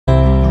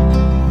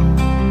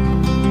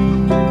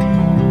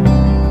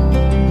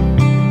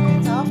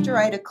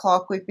8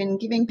 o'clock. We've been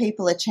giving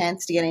people a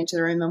chance to get into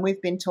the room, and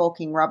we've been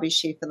talking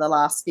rubbish here for the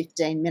last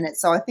 15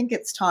 minutes. So I think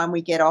it's time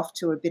we get off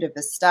to a bit of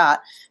a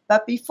start.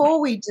 But before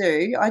we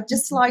do, I'd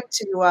just like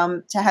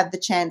to have the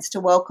chance to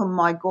welcome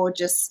my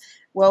gorgeous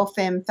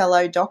WellFemme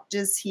fellow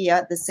doctors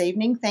here this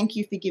evening. Thank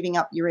you for giving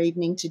up your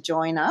evening to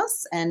join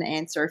us and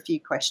answer a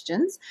few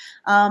questions.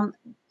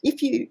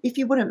 If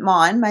you wouldn't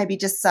mind, maybe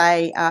just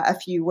say a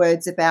few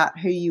words about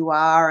who you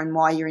are and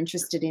why you're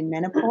interested in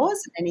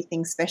menopause, and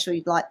anything special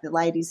you'd like the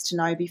ladies to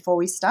know before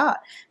we start.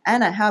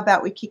 Anna, how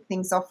about we kick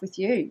things off with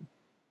you?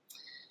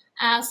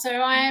 So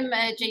I'm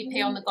a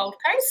GP on the Gold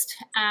Coast,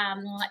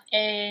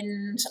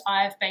 and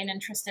I've been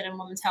interested in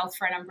women's health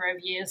for a number of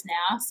years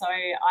now. So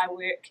I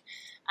work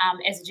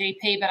as a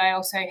GP, but I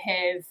also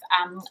have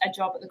a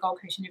job at the Gold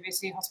Coast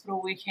University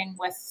Hospital working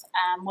with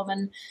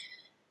women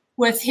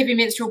with heavy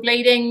menstrual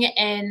bleeding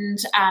and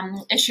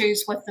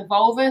issues with the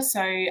vulva,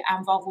 so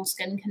vulval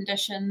skin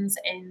conditions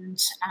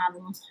and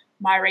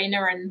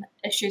myelina and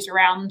issues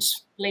around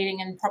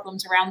bleeding and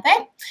problems around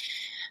that.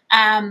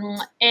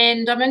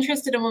 And I'm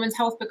interested in women's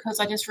health because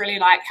I just really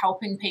like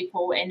helping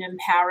people and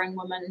empowering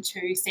women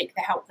to seek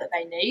the help that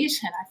they need.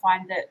 And I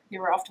find that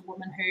there are often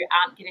women who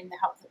aren't getting the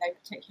help that they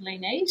particularly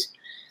need.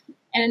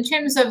 And in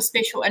terms of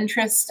special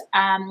interest,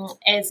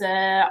 as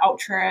a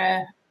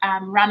ultra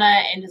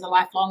runner and as a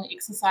lifelong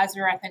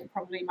exerciser, I think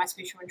probably my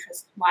special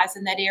interest lies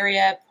in that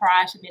area.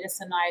 Prior to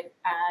medicine, I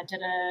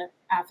did a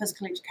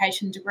physical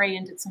education degree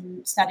and did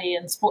some study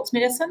in sports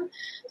medicine.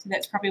 So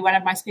that's probably one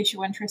of my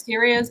special interest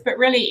areas. But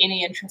really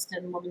any interest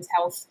in women's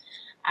health,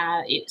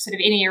 sort of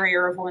any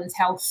area of women's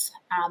health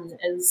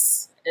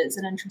is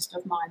an interest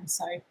of mine.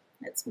 So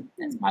that's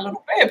my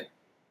little blurb.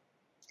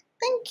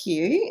 Thank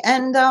you.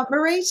 And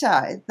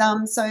Marita,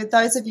 so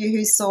those of you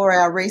who saw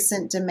our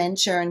recent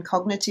dementia and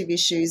cognitive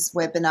issues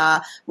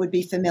webinar would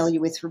be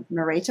familiar with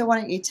Marita. Why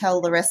don't you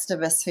tell the rest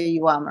of us who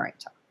you are,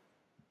 Marita?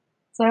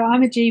 So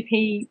I'm a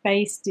GP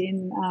based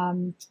in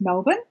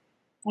Melbourne,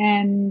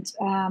 and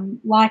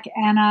like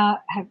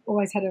Anna, have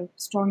always had a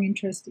strong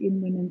interest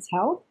in women's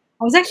health.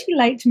 I was actually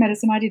late to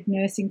medicine. I did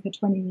nursing for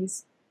 20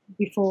 years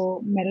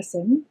before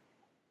medicine.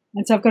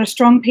 And so I've got a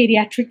strong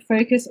paediatric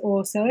focus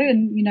also,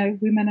 and, you know,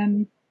 women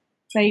and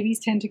babies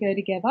tend to go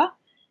together.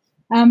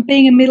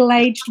 Being a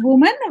middle-aged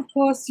woman, of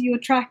course, you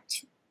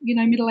attract, you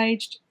know,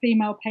 middle-aged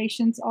female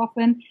patients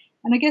often.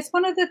 And I guess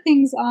one of the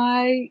things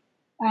I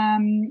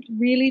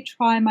really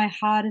try my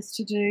hardest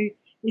to do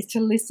is to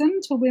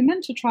listen to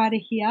women, to try to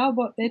hear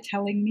what they're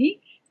telling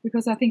me,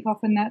 because I think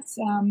often that's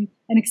an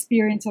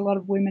experience a lot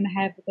of women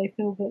have, that they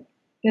feel that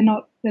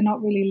they're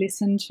not really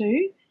listened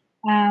to.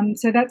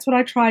 So that's what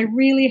I try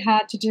really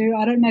hard to do.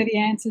 I don't know the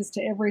answers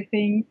to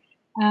everything,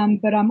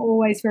 but I'm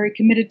always very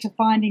committed to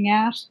finding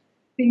out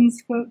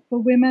things for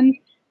women.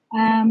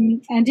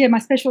 And yeah, my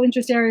special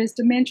interest area is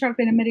dementia. I've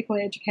been a medical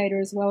educator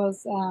as well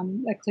as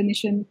a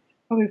clinician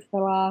probably for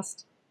the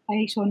last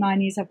 8 or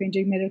 9 years. I've been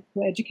doing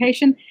medical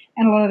education,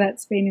 and a lot of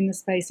that's been in the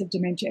space of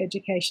dementia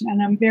education.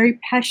 And I'm very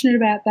passionate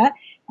about that.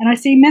 And I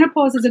see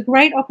menopause as a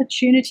great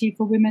opportunity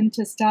for women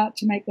to start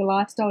to make the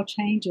lifestyle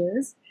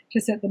changes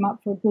to set them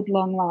up for a good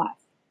long life.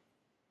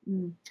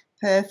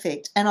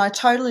 Perfect. And I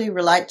totally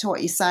relate to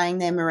what you're saying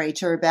there,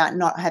 Marita, about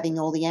not having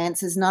all the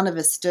answers. None of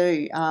us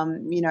do.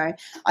 You know,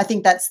 I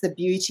think that's the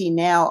beauty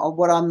now of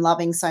what I'm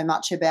loving so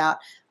much about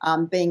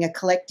being a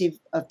collective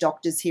of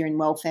doctors here in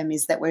WellFemme,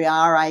 is that we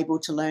are able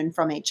to learn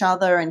from each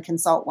other and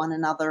consult one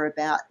another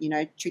about, you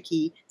know,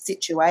 tricky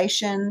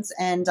situations.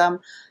 And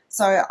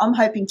so I'm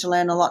hoping to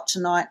learn a lot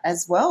tonight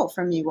as well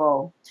from you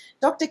all.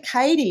 Dr.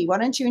 Katie, why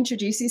don't you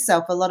introduce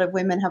yourself? A lot of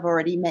women have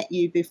already met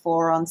you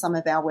before on some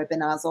of our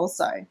webinars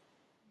also.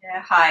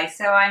 Yeah, hi.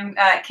 So I'm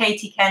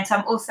Katie Kent.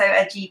 I'm also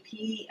a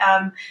GP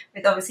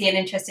with obviously an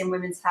interest in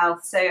women's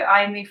health. So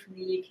I moved from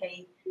the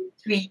UK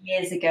 3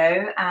 years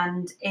ago,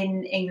 and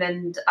in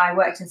England I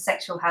worked in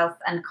sexual health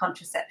and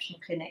contraception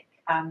clinic.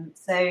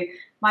 So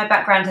my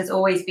background has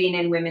always been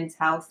in women's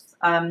health,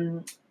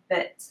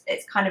 but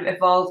it's kind of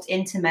evolved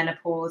into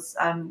menopause,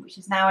 which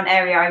is now an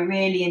area I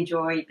really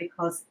enjoy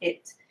because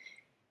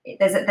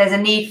there's a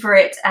need for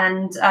it,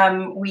 and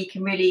we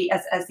can really,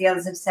 as the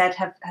others have said,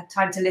 have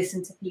time to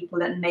listen to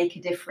people and make a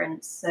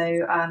difference.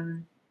 So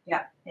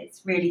yeah,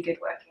 it's really good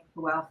working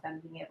for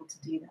WellFemme, being able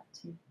to do that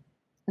too.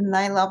 And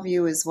they love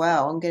you as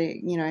well. I'm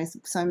getting, you know,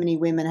 so many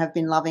women have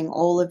been loving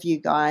all of you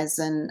guys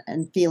and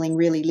feeling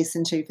really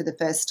listened to for the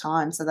first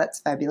time. So that's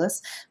fabulous.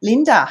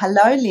 Linda,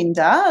 hello,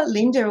 Linda.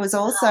 Linda was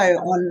also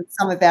on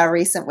some of our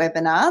recent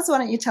webinars. Why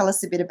don't you tell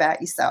us a bit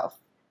about yourself?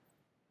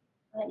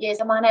 Yes,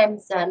 my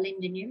name's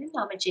Linda Newman.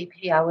 I'm a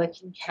GP. I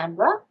work in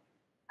Canberra.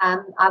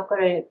 I've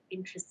got an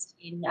interest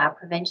in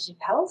preventative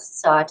health,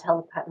 so I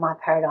tell my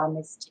paradigm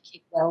is to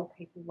keep well,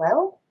 people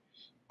well.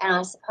 And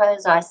I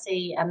suppose I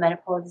see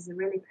menopause as a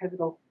really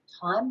pivotal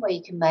time where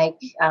you can make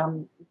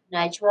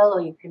age well, or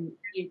you can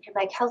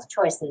make health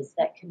choices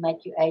that can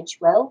make you age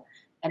well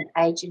and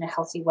age in a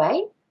healthy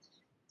way.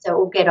 So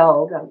we'll get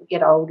older.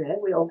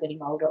 We're all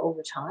getting older all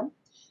the time.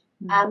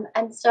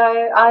 And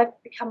so I've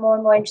become more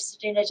and more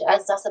interested in it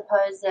as, I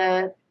suppose,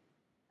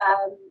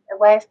 a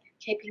way of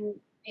keeping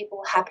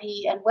people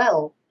happy and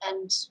well.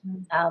 And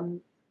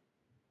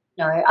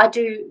no, I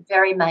do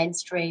very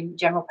mainstream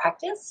general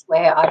practice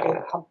where I do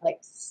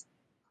complex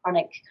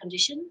chronic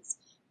conditions.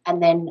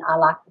 And then I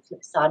like the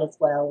flip side as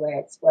well, where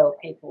it's well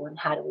people and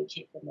how do we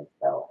keep them as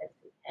well as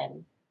we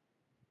can.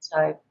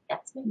 So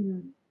that's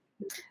me.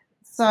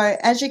 So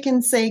as you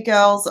can see,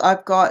 girls,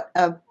 I've got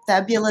a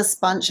fabulous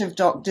bunch of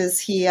doctors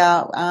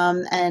here,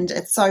 and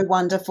it's so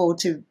wonderful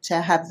to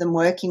have them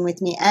working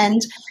with me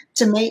and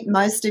to meet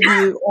most of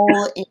you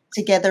all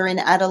together in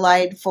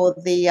Adelaide for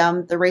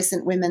the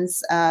recent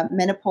Women's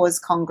Menopause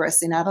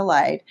Congress in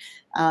Adelaide.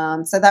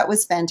 So that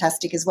was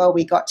fantastic as well.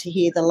 We got to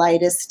hear the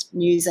latest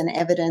news and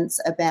evidence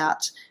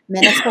about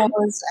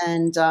menopause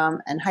and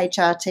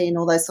HRT and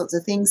all those sorts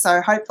of things.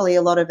 So hopefully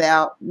a lot of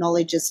our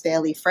knowledge is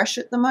fairly fresh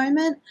at the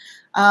moment.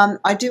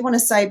 I do want to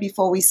say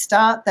before we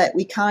start that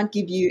we can't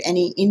give you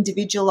any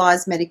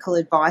individualised medical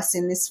advice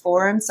in this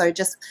forum, so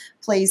just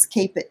please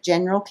keep it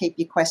general, keep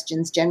your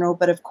questions general.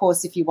 But of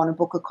course, if you want to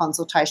book a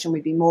consultation,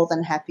 we'd be more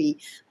than happy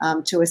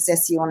to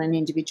assess you on an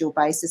individual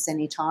basis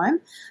anytime.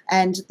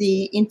 And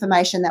the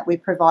information that we're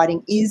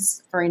providing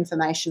is for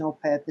informational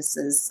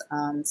purposes,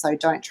 so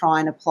don't try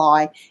and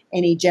apply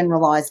any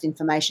generalised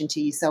information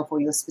to yourself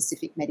or your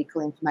specific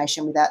medical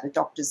information without the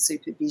doctor's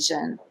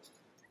supervision.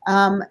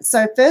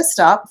 So first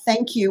up,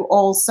 thank you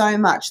all so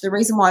much. The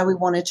reason why we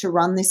wanted to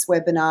run this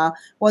webinar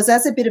was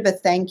as a bit of a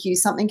thank you,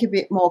 something a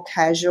bit more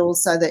casual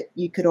so that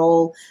you could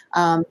all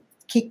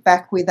kick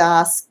back with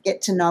us,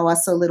 get to know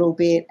us a little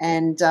bit,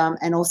 and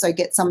also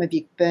get some of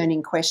your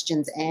burning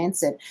questions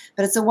answered.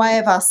 But it's a way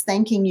of us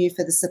thanking you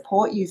for the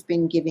support you've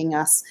been giving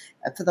us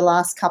for the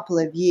last couple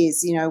of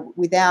years. You know,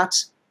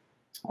 without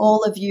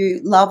all of you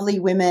lovely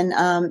women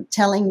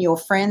telling your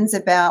friends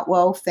about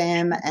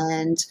WellFemme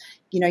and,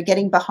 you know,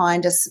 getting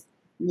behind us,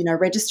 you know,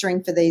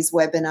 registering for these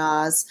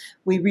webinars,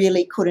 we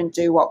really couldn't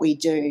do what we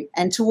do.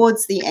 And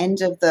towards the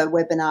end of the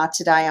webinar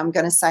today, I'm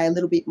going to say a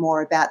little bit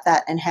more about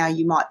that and how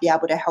you might be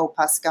able to help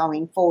us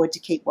going forward to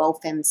keep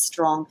WellFemme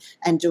strong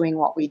and doing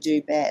what we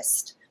do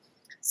best.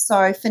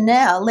 So for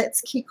now,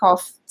 let's kick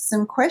off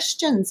some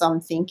questions,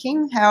 I'm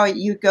thinking. How are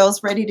you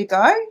girls ready to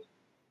go?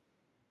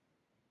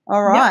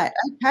 All right.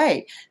 Yep.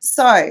 Okay.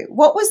 So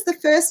what was the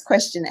first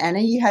question, Anna?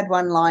 You had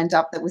one lined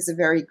up that was a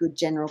very good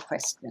general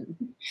question.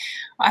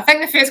 I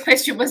think the first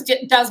question was,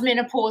 does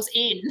menopause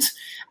end?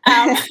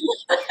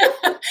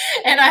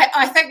 And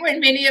I think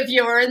when many of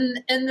you are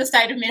in the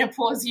state of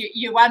menopause,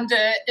 you wonder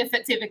if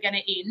it's ever going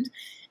to end.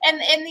 And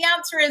the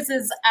answer is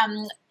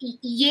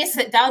yes,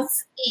 it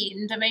does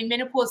end. I mean,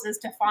 menopause is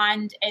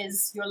defined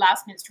as your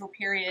last menstrual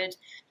period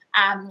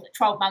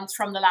 12 months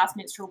from the last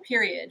menstrual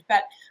period.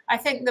 But I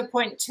think the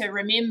point to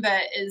remember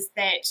is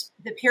that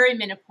the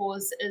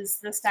perimenopause is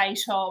the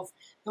state of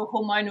the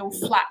hormonal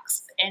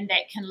flux, and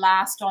that can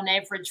last on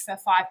average for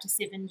 5 to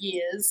 7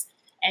 years.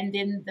 And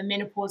then the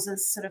menopause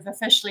is sort of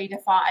officially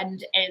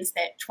defined as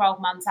that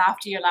 12 months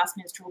after your last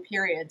menstrual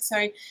period.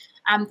 So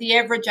the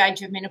average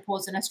age of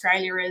menopause in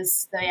Australia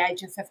is the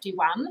age of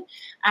 51,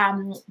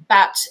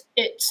 but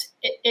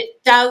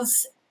it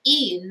does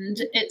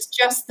end. It's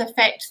just the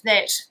fact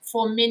that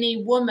for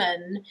many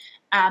women,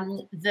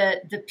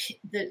 the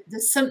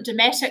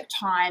symptomatic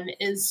time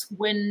is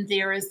when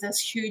there is this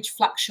huge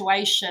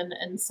fluctuation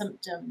in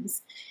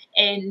symptoms,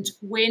 and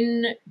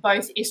when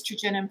both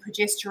estrogen and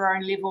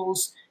progesterone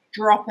levels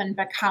drop and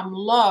become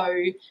low,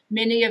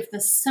 many of the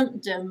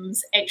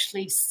symptoms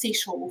actually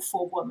settle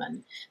for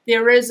women.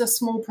 There is a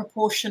small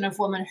proportion of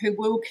women who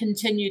will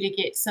continue to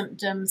get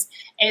symptoms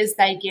as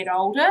they get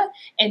older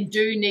and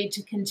do need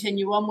to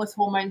continue on with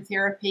hormone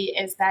therapy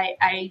as they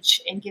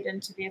age and get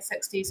into their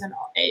 60s and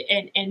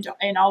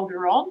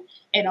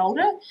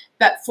older.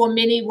 But for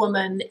many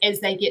women, as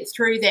they get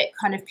through that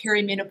kind of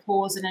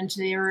perimenopause and into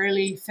their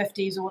early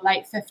 50s or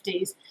late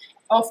 50s,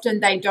 often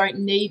they don't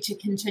need to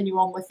continue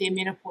on with their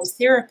menopause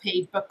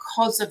therapy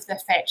because of the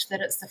fact that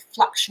it's the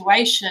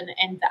fluctuation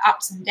and the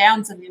ups and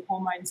downs in their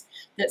hormones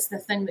that's the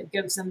thing that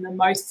gives them the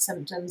most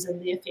symptoms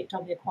and the effect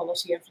on their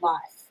quality of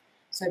life.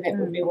 So that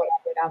would be what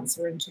I would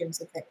answer in terms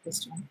of that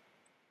question.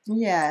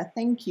 Yeah,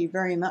 thank you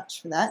very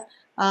much for that.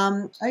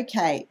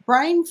 Okay,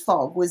 brain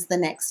fog was the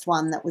next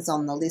one that was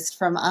on the list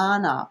from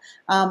Anna.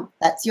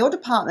 That's your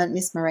department,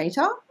 Miss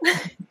Marita.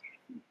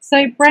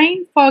 So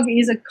brain fog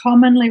is a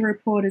commonly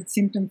reported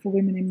symptom for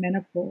women in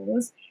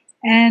menopause,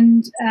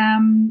 and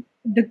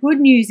the good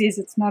news is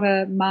it's not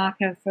a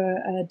marker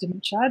for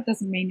dementia. It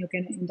doesn't mean you're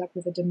going to end up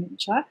with a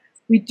dementia.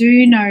 We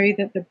do know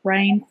that the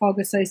brain fog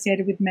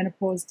associated with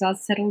menopause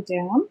does settle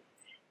down,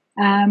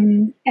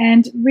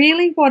 and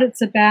really what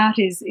it's about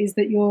is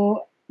that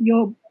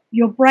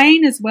your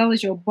brain as well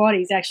as your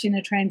body is actually in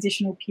a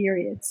transitional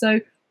period.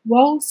 So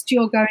whilst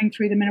you're going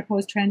through the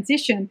menopause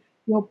transition,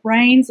 your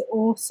brain's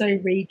also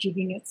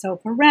rejigging itself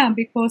around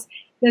because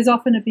there's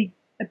often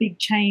a big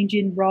change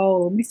in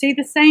role. And we see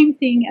the same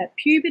thing at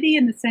puberty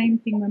and the same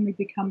thing when we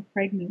become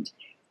pregnant.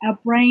 Our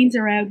brains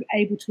are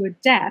able to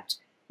adapt,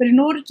 but in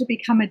order to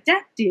become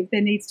adaptive,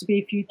 there needs to be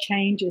a few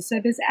changes. So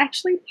there's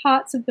actually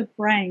parts of the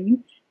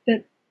brain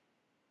that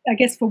I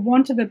guess for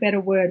want of a better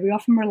word, we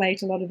often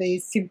relate a lot of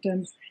these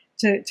symptoms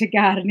to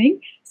gardening.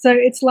 So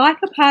it's like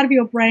a part of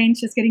your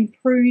brain's just getting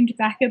pruned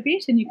back a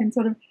bit, and you can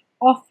sort of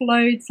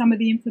offload some of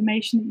the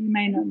information that you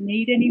may not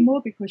need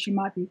anymore because you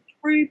might be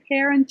through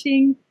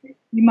parenting,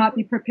 you might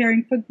be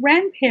preparing for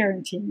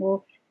grandparenting,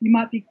 or you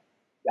might be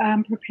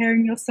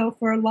preparing yourself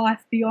for a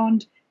life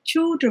beyond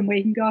children where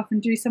you can go off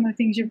and do some of the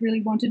things you've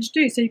really wanted to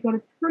do. So you've got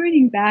a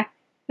pruning back.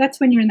 That's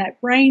when you're in that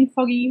brain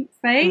foggy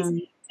phase.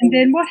 And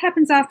then what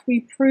happens after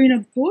we prune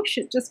a bush?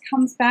 It just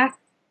comes back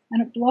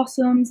and it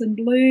blossoms and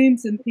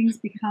blooms and things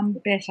become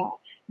better.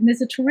 And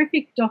there's a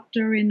terrific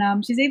doctor in,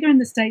 she's either in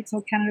the States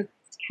or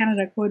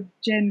Canada called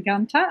Jen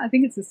Gunter. I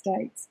think it's the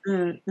States.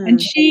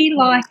 And she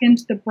likened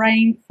the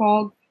brain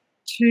fog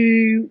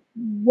to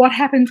what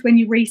happens when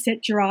you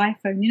reset your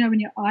iPhone. You know, when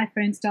your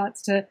iPhone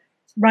starts to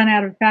run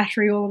out of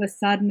battery all of a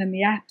sudden and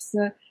the apps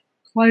are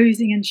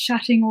closing and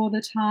shutting all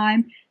the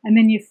time, and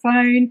then your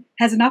phone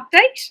has an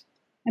update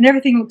and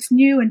everything looks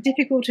new and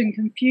difficult and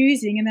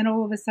confusing, and then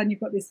all of a sudden you've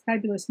got this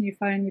fabulous new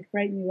phone with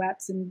great new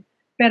apps and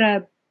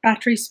better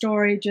battery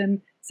storage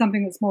and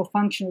something that's more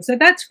functional. So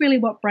that's really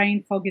what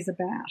brain fog is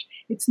about.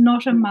 It's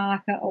not a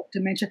marker of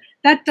dementia.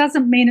 That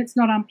doesn't mean it's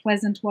not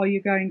unpleasant while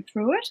you're going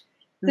through it.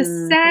 The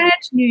sad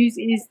news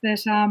is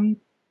that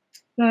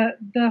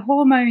the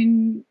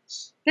hormone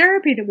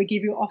therapy that we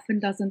give you often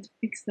doesn't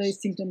fix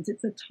those symptoms.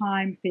 It's a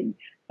time thing.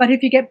 But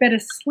if you get better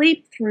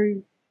sleep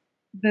through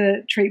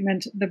the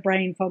treatment, the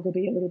brain fog will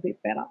be a little bit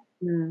better.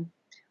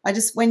 I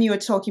just, when you were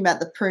talking about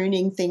the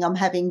pruning thing, I'm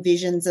having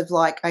visions of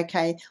like,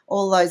 okay,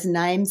 all those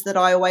names that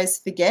I always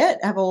forget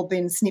have all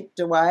been snipped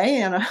away,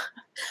 and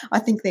I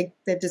think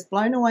they're just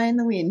blown away in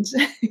the wind.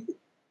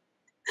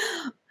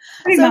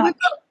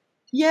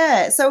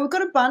 So we've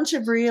got a bunch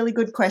of really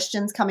good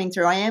questions coming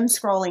through. I am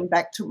scrolling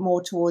back to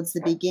more towards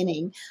the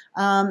beginning.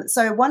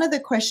 So one of the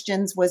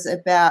questions was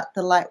about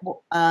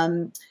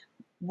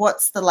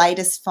what's the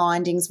latest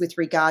findings with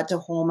regard to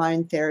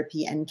hormone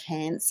therapy and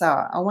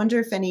cancer. I wonder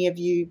if any of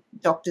you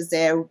doctors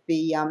there would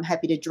be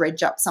happy to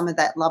dredge up some of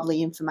that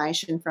lovely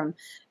information from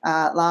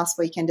last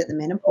weekend at the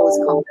Menopause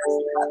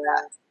Conference about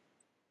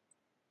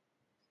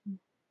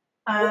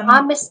that.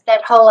 I missed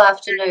that whole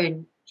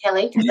afternoon,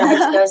 Kelly, because I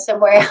had to go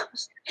somewhere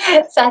else.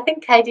 So I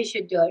think Katie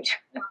should do it.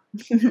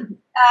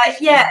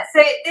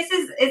 So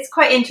it's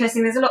quite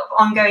interesting. There's a lot of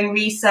ongoing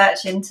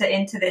research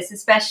into this,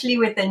 especially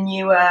with the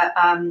newer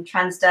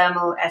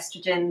transdermal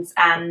estrogens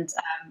and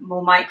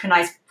more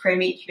micronized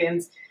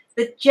prometriums.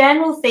 The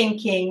general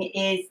thinking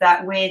is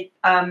that with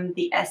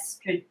the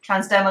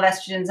transdermal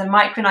estrogens and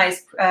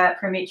micronized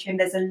prometrium,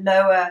 there's a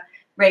lower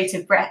rate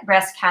of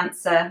breast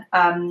cancer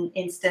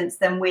instance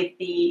than with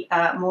the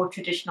more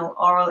traditional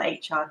oral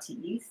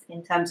HRTs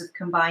in terms of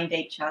combined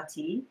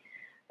HRT.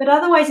 But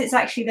otherwise, it's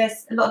actually,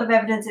 there's a lot of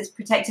evidence it's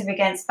protective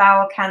against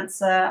bowel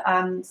cancer,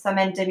 some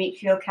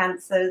endometrial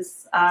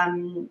cancers,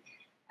 and,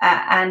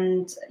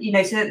 you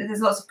know, so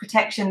there's lots of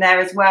protection there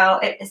as well.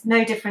 It's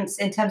no difference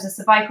in terms of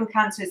cervical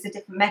cancer. It's a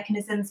different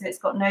mechanism, so it's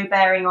got no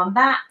bearing on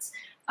that.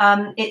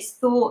 It's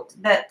thought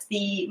that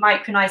the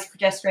micronized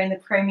progesterone, the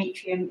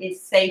prometrium, is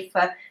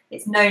safer.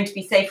 It's known to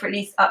be safer at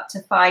least up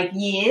to 5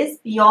 years.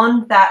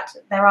 Beyond that,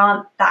 there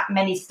aren't that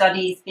many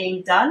studies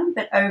being done,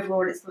 but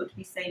overall it's thought to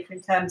be safer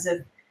in terms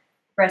of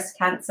breast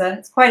cancer.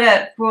 It's quite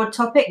a broad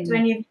topic. Do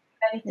any of you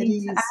have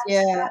anything to add?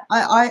 Yeah.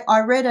 I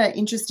read an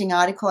interesting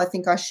article I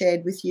think I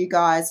shared with you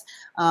guys.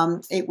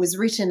 It was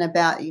written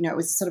about, you know, it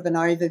was sort of an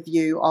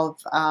overview of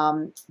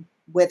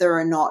whether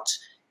or not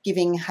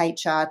giving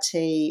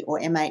HRT or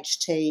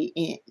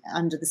MHT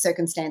under the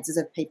circumstances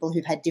of people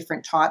who've had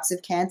different types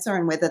of cancer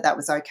and whether that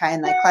was okay.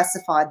 And they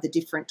classified the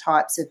different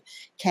types of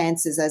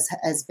cancers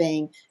as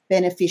being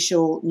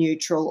beneficial,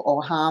 neutral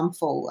or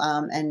harmful.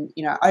 And,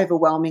 you know,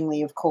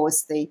 overwhelmingly, of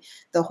course, the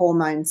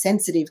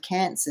hormone-sensitive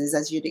cancers,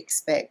 as you'd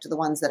expect, the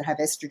ones that have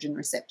estrogen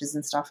receptors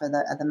and stuff are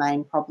the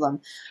main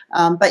problem.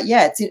 But,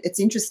 yeah, it's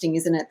interesting,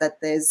 isn't it,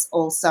 that there's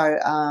also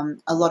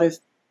a lot of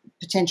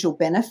potential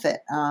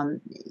benefit,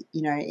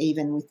 you know,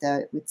 even with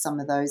some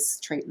of those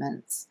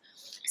treatments.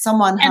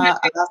 Someone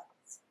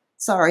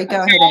sorry,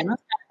 go ahead, Emma.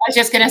 I was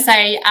just going to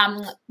say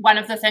one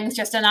of the things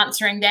just in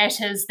answering that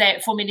is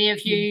that for many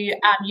of you,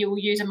 you will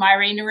use a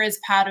Mirena as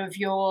part of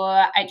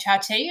your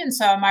HRT, and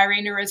so a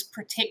Mirena is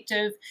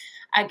protective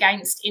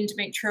against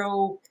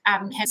endometrial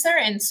cancer.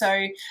 And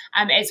so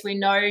as we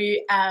know,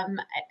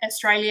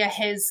 Australia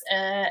has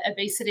an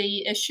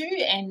obesity issue,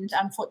 and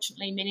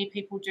unfortunately many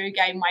people do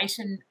gain weight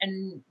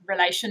in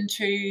relation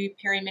to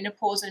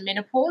perimenopause and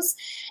menopause,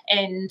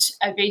 and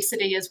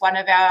obesity is one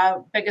of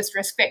our biggest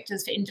risk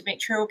factors for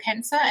endometrial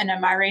cancer, and a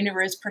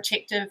Mirena is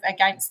protective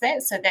against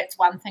that. So that's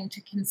one thing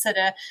to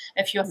consider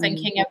if you're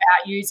thinking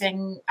about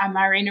using a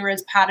Mirena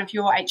as part of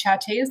your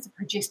HRT, is the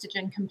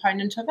progestogen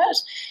component of it.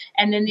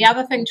 And then the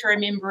other thing to remember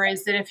remember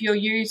is that if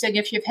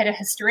you've had a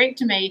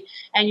hysterectomy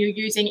and you're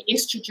using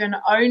estrogen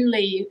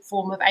only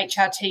form of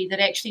HRT, that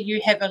actually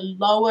you have a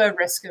lower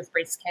risk of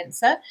breast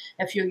cancer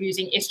if you're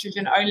using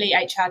estrogen only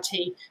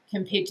HRT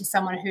compared to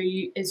someone who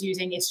is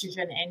using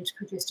estrogen and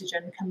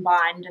progestogen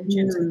combined in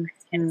terms of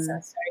breast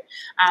cancer.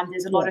 So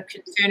there's a lot of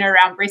concern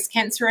around breast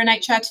cancer in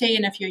HRT,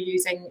 and if you're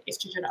using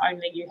estrogen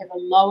only, you have a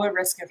lower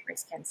risk of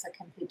breast cancer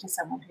compared to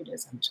someone who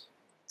doesn't.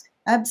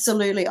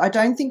 Absolutely. I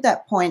don't think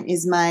that point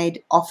is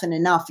made often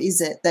enough,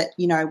 is it? That,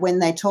 you know, when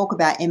they talk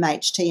about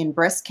MHT and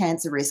breast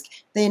cancer risk,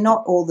 they're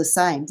not all the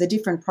same. The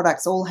different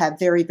products all have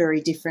very,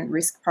 very different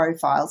risk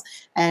profiles.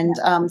 And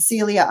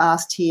Celia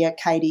asked here,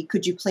 Katie,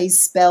 could you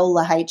please spell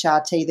the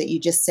HRT that you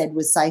just said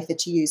was safer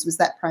to use? Was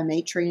that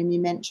Prometrium you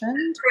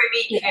mentioned?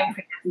 Prometrium.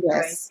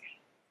 Yes.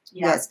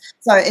 Yes.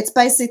 So it's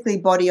basically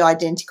body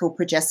identical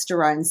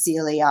progesterone,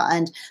 Celia.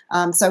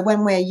 And so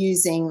when we're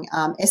using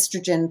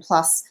estrogen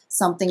plus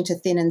something to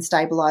thin and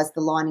stabilize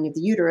the lining of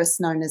the uterus,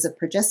 known as a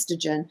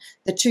progestogen,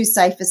 the two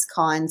safest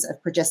kinds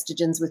of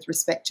progestogens with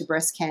respect to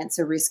breast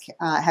cancer risk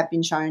have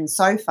been shown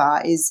so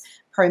far is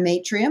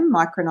Prometrium,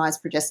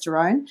 micronized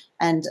progesterone,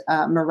 and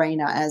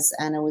Mirena, as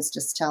Anna was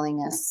just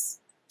telling us.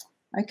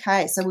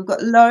 Okay, so we've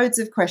got loads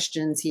of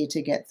questions here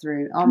to get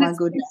through. Oh, my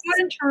goodness. It's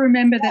important to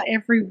remember that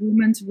every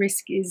woman's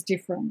risk is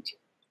different.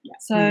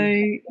 So,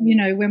 you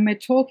know, when we're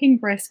talking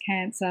breast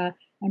cancer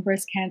and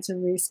breast cancer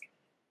risk,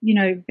 you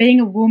know, being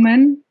a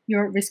woman,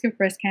 you're at risk of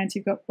breast cancer.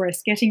 You've got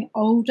breast. Getting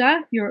older,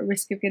 you're at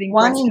risk of getting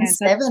breast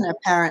cancer. 1 in 7,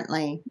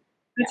 apparently.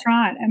 That's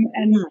right.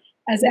 And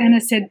as Anna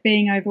said,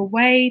 being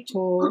overweight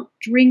or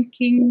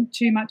drinking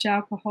too much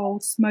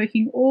alcohol,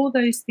 smoking, all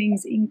those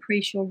things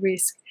increase your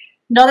risk.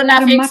 Not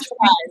enough exercise.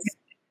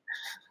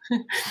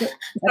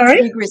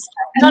 Sorry?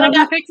 Not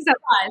enough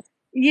exercise.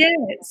 Yeah.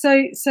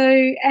 So,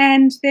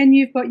 and then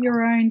you've got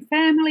your own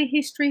family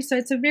history. So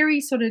it's a very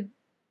sort of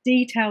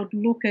detailed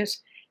look at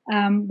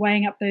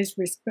weighing up those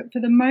risks. But for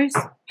the most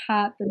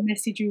part, the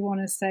message you want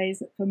to say is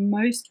that for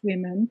most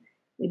women,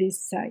 it is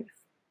safe.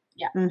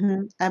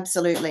 Yeah,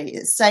 absolutely.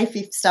 It's safe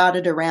if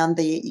started around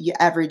the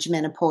average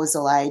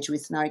menopausal age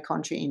with no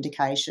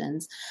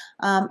contraindications.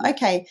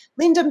 Okay,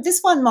 Linda, this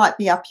one might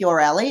be up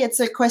your alley. It's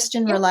a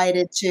question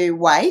related to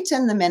weight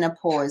and the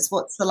menopause.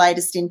 What's the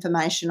latest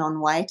information on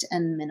weight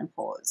and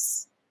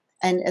menopause?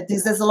 And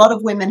there's a lot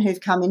of women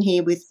who've come in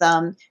here with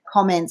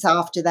comments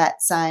after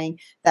that saying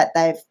that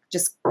they've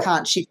just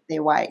can't shift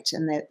their weight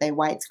and their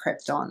weight's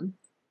crept on.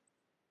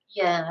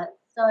 Yeah.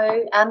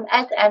 So,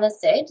 as Anna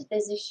said,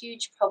 there's a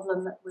huge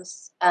problem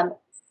with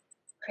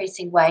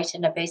increasing weight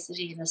and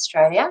obesity in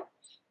Australia.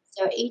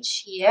 So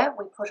each year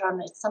we put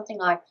on something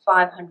like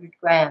 500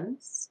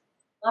 grams,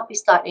 might be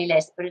slightly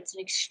less, but it's an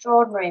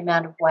extraordinary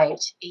amount of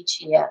weight each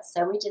year.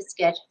 So we just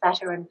get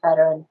fatter and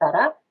fatter and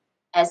fatter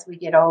as we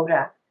get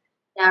older.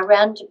 Now,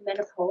 around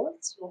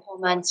menopause, your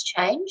hormones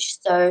change,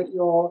 so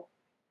your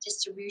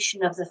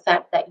distribution of the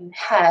fat that you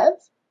have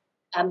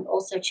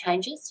also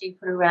changes. So you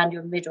put around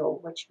your middle,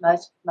 which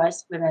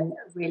most women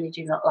really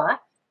do not like,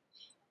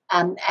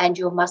 and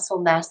your muscle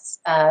mass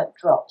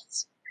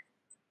drops.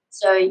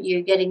 So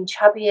you're getting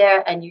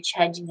chubbier and you're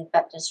changing the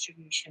fat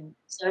distribution.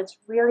 So it's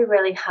really,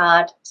 really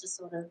hard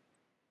to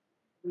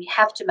we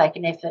have to make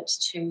an effort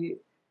to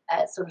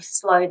sort of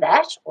slow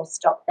that or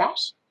stop that.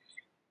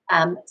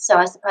 So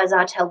I suppose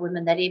I tell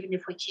women that even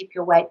if we keep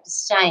your weight the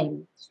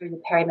same through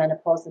the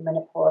perimenopause and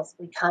menopause,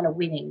 we're kind of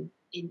winning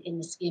in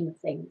the scheme of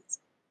things.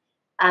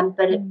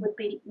 But it would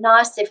be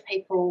nice if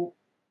people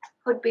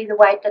could be the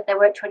weight that they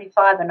were at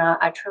 25, and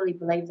I truly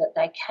believe that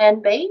they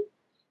can be.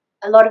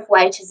 A lot of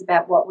weight is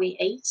about what we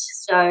eat.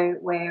 So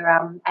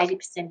where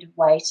 80% of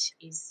weight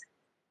is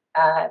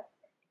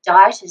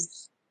diet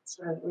is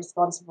sort of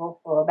responsible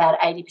for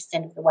about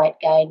 80% of the weight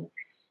gain,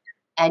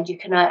 and you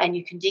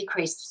can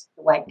decrease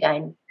the weight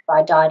gain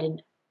by diet,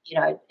 and you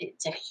know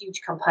it's a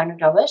huge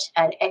component of it.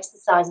 And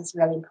exercise is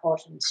really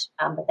important,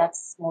 but that's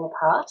a smaller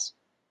part,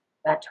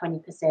 about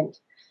 20%.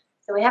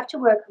 So we have to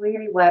work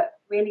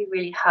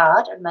really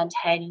hard at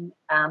maintaining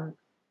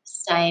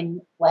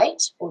same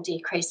weight or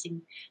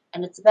decreasing.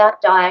 And it's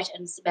about diet,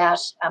 and it's about,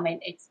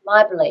 it's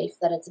my belief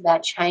that it's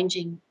about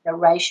changing the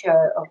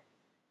ratio of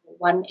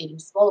one, eating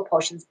smaller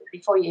portions, but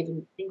before you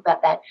even think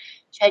about that,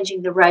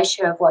 changing the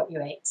ratio of what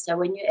you eat. So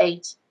when you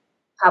eat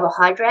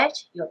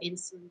carbohydrate, your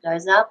insulin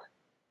goes up.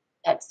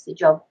 That's the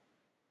job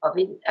of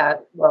it.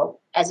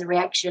 As a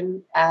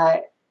reaction,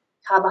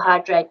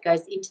 carbohydrate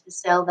goes into the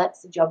cell.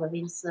 That's the job of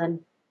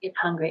insulin. Get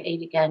hungry,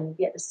 eat again,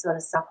 you get this sort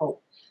of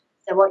cycle.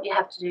 So what you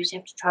have to do is you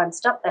have to try and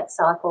stop that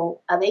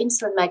cycle. The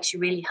insulin makes you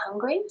really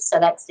hungry, so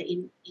that's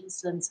the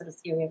insulin sort of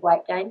theory of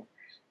weight gain.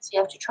 So you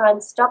have to try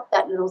and stop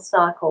that little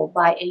cycle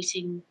by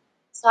eating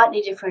slightly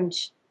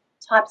different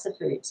types of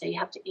food. So you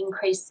have to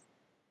increase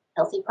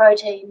healthy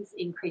proteins,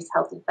 increase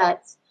healthy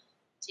fats,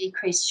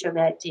 decrease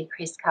sugar,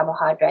 decrease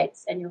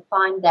carbohydrates, and you'll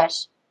find that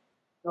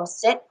your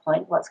set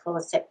point, what's called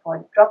a set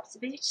point, drops a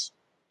bit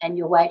and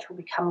your weight will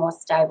become more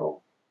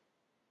stable.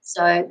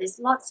 So there's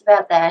lots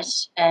about that,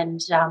 and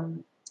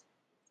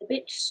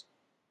it's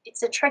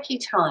a tricky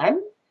time.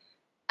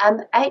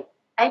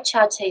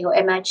 HRT or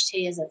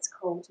MHT as it's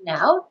called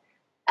now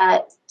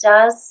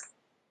does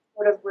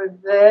sort of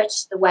revert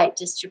the weight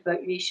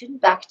distribution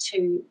back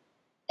to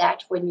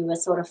that when you were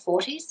sort of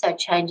 40, so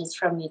changes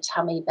from your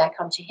tummy back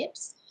onto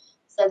hips.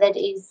 So that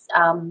is,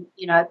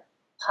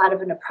 part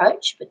of an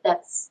approach, but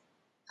that's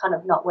kind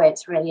of not where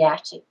it's really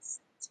at. It's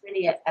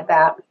really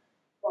about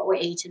what we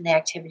eat and the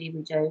activity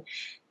we do.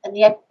 And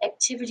the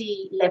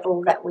activity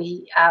level that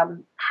we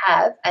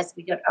have as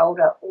we get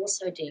older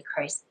also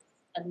decreases.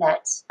 And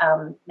that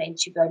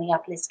means you're burning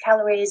up less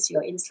calories,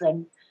 your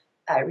insulin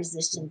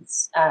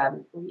resistance,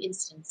 or your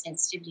insulin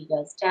sensitivity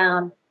goes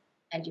down,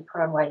 and you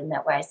put on weight in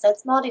that way. So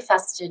it's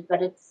multifaceted,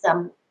 but it's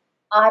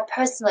I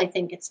personally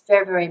think it's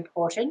very, very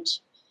important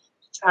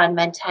to try and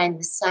maintain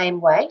the same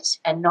weight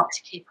and not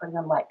to keep putting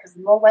on weight, because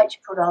the more weight you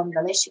put on,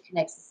 the less you can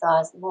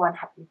exercise, the more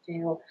unhappy you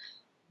feel,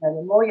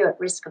 the more you're at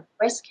risk of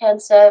breast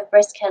cancer.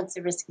 Breast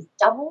cancer risk is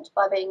doubled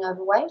by being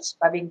overweight,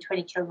 by being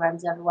 20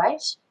 kilograms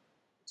overweight,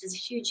 which is a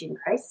huge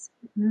increase.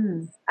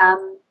 Mm.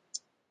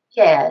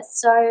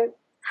 So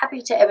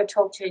happy to ever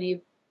talk to any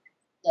of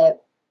the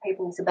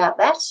peoples about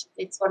that.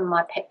 It's one of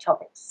my pet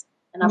topics.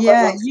 And I've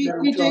got lots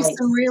you do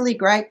some really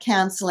great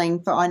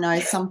counselling for, I know,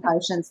 some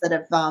patients that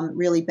have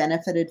really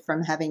benefited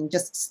from having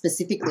just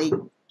specifically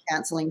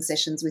counselling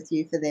sessions with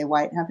you for their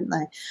weight, haven't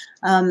they?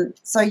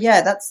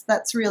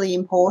 That's really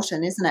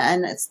important, isn't it?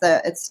 And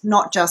it's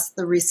not just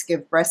the risk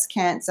of breast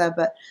cancer,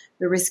 but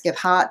the risk of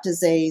heart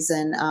disease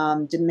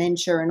and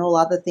dementia and all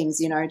other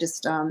things,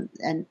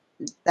 and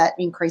that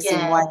increase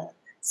in weight.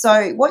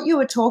 So what you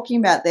were talking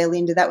about there,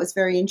 Linda, that was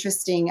very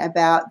interesting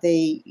about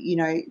the,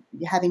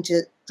 having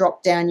to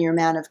drop down your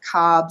amount of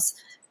carbs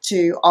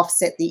to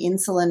offset the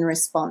insulin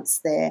response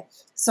there.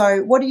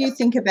 So what do you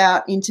think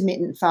about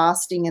intermittent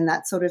fasting and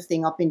that sort of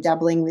thing? I've been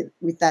dabbling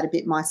with that a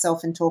bit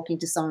myself and talking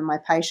to some of my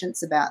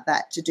patients about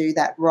that, to do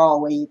that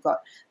role where you've got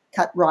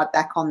cut right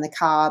back on the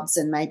carbs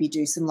and maybe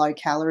do some low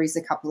calories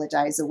a couple of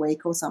days a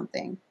week or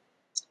something.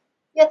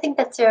 Yeah, I think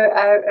that's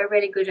a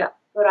really good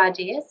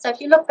idea. So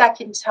if you look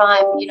back in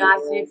time, our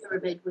food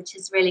pyramid, which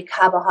is really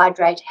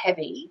carbohydrate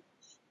heavy,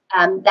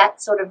 that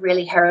sort of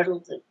really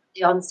heralded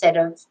the onset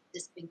of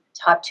this big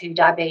type 2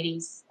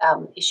 diabetes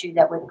issue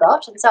that we've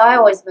got. And so I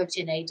always worked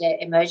in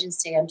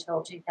emergency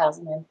until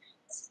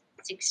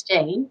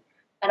 2016,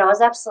 and I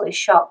was absolutely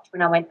shocked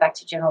when I went back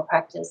to general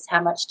practice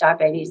how much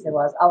diabetes there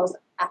was. I was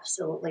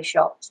absolutely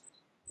shocked.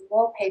 The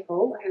more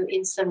people who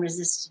insulin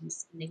resistant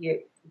in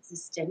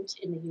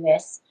the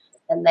US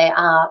than there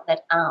are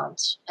that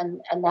aren't,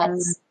 and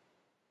that's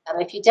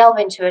if you delve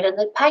into it, and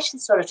the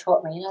patients sort of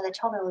taught me, they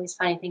told me all these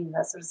funny things, and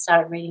I sort of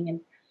started reading,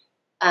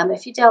 and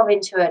if you delve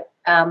into it,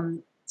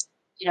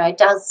 it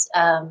does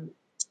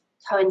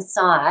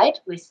coincide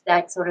with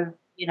that sort of,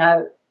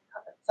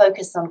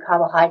 focus on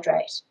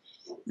carbohydrate.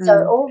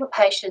 So all the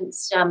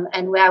patients, and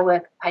our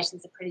work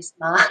patients are pretty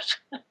smart,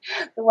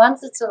 the ones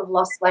that sort of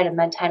lost weight and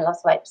maintain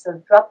lost weight sort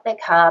of drop their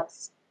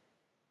carbs,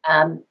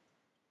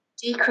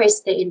 decrease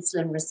their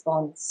insulin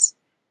response,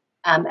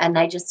 and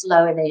they just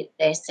lower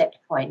their set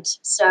point.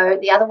 So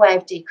the other way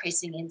of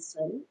decreasing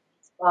insulin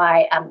is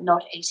by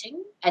not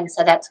eating, and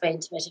so that's where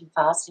intermittent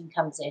fasting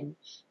comes in.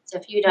 So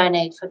if you don't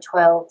eat for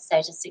 12,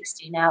 say, to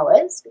 16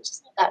 hours, which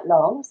is not that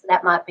long, so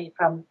that might be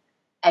from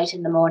 8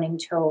 in the morning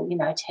till,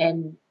 8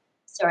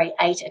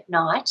 at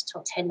night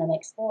till 10 the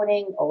next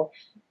morning, or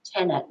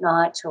 10 at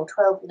night till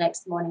 12 the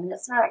next morning.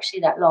 That's not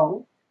actually that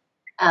long.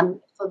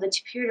 For the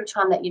period of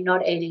time that you're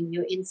not eating,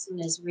 your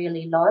insulin is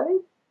really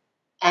low,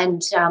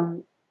 and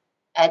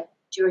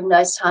during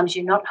those times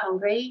you're not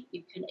hungry,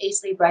 you can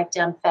easily break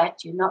down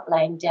fat, you're not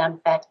laying down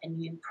fat,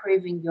 and you're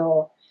improving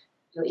your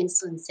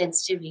insulin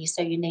sensitivity,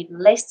 so you need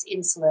less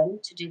insulin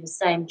to do the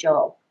same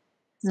job.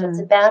 So it's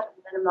about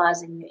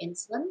minimising your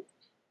insulin,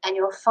 and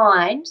you'll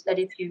find that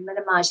if you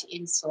minimise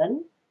your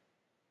insulin,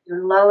 you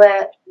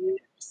lower the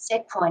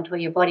set point where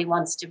your body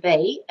wants to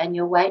be, and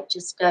your weight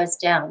just goes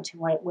down to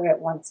where it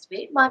wants to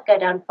be. It might go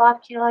down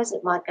 5 kilos,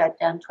 it might go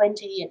down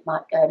 20, it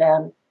might go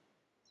down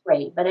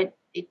 3, but it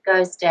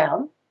goes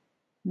down,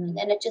 and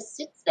then it just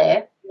sits there.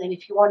 And then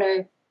if you want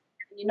to,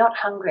 you're not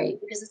hungry,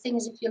 because the thing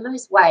is, if you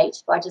lose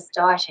weight by just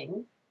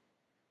dieting,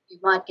 you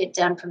might get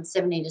down from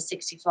 70 to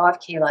 65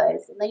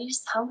 kilos, and then you're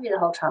just hungry the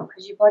whole time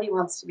because your body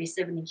wants to be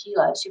 70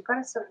 kilos. You've got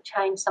to sort of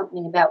change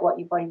something about what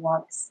your body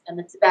wants, and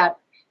it's about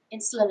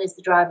insulin is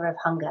the driver of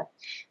hunger.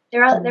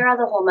 There are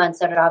other hormones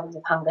that are drivers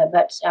of hunger,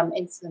 but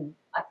insulin,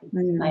 I think,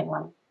 is the main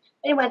one.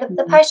 Anyway,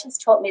 the patients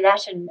taught me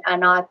that, and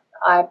I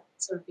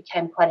sort of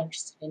became quite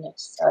interested in it.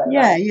 So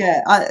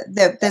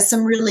there's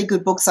some really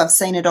good books. I've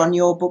seen it on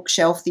your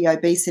bookshelf. The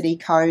Obesity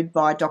Code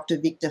by Dr.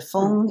 Victor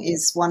Fung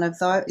is one of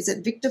those. Is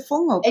it Victor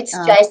Fung or it's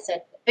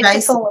Jason?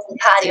 Victor Fung was a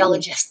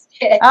cardiologist.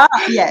 Yeah,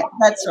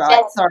 that's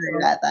right. Sorry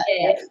about that.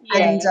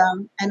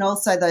 And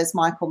also those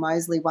Michael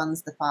Mosley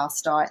ones, the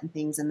Fast Diet and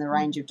things, and the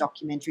range of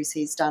documentaries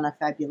he's done are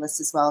fabulous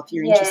as well. If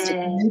you're interested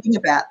in reading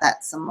about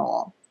that some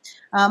more.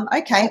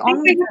 Okay,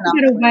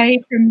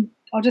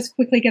 I'll just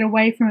quickly get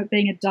away from it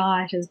being a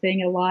diet as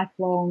being a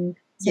lifelong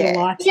sort of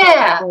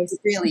lifestyle choice. It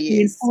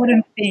really is the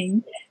important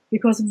thing.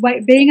 because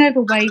being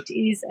overweight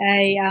is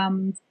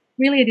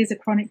really it is a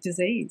chronic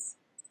disease.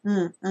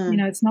 You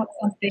know, it's not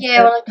something.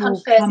 Yeah, well, it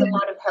confers a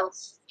lot of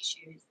health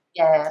issues.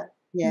 Yeah.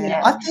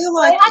 Yeah. I feel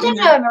like I don't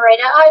know,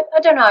 Marita. I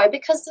don't know,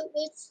 because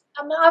it's.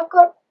 I mean, I've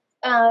got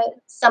I've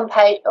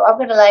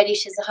got a lady.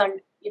 She's 100.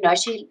 You know,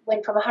 she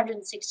went from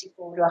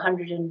 164 to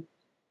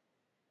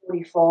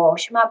 144.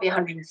 She might be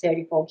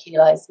 134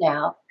 kilos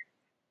now,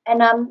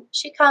 and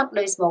she can't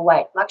lose more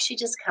weight. Like, she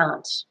just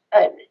can't.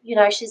 You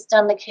know, she's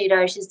done the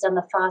keto. She's done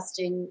the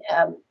fasting.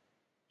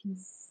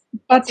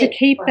 But to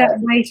keep that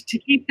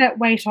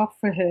weight off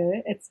for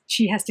her,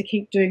 she has to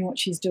keep doing what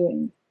she's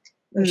doing,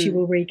 or she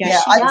will regain. Yeah,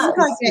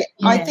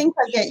 I think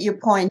I get your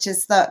point.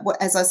 Is that,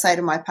 as I say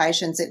to my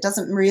patients, it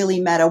doesn't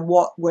really matter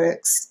what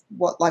works,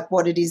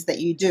 what it is that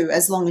you do,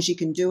 as long as you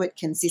can do it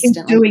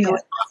consistently, do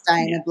it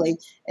sustainably.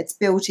 It's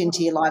built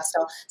into your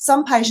lifestyle.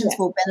 Some patients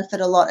will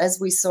benefit a lot, as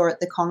we saw at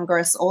the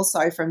Congress,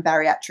 also from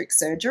bariatric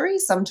surgery.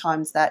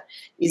 Sometimes that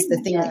is the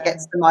thing that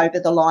gets them over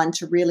the line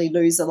to really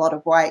lose a lot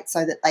of weight,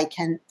 so that they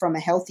can, from a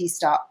healthy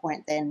start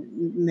point, then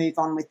move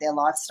on with their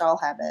lifestyle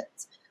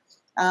habits.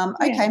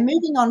 Okay,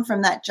 moving on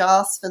from that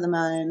just for the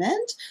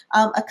moment.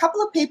 A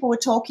couple of people were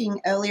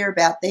talking earlier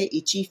about their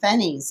itchy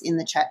fannies in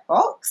the chat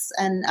box,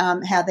 and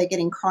how they're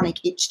getting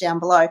chronic itch down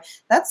below.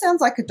 That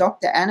sounds like a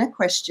Dr. Anna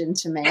question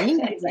to me.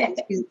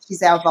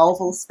 She's our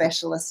vulval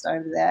specialist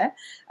over there.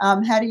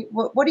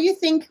 What do you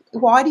think?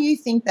 Why do you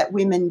think that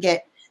women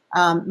get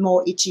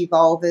more itchy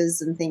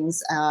vulvas and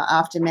things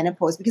after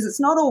menopause? Because it's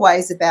not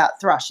always about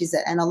thrush, is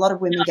it? And a lot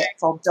of women get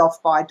fobbed off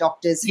by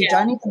doctors who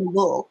don't even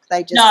look.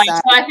 They just say.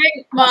 So I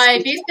think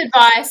my best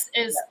advice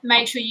is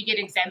make sure you get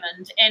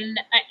examined.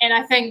 And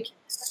I think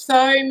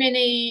so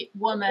many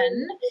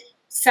women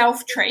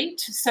self-treat.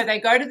 So they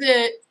go to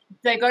the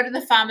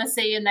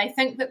pharmacy and they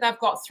think that they've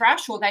got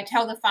thrush, or they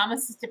tell the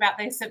pharmacist about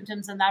their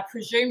symptoms and they're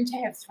presumed to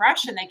have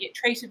thrush, and they get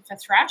treated for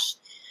thrush.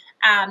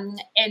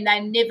 And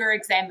they're never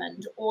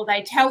examined, or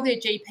they tell their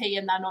GP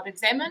and they're not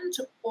examined,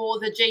 or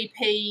the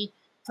GP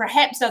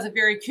perhaps does a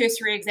very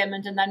cursory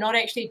examination and they're not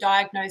actually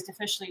diagnosed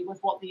officially with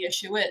what the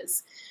issue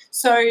is.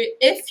 So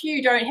if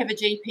you don't have a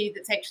GP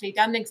that's actually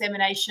done an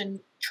examination,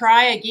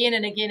 try again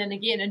and again and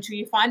again until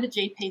you find a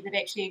GP that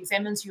actually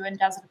examines you and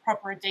does a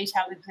proper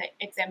detailed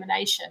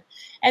examination.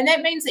 And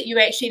that means that you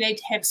actually need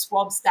to have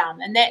swabs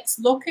done, and that's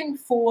looking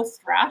for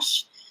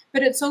thrush,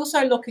 but it's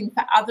also looking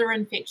for other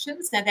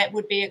infections. Now, that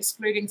would be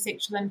excluding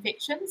sexual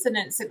infections, and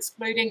it's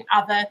excluding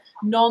other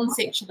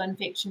non-sexual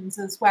infections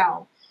as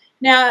well.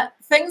 Now,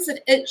 things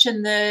that itch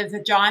in the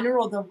vagina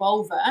or the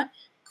vulva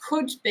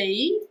could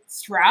be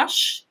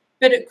thrush,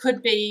 but it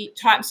could be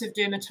types of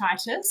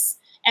dermatitis,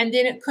 and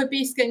then it could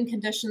be skin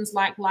conditions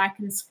like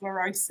lichen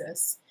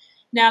sclerosis.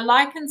 Now,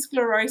 lichen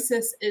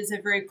sclerosis is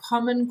a very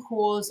common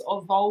cause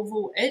of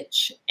vulval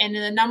itch, and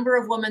in a number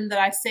of women that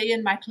I see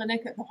in my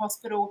clinic at the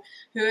hospital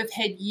who have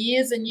had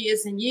years and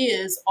years and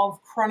years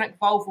of chronic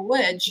vulval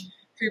itch,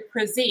 who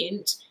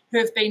present, who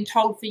have been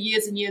told for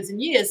years and years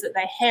and years that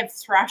they have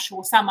thrush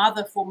or some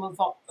other form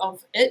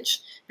of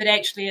itch, but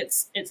actually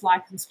it's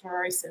lichen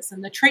sclerosis,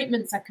 and the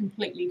treatments are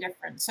completely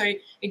different. So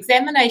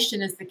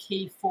examination is the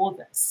key for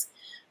this.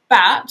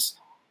 But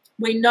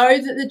we know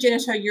that the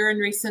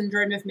genitourinary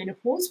syndrome of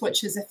menopause,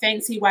 which is a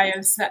fancy way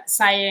of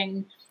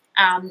saying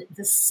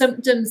the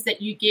symptoms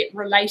that you get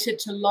related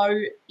to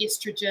low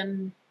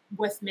estrogen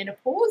with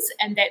menopause,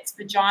 and that's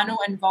vaginal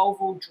and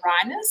vulval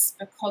dryness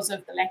because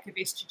of the lack of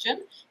estrogen,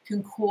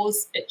 can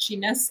cause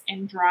itchiness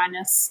and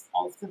dryness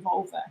of the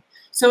vulva.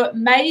 So it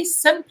may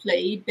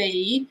simply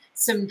be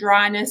some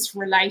dryness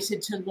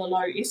related to the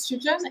low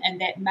estrogen, and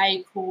that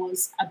may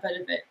cause a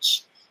bit of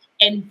itch.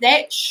 And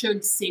that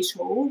should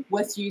settle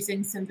with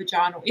using some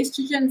vaginal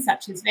estrogen,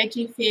 such as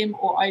WellFemme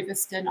or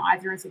Ovastin,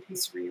 either as a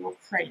pessary or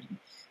cream.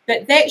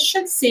 But that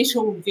should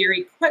settle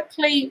very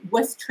quickly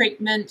with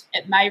treatment.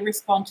 It may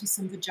respond to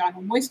some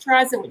vaginal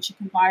moisturizer, which you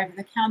can buy over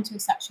the counter,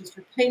 such as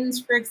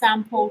Replens, for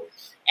example,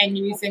 and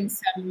using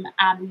some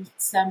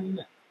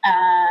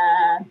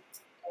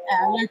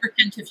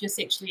lubricant if you're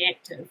sexually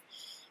active.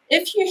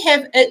 If you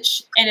have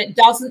itch and it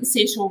doesn't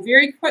settle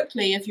very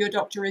quickly, if your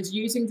doctor is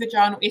using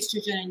vaginal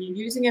estrogen and you're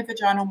using a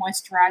vaginal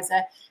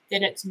moisturizer,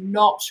 then it's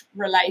not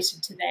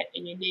related to that,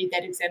 and you need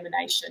that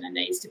examination. It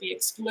needs to be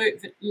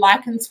excluded.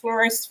 Lichen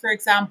sclerosis, for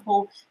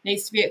example,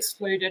 needs to be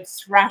excluded.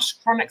 Thrush,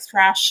 chronic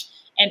thrush,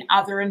 and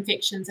other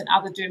infections and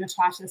other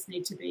dermatitis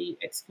need to be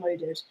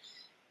excluded.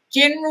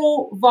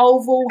 General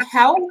vulval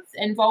health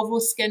and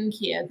vulval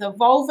skincare. The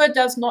vulva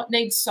does not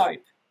need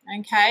soap.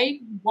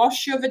 Okay,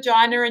 wash your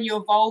vagina and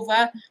your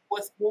vulva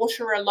with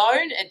water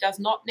alone. It does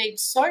not need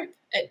soap.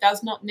 It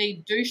does not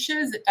need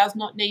douches. It does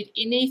not need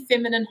any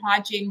feminine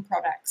hygiene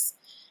products.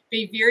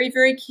 Be very,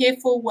 very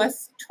careful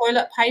with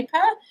toilet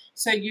paper.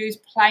 So use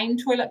plain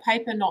toilet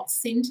paper, not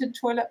scented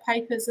toilet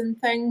papers and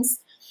things.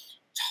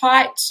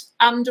 Tight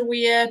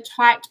underwear,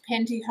 tight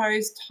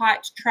pantyhose,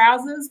 tight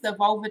trousers. The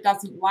vulva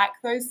doesn't like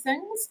those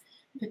things,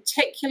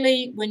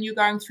 particularly when you're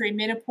going through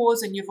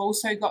menopause and you've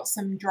also got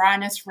some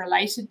dryness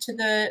related to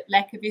the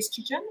lack of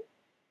estrogen.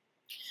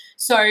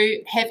 So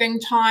having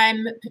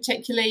time,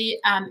 particularly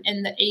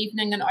in the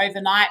evening and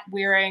overnight,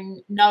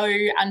 wearing no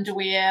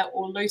underwear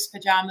or loose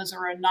pajamas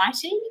or a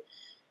nightie,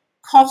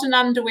 cotton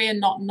underwear,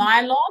 not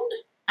nylon,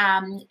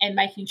 and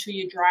making sure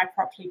you dry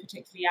properly,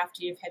 particularly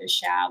after you've had a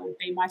shower, would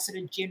be my sort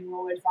of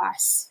general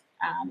advice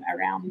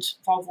around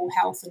vulval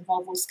health and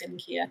vulval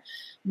skincare.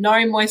 No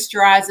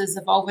moisturizers.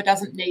 The vulva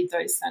doesn't need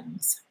those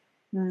things.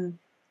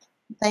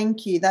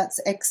 Thank you. That's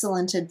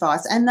excellent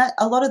advice. And that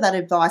a lot of that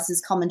advice is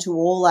common to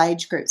all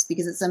age groups,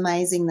 because it's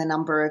amazing the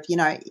number of,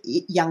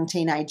 young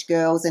teenage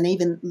girls and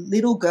even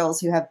little girls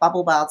who have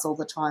bubble baths all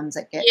the time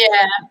that get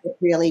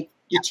really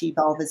itchy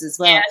vulvas as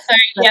well.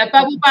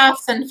 Bubble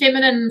baths and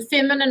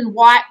feminine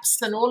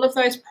wipes and all of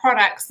those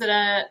products that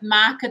are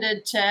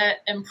marketed to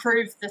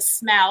improve the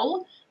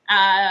smell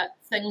are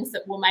things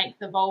that will make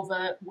the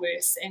vulva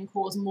worse and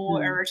cause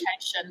more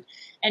irritation.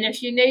 And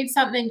if you need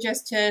something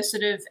just to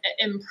sort of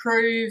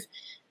improve,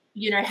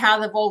 how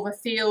the vulva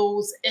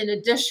feels, in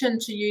addition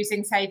to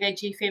using, say,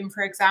 WellFemme,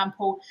 for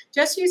example,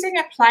 just using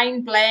a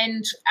plain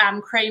bland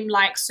cream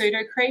like pseudo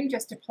cream,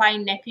 just a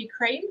plain nappy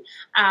cream,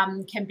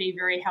 can be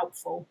very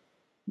helpful.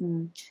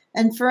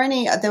 And for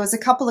there was a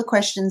couple of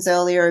questions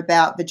earlier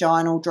about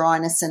vaginal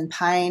dryness and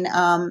pain.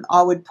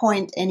 I would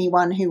point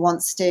anyone who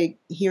wants to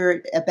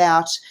hear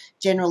about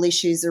general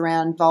issues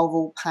around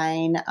vulval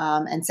pain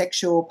and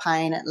sexual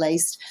pain, at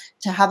least,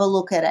 to have a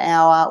look at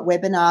our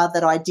webinar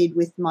that I did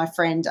with my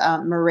friend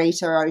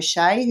Marita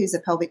O'Shea, who's a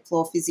pelvic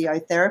floor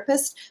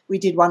physiotherapist. We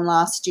did one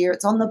last year.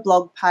 It's on the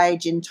blog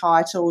page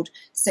entitled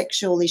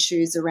Sexual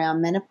Issues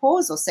Around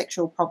Menopause, or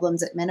Sexual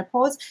Problems at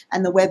Menopause,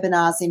 and the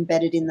webinar's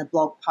embedded in the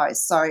blog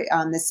post. So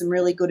there's some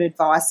really good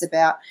advice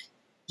about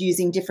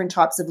using different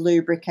types of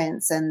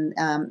lubricants and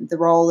the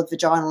role of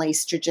vaginal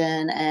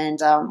estrogen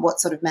and what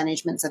sort of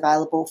management's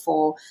available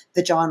for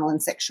vaginal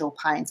and sexual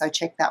pain. So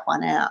check that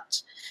one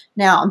out.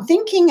 Now, I'm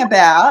thinking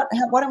about,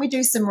 why don't we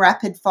do some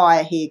rapid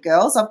fire here,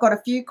 girls? I've got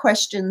a few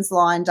questions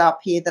lined up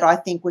here that I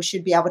think we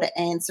should be able to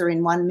answer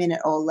in 1 minute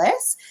or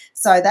less.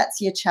 So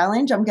that's your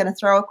challenge. I'm going to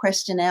throw a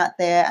question out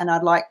there, and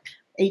I'd like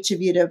each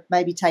of you to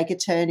maybe take a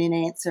turn in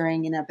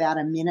answering in about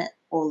a minute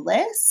or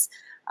less.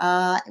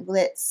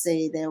 Let's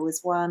see, there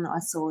was one I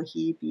saw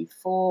here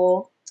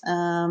before.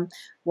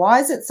 Why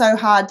is it so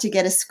hard to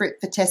get a script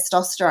for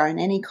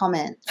testosterone? Any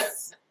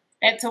comments?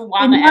 That's a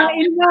 1 hour.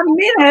 In 1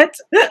 minute.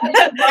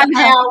 1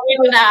 hour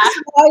webinar.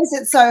 Why is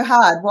it so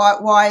hard?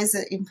 Why is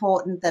it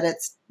important that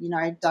it's,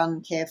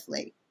 done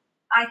carefully?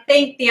 I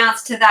think the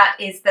answer to that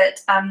is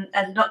that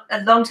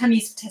a long-term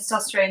use of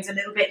testosterone is a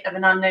little bit of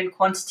an unknown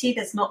quantity.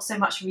 There's not so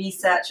much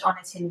research on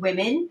it in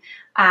women,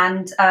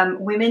 and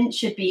women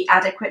should be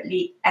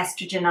adequately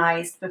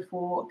estrogenized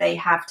before they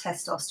have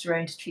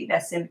testosterone to treat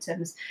their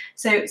symptoms.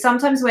 So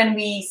sometimes when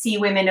we see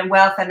women in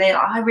WellFemme, they're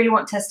like, I really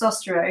want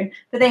testosterone,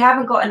 but they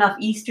haven't got enough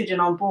estrogen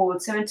on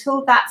board. So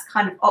until that's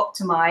kind of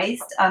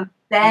optimized,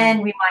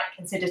 then we might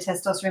consider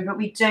testosterone, but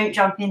we don't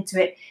jump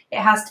into it. It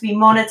has to be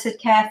monitored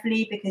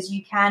carefully, because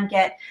you can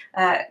get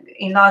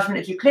enlargement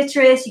of your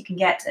clitoris, you can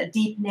get a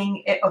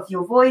deepening of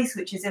your voice,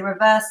 which is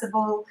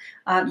irreversible,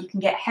 you can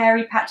get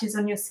hairy patches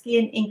on your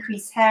skin,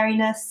 increased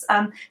hairiness.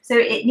 So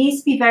it needs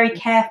to be very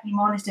carefully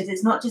monitored.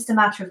 It's not just a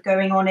matter of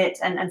going on it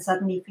and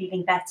suddenly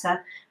feeling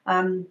better.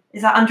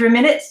 Is that under a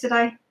minute? Did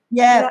I?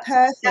 Yeah,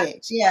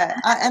 perfect. Yeah.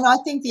 And I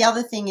think the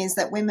other thing is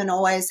that women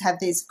always have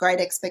these great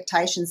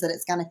expectations that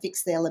it's going to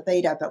fix their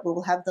libido, but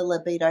we'll have the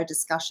libido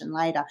discussion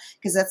later,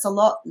 because that's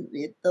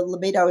the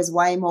libido is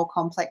way more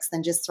complex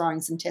than just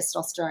throwing some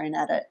testosterone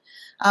at it.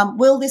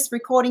 Will this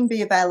recording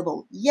be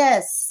available?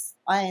 Yes.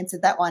 I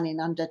answered that one in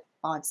under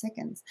 5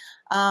 seconds.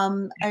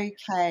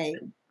 Okay.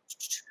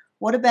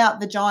 What about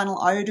vaginal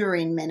odour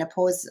in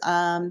menopause?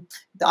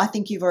 I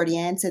think you've already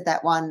answered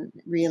that one,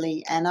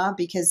 really, Anna,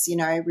 because,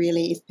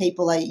 really, if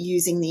people are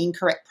using the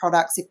incorrect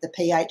products, if the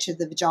pH of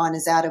the vagina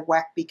is out of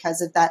whack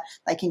because of that,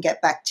 they can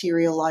get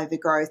bacterial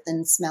overgrowth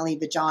and smelly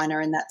vagina,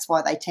 and that's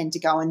why they tend to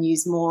go and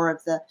use more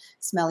of the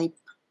smelly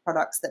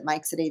products that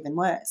makes it even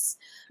worse.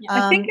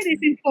 I think it is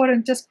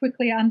important, just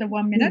quickly under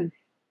 1 minute,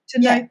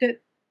 to note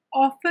that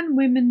often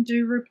women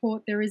do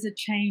report there is a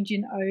change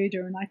in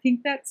odour, and I think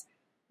that's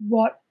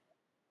what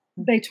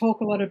they talk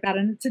a lot about,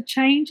 and it's a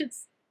change.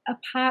 It's a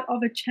part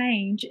of a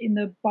change in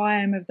the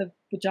biome of the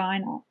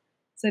vagina.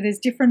 So there's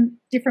different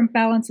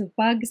balance of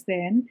bugs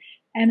then,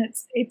 and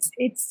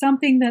it's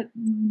something that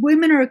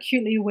women are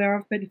acutely aware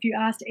of. But if you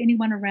asked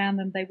anyone around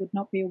them, they would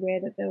not be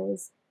aware that there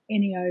was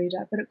any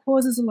odor. But it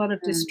causes a lot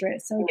of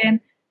distress. So again,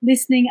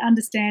 listening,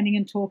 understanding,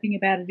 and talking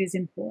about it is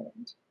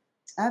important.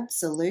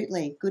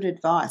 Absolutely, good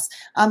advice.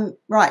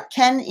 Right,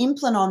 can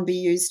Implanon be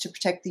used to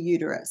protect the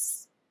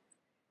uterus?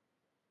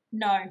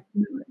 No.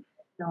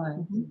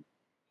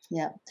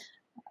 Yeah.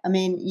 I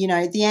mean,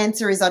 the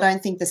answer is I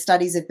don't think the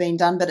studies have been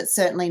done, but it's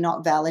certainly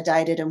not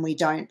validated and we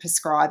don't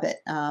prescribe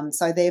it.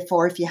 So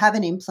therefore, if you have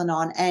an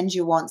Implanon and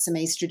you want some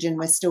estrogen,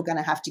 we're still going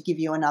to have to give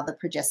you another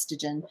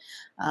progestogen.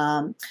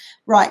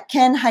 Right.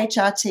 Can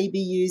HRT be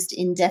used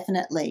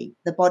indefinitely?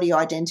 The body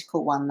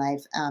identical one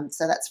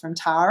so that's from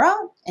Tara.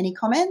 Any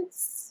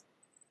comments?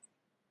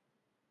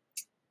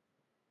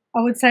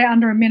 I would say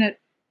under a minute,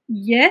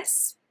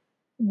 yes,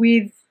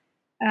 with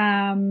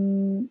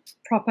proper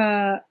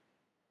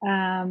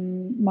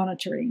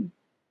monitoring.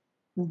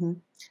 Mm-hmm.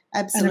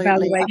 And Absolutely.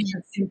 evaluation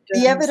of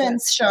symptoms. The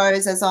evidence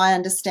shows, as I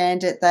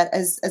understand it, that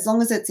as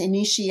long as it's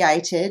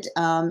initiated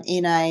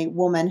in a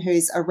woman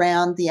who's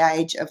around the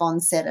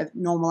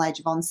normal age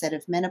of onset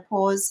of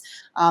menopause,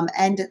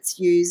 and it's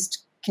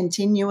used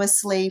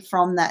continuously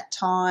from that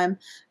time,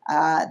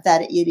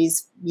 that it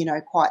is,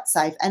 quite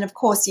safe. And of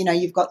course,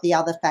 you've got the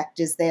other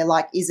factors there,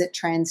 like, is it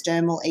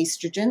transdermal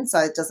estrogen, so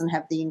it doesn't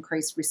have the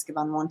increased risk of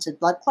unwanted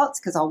blood clots,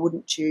 because I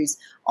wouldn't choose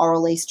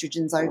oral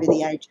estrogens over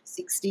the age of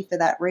 60 for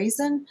that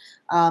reason.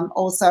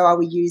 Also, are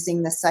we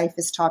using the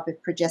safest type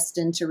of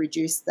progestin to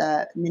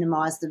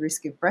minimise the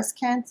risk of breast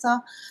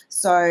cancer?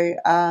 So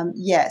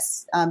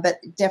yes, but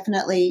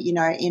definitely,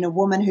 in a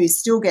woman who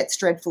still gets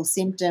dreadful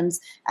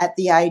symptoms at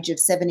the age of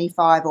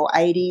 75 or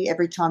 80,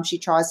 every time she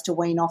tries to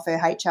wean off her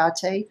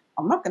HRT,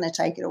 I'm not going to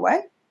take it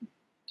away.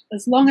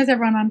 As long as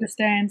everyone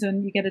understands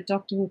and you get a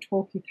doctor who will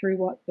talk you through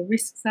what the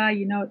risks are,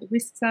 what the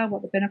risks are,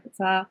 what the benefits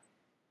are,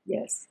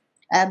 yes.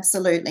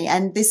 Absolutely.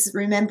 And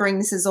remembering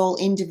this is all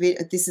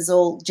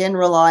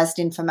generalized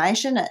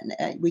information.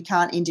 We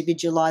can't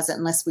individualize it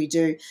unless we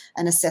do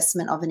an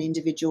assessment of an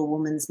individual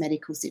woman's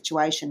medical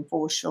situation,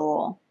 for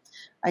sure.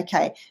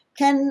 Okay.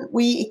 Can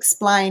we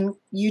explain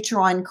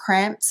uterine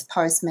cramps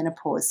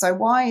post-menopause? So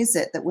why is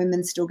it that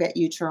women still get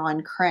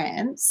uterine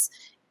cramps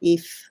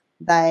if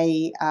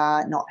they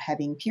are not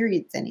having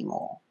periods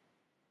anymore?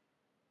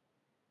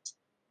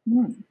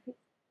 I'm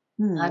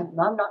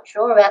not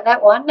sure about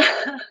that one.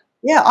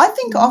 Yeah, I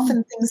think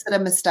often things that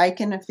are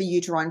mistaken for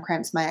uterine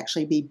cramps may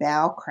actually be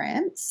bowel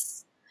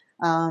cramps,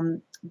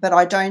 but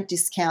I don't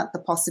discount the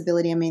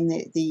possibility. I mean,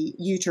 the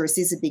uterus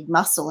is a big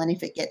muscle, and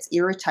if it gets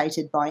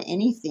irritated by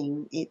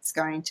anything, it's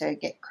going to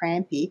get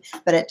crampy,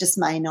 but it just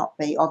may not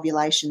be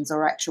ovulations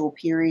or actual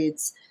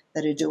periods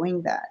that are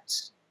doing that.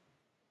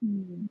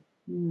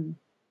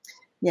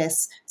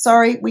 Yes.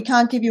 Sorry, we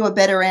can't give you a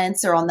better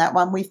answer on that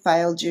one. We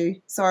failed you.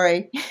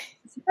 Sorry. I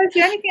suppose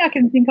the only thing I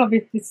can think of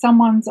is if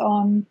someone's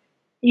on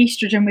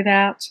estrogen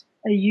without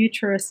a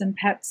uterus and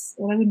perhaps,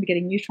 well, they wouldn't be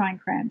getting uterine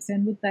cramps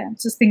then, would they? I'm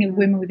just thinking of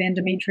women with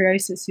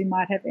endometriosis who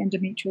might have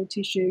endometrial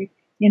tissue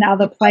in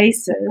other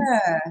places.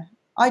 Yeah.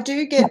 I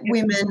do get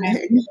women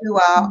who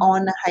are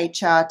on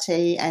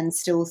HRT and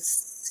still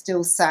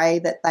say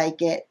that they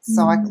get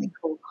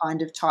cyclical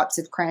kind of types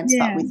of cramps,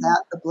 but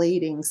without the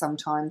bleeding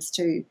sometimes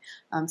too.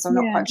 So I'm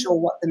not quite sure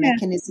what the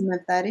mechanism of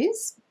that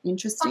is.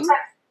 Interesting.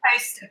 Sometimes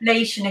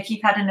post-ablation, if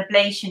you've had an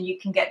ablation, you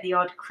can get the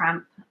odd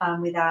cramp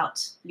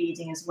without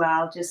bleeding as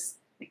well, just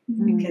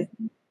because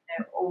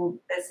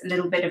there's a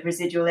little bit of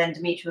residual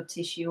endometrial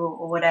tissue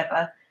or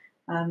whatever.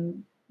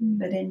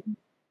 But in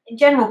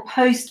general,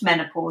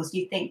 post-menopause,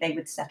 you think they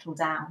would settle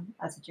down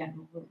as a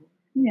general rule.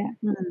 Yeah.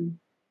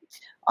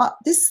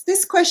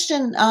 This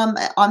question,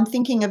 I'm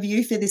thinking of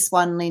you for this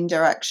one, Linda,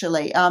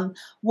 actually.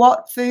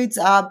 What foods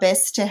are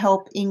best to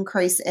help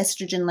increase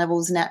estrogen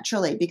levels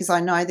naturally? Because I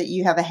know that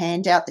you have a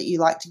handout that you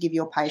like to give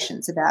your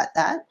patients about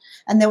that.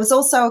 And there was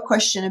also a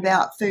question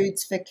about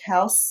foods for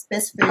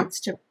best foods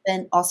to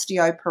prevent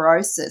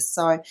osteoporosis.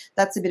 So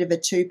that's a bit of a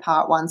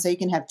two-part one, so you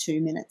can have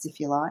 2 minutes if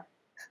you like.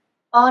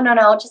 Oh, no,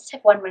 I'll just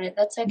have 1 minute.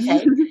 That's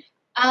okay.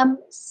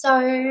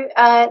 So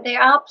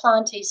there are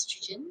plant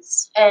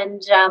estrogens,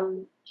 and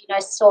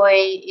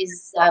soy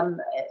is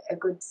a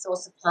good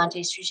source of plant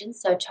estrogen,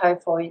 so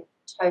tofu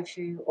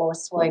or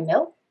soy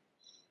milk.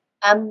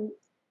 Other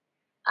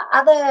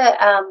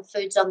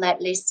foods on that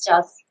list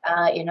are,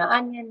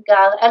 onion,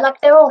 garlic,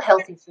 they're all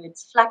healthy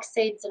foods. Flax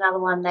seeds, another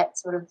one that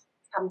sort of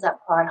comes up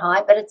quite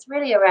high, but it's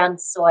really around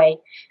soy.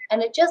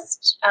 And it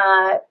just,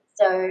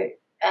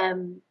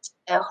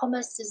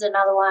 hummus is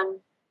another one.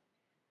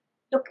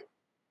 Look,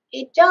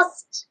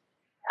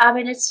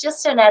 it's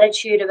just an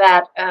attitude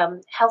about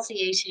healthy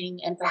eating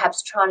and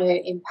perhaps trying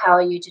to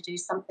empower you to do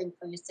something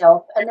for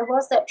yourself. And there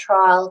was that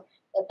trial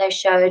that they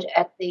showed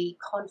at the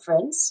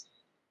conference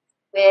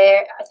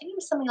where I think it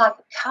was something like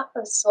a cup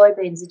of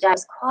soybeans a day.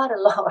 It's quite a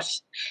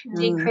lot.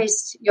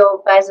 Decreased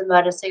your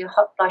vasomotor, so your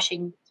hot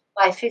flushing,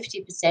 by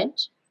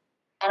 50%.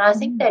 And I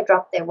think they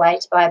dropped their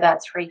weight by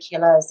about 3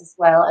 kilos as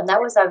well. And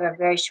that was over a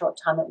very short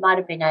time. It might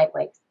have been 8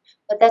 weeks.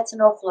 But that's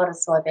an awful lot of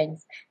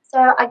soybeans.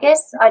 So I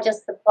guess I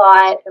just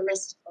supply the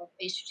list of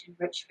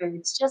estrogen-rich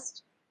foods.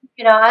 Just,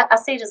 I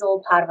see it as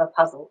all part of a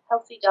puzzle.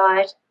 Healthy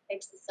diet,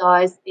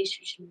 exercise,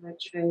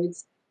 estrogen-rich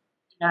foods,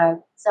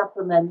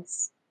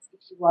 supplements if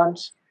you want,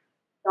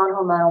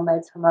 non-hormonal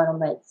meds, hormonal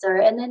meds. So,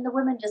 and then the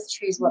women just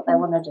choose what they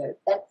want to do.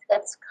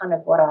 That's kind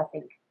of what I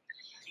think.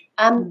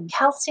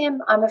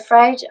 Calcium, I'm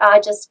afraid I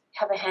just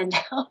have a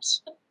handout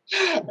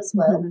as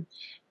well.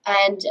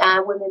 And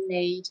women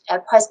need,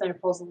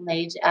 postmenopausal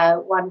need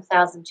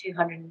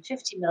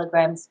 1,250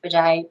 milligrams per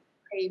day.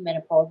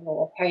 Premenopausal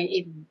or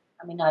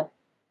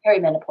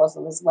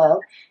perimenopausal as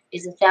well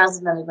is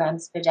 1,000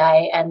 milligrams per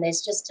day. And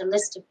there's just a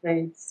list of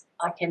foods.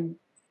 I can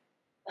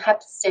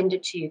perhaps send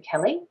it to you,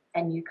 Kelly,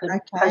 and you could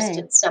post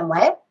it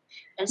somewhere.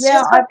 And it's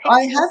Yeah, just got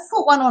I pictures. have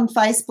put one on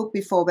Facebook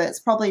before, but it's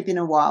probably been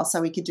a while,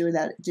 so we could do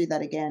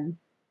that again.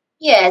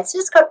 Yeah, it's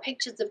just got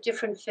pictures of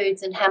different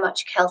foods and how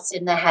much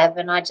calcium they have,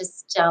 and I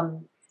just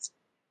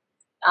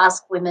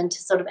ask women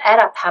to sort of add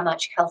up how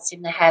much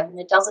calcium they have, and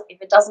if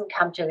it doesn't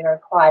come to the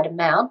required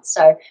amount,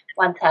 so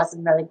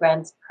 1,000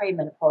 milligrams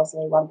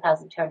premenopausally,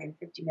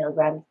 1,250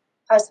 milligrams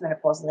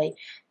postmenopausally,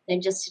 then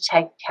just to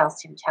take a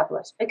calcium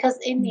tablet. Because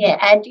and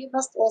you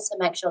must also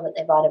make sure that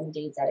their vitamin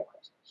D is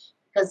adequate,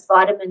 because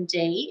vitamin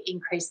D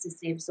increases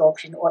the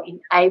absorption or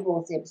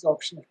enables the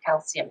absorption of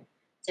calcium.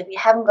 So if you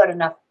haven't got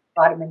enough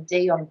vitamin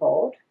D on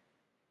board,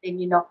 then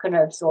you're not going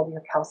to absorb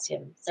your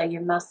calcium. So you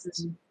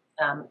must,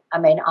 I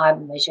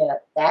measure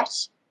that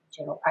in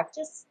general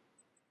practice.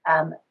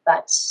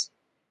 But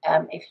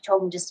if you're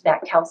talking just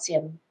about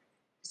calcium,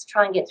 just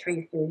try and get through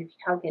your food. If you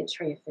can't get it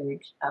through your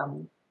food,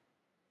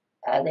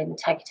 then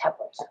take a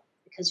tablet,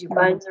 because your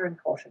bones are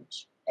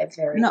important.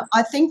 No,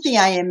 I think the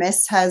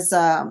AMS has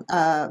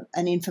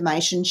an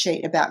information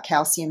sheet about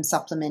calcium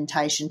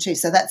supplementation too.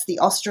 So that's the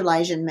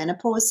Australasian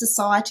Menopause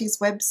Society's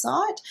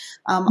website.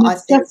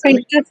 It's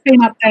just been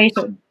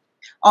updated.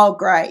 Oh,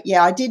 great.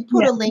 Yeah, I did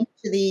put a link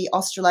to the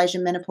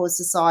Australasian Menopause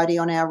Society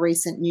on our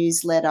recent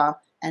newsletter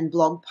and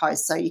blog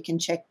post, so you can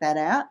check that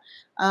out.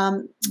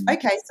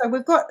 Okay,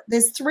 so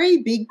there's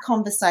three big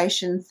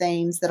conversation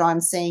themes that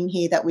I'm seeing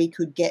here that we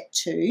could get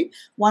to.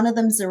 One of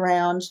them's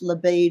around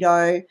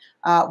libido.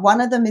 One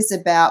of them is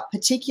about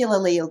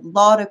particularly a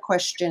lot of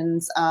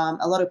questions,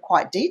 a lot of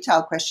quite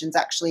detailed questions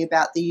actually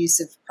about the use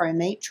of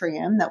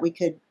prometrium that we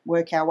could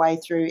work our way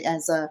through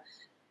as a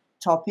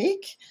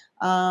topic.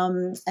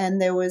 And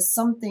there was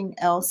something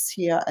else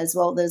here as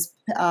well. There's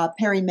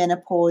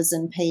perimenopause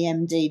and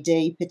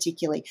PMDD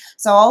particularly.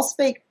 So I'll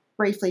speak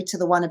briefly to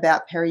the one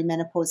about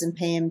perimenopause and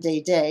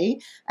PMDD,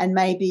 and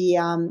maybe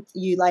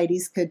you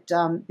ladies could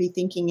be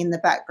thinking in the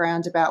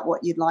background about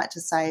what you'd like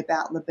to say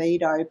about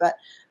libido. But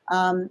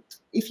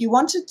if you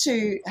wanted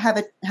to have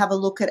a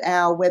look at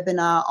our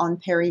webinar on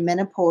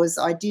perimenopause,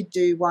 I did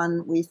do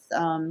one with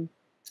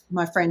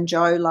my friend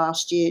Jo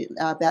last year,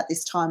 about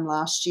this time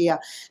last year.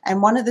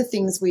 And one of the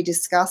things we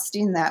discussed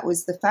in that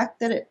was the fact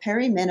that at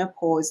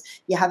perimenopause,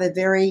 you have a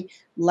very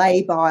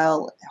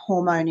labile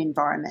hormone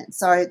environment.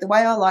 So the way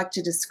I like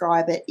to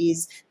describe it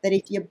is that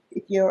if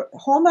your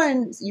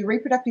hormones, your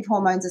reproductive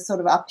hormones are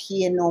sort of up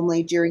here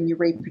normally during your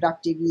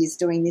reproductive years,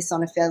 doing this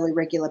on a fairly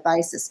regular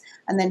basis.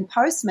 And then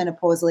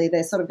postmenopausally,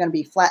 they're sort of going to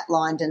be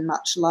flatlined and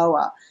much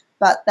lower.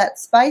 But that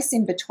space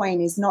in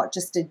between is not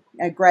just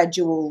a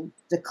gradual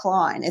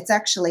decline. It's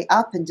actually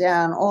up and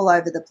down all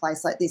over the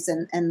place like this.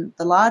 And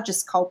the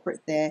largest culprit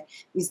there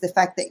is the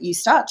fact that you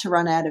start to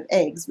run out of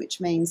eggs,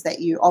 which means that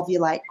you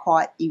ovulate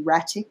quite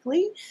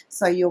erratically.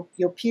 So your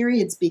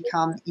periods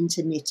become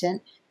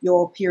intermittent.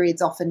 Your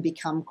periods often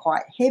become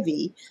quite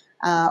heavy.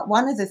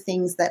 One of the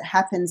things that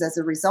happens as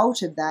a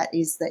result of that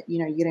is that,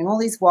 you're getting all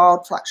these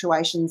wild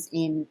fluctuations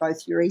in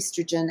both your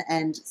estrogen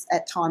and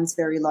at times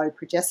very low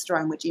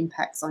progesterone, which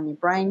impacts on your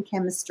brain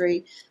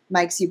chemistry,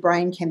 makes your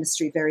brain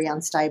chemistry very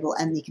unstable,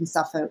 and you can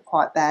suffer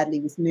quite badly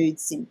with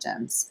mood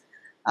symptoms.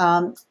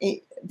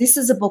 This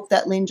is a book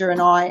that Linda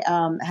and I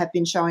have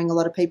been showing a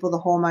lot of people, the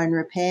Hormone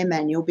Repair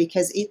Manual,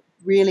 because it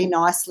really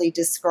nicely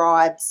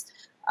describes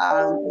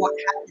what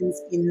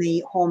happens in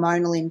the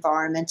hormonal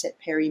environment at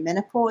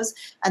perimenopause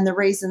and the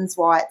reasons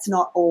why it's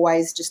not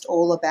always just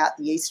all about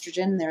the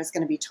estrogen. There's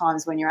going to be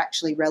times when you're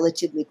actually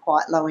relatively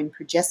quite low in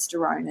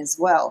progesterone as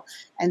well.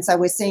 And so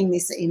we're seeing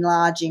this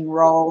enlarging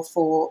role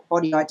for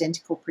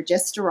body-identical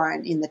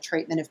progesterone in the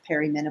treatment of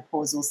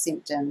perimenopausal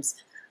symptoms.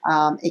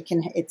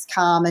 It's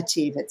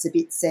calmative, it's a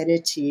bit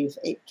sedative,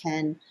 it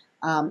can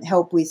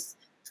help with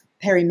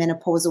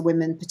perimenopausal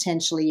women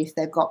potentially if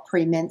they've got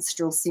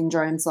premenstrual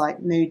syndromes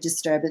like mood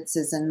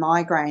disturbances and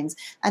migraines.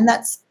 And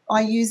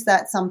I use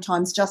that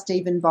sometimes just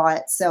even by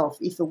itself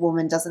if a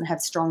woman doesn't have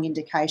strong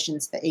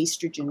indications for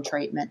estrogen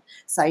treatment,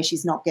 say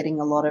she's not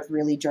getting a lot of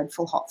really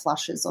dreadful hot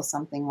flushes or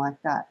something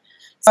like that.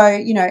 So,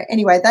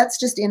 anyway, that's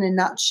just in a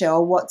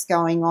nutshell what's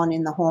going on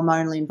in the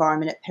hormonal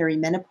environment at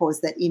perimenopause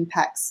that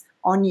impacts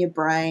on your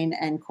brain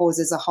and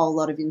causes a whole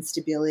lot of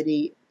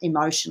instability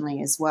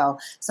emotionally as well.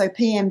 So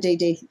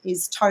PMDD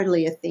is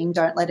totally a thing.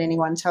 Don't let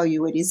anyone tell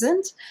you it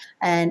isn't.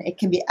 And it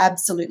can be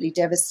absolutely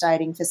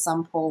devastating for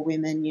some poor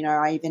women.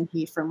 I even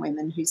hear from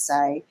women who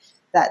say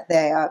that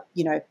they are,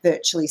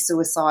 virtually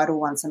suicidal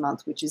once a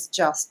month, which is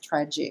just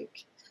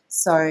tragic.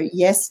 So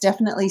yes,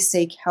 definitely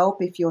seek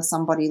help if you're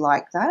somebody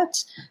like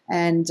that.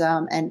 And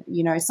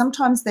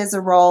sometimes there's a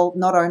role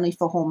not only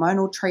for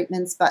hormonal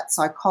treatments, but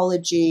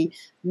psychology,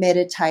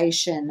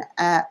 meditation,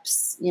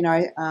 apps,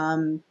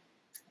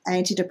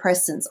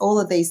 antidepressants. All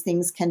of these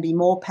things can be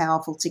more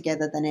powerful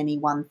together than any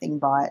one thing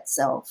by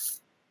itself.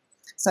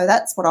 So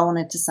that's what I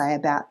wanted to say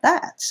about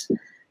that.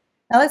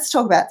 Now let's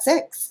talk about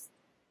sex.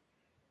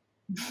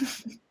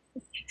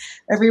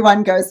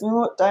 Everyone goes,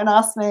 oh, don't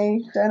ask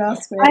me. I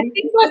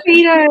think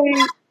libido,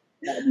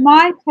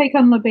 my take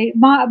on libido,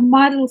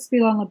 my little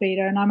spiel on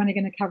libido, and I'm only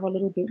going to cover a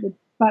little bit,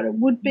 but it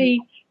would be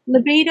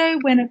libido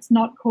when it's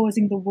not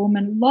causing the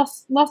woman,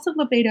 loss of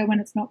libido when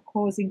it's not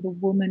causing the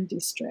woman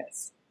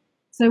distress.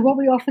 So what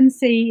we often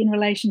see in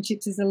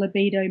relationships is a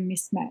libido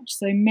mismatch.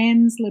 So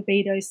men's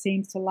libido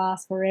seems to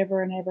last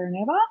forever and ever and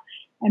ever,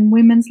 and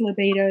women's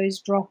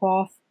libidos drop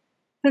off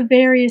for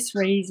various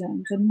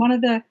reasons. And one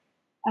of the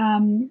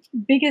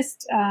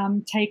biggest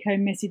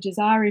take-home messages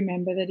I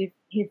remember, that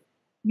if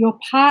your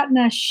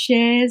partner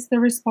shares the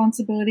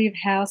responsibility of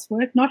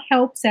housework, not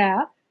helps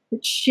out,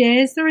 but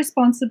shares the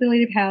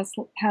responsibility of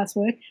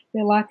housework,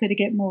 they're likely to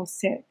get more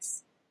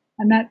sex.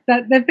 And that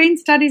there've been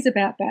studies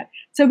about that.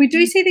 So we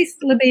do see this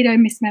libido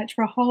mismatch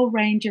for a whole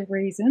range of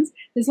reasons.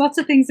 There's lots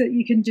of things that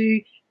you can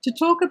do to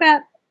talk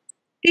about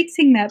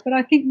fixing that. But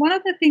I think one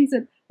of the things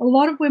that a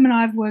lot of women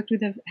I've worked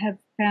with have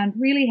found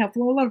really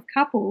helpful, a lot of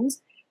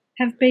couples,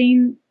 have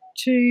been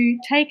to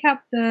take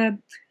up the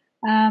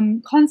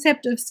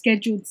concept of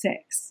scheduled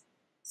sex.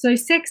 So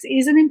sex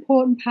is an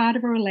important part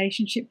of a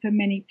relationship for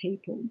many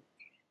people.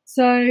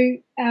 So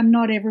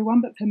not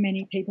everyone, but for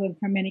many people and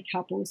for many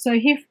couples. So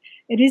if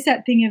it is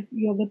that thing of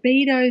your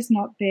libido's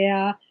not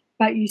there,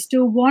 but you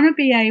still want to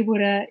be able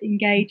to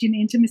engage in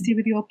intimacy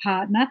with your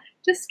partner,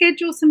 just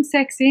schedule some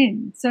sex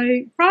in.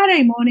 So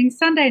Friday morning,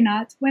 Sunday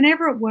nights,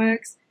 whenever it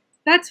works,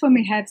 that's when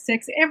we have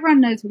sex.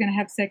 Everyone knows we're going to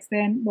have sex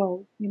then.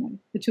 Well,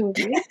 the two of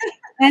you.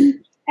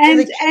 And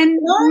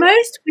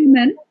most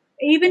women,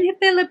 even if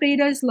their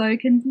libido's low,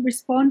 can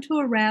respond to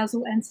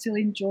arousal and still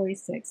enjoy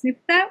sex. And if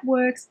that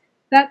works,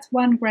 that's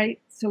one great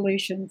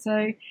solution.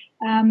 So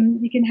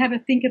you can have a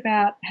think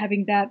about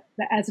having that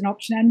as an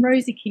option. And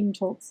Rosie King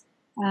talks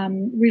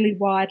really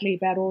widely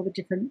about all the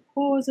different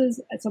causes.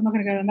 So I'm not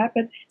going to go on that.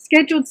 But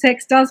scheduled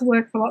sex does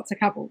work for lots of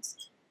couples.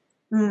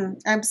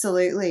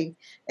 Absolutely.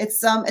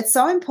 It's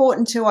so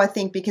important too, I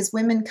think, because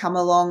women come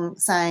along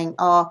saying,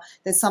 oh,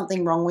 there's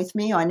something wrong with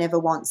me, I never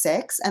want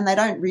sex, and they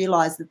don't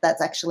realise that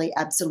that's actually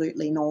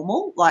absolutely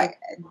normal,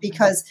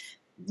 because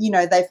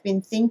they've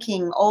been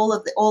thinking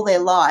all their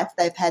life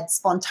they've had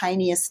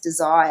spontaneous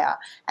desire,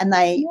 and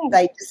they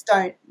just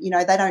don't,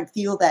 they don't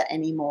feel that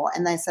anymore,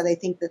 and so they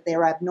think that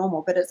they're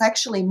abnormal. But it's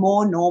actually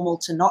more normal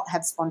to not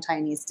have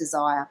spontaneous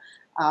desire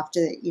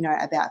after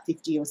about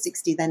 50 or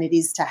 60 than it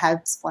is to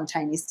have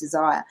spontaneous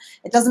desire.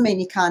 It doesn't mean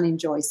you can't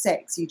enjoy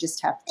sex. You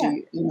just have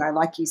to,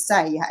 like you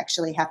say, you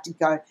actually have to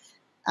go,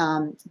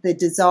 the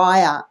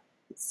desire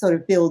sort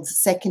of builds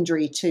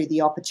secondary to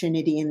the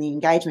opportunity and the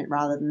engagement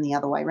rather than the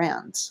other way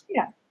around.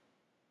 Yeah.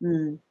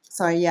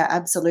 So,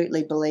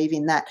 absolutely believe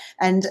in that.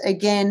 And,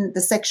 again,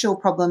 the sexual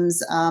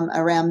problems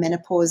around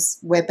menopause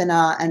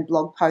webinar and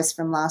blog post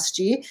from last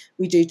year,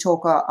 we do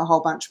talk a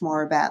whole bunch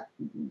more about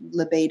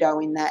libido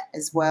in that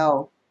as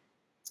well.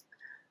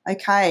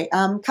 Okay,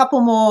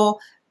 couple more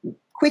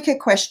quicker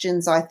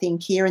questions, I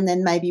think, here, and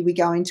then maybe we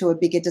go into a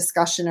bigger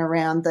discussion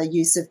around the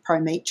use of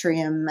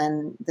prometrium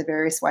and the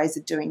various ways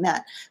of doing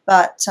that.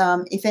 But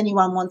if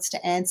anyone wants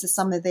to answer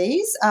some of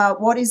these,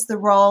 what is the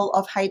role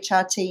of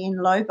HRT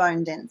in low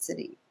bone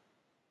density?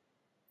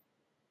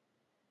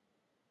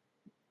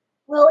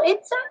 Well,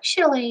 it's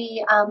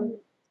actually,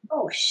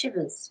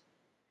 shivers.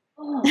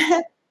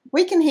 Oh.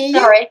 We can hear you.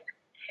 Sorry.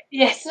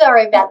 Yeah,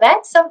 sorry about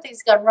that.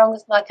 Something's gone wrong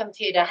with my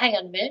computer. Hang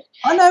on a minute.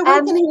 Oh, no,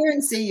 we can hear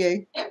and see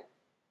you.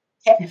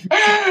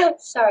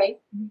 Sorry.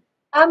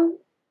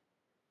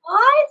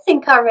 I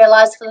think I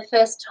realised for the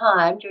first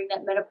time during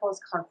that menopause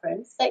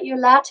conference that you're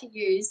allowed to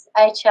use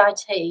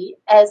HRT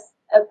as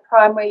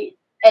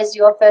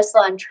your first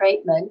line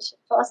treatment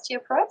for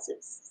osteoporosis.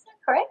 Is that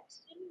correct?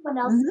 Anyone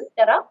else pick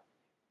that up?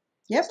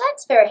 Yep. So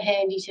that's very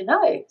handy to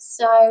know.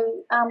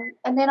 So,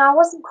 and then I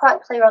wasn't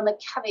quite clear on the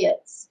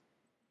caveats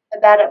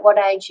about at what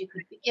age you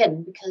could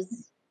begin,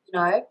 because,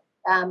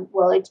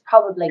 it's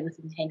probably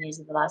within 10 years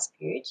of the last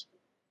period.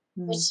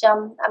 But,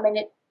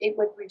 it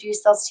would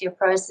reduce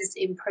osteoporosis,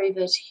 improve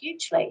it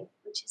hugely,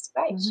 which is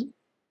great.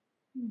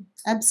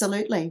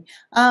 Absolutely.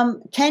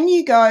 Can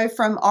you go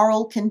from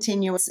oral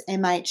continuous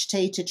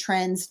MHT to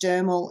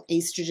transdermal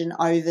estrogen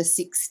over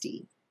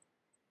 60?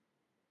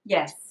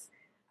 Yes.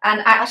 And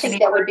actually, I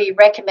think that would be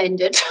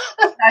recommended.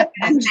 I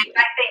think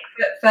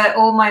for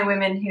all my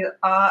women who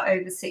are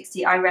over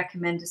 60, I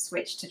recommend a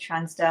switch to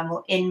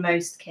transdermal in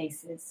most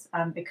cases,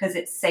 because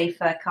it's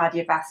safer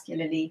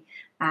cardiovascularly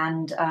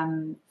and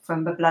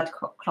from a blood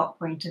clot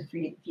point of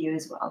view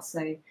as well.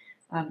 So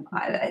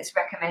it's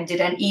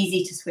recommended and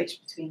easy to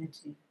switch between the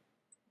two.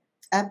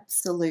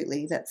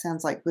 Absolutely. That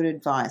sounds like good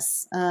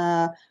advice.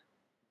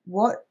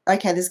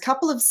 There's a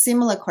couple of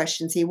similar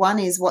questions here. One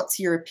is, what's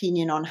your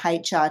opinion on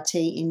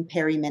HRT in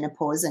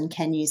perimenopause, and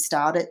can you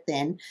start it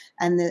then?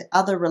 And the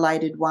other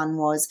related one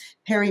was,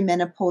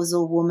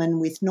 perimenopausal woman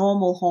with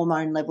normal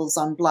hormone levels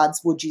on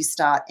bloods, would you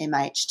start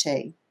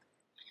MHT?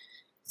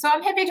 So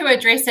I'm happy to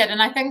address it,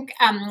 and I think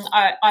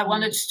I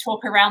wanted to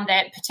talk around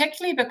that,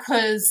 particularly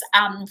because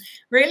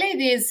really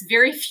there's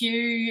very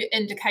few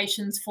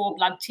indications for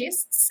blood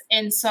tests,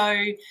 and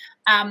so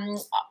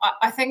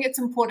I think it's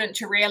important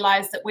to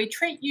realise that we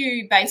treat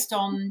you based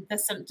on the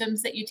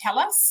symptoms that you tell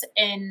us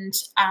and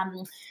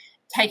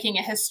taking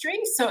a history.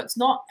 So it's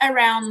not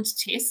around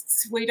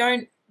tests. We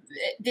don't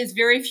there's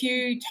very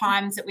few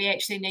times that we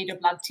actually need a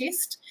blood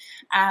test.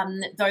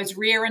 Those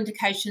rare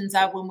indications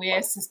are when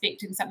we're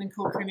suspecting something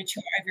called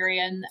premature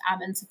ovarian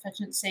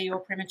insufficiency or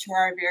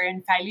premature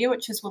ovarian failure,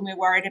 which is when we're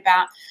worried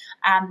about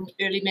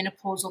early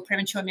menopause or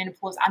premature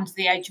menopause under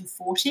the age of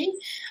 40.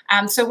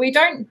 So we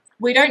don't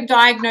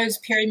diagnose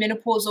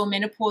perimenopause or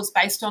menopause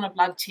based on a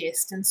blood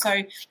test. And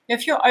so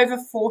if you're over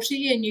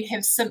 40 and you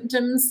have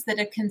symptoms that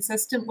are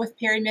consistent with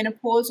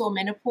perimenopause or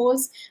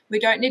menopause, we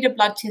don't need a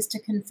blood test to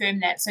confirm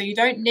that. So you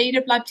don't need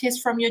a blood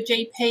test from your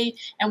GP,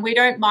 and we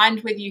don't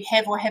mind whether you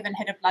have or haven't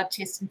had a blood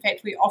test. In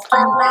fact, we often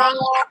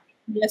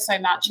hear so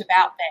much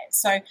about that.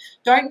 So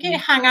don't get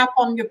hung up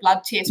on your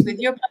blood test,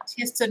 whether your blood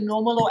tests are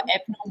normal or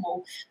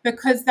abnormal,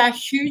 because they're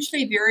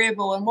hugely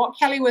variable. And what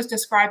Kelly was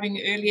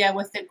describing earlier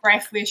with the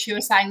graph where she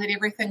was saying that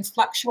everything's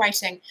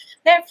fluctuating,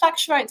 that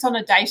fluctuates on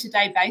a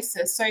day-to-day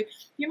basis. So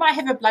you might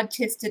have a blood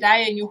test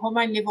today and your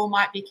hormone level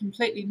might be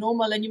completely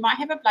normal, and you might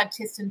have a blood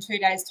test in 2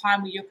 days'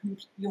 time where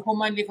your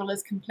hormone level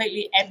is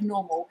completely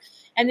abnormal.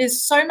 And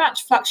there's so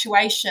much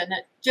fluctuation,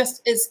 it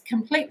just is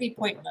completely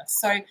pointless.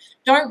 So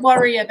don't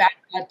worry about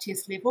blood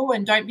test level,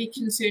 and don't be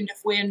concerned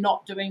if we're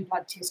not doing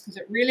blood tests, because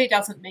it really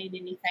doesn't mean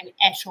anything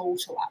at all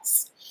to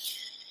us.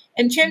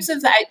 In terms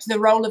of the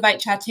role of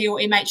HRT or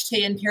MHT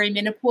in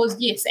perimenopause,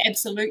 yes,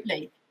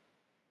 absolutely.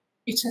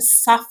 You to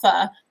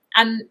suffer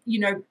and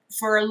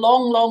for a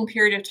long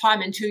period of time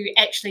until you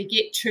actually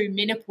get to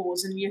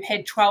menopause, and you've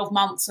had 12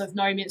 months of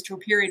no menstrual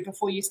period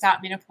before you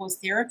start menopause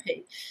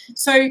therapy.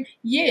 So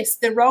yes,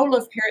 the role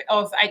of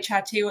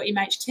HRT or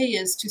MHT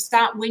is to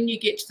start when you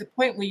get to the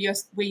point where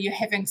you're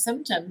having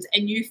symptoms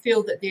and you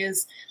feel that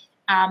there's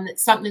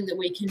something that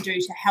we can do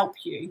to help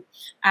you.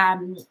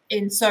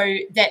 And so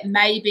that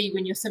may be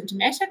when you're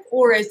symptomatic,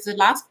 or as the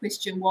last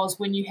question was,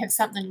 when you have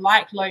something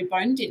like low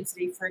bone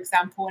density, for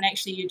example, and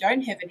actually you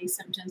don't have any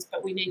symptoms,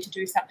 but we need to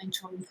do something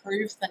to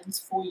improve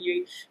things for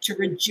you to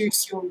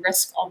reduce your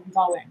risk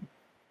ongoing.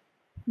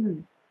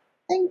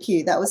 Thank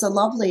you. That was a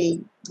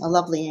lovely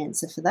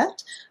answer for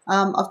that.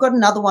 I've got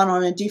another one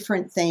on a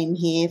different theme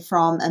here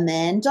from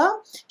Amanda.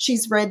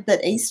 She's read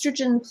that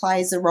estrogen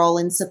plays a role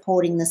in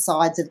supporting the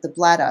sides of the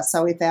bladder.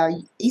 So if our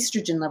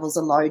estrogen levels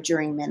are low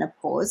during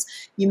menopause,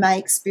 you may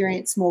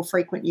experience more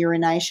frequent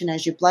urination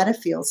as your bladder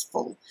feels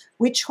full.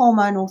 Which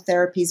hormonal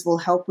therapies will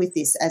help with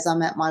this, as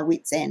I'm at my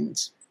wit's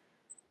end?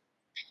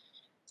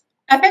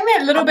 I think that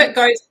a little bit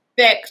goes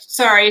back,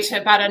 sorry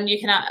to butt in, you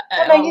can...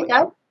 no, you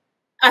go.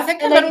 I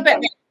think a little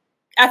bit...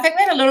 I think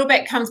that a little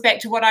bit comes back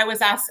to what I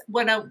was asked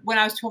when I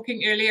was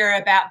talking earlier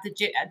about the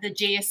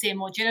GSM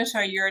or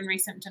genitourinary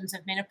symptoms of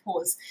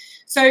menopause.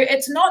 So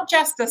it's not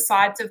just the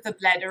sides of the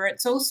bladder,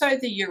 it's also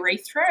the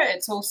urethra,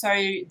 it's also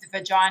the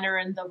vagina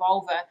and the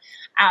vulva.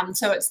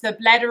 So it's the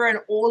bladder and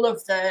all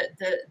of the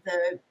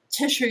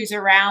tissues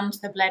around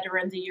the bladder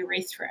and the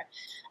urethra.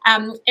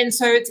 And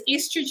so it's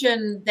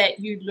estrogen that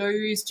you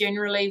lose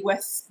generally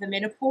with the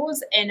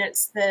menopause, and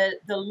it's the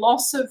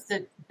loss of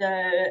the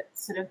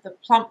sort of the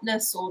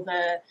plumpness or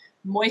the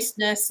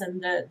moistness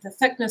and the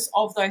thickness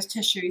of those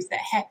tissues that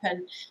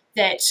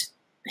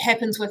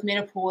happens with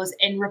menopause,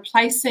 and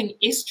replacing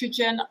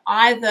estrogen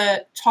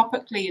either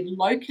topically and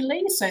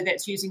locally, so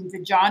that's using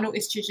vaginal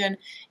estrogen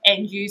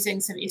and using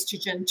some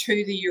estrogen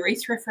to the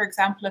urethra, for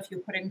example, if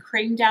you're putting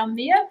cream down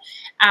there,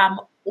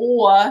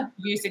 or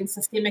using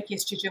systemic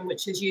estrogen,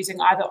 which is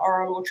using either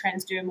oral or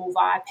transdermal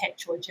via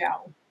patch or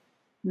gel.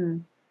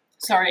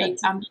 Sorry,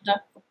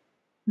 Linda.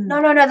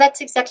 No,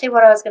 that's exactly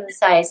what I was going to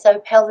say. So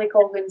pelvic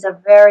organs are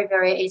very,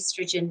 very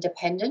estrogen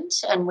dependent,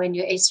 and when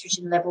your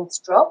estrogen levels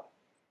drop,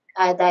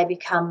 they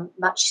become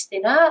much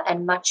thinner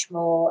and much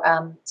more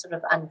sort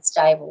of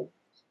unstable.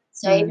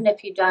 So even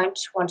if you don't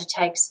want to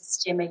take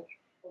systemic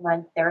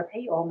hormone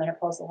therapy or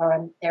menopausal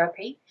hormone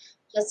therapy,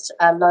 just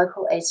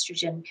local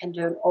estrogen can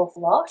do an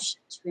awful lot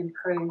to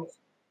improve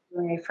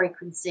urinary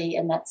frequency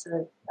and that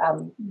sort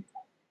of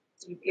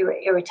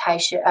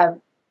irritation.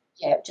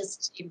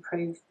 Just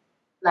improve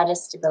bladder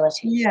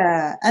stability.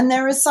 Yeah, and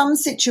there are some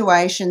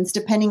situations,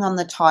 depending on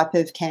the type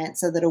of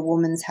cancer that a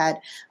woman's had,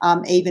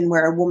 even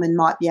where a woman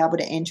might be able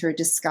to enter a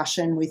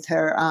discussion with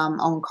her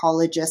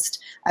oncologist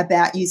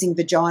about using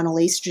vaginal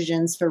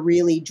estrogens for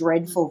really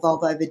dreadful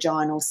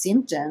vulvovaginal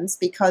symptoms,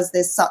 because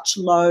there's such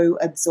low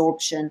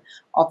absorption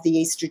of the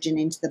estrogen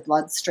into the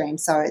bloodstream.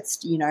 So it's,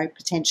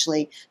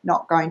 potentially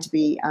not going to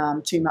be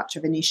too much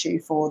of an issue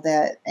for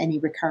any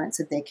recurrence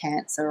of their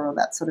cancer or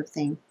that sort of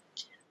thing.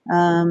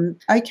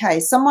 Okay,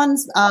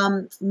 someone's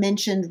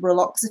mentioned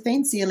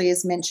raloxifene.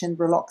 Celia's mentioned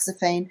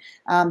raloxifene,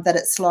 that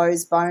it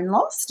slows bone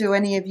loss. Do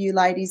any of you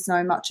ladies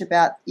know much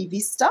about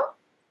Evista?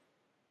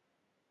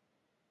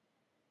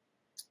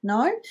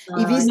 No?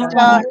 Evista,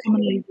 not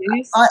commonly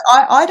used.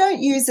 I don't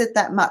use it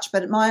that much,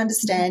 but my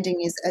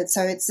understanding is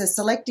so it's a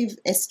selective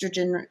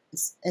estrogen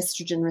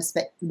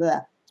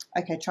receptor.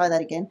 Okay, try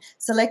that again.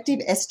 Selective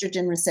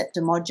estrogen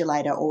receptor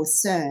modulator, or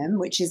SERM,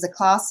 which is a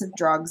class of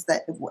drugs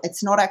that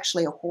it's not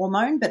actually a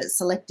hormone, but it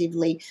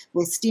selectively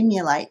will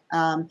stimulate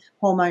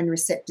hormone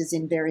receptors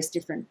in various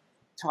different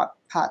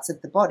parts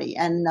of the body.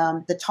 And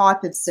the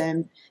type of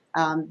SERM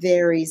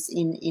varies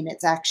in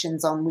its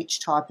actions on which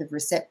type of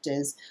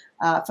receptors.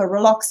 For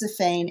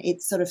raloxifene,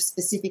 it sort of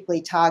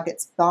specifically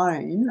targets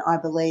bone, I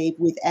believe,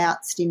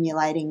 without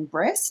stimulating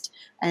breast,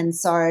 and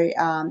so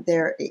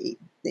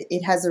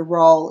it has a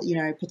role,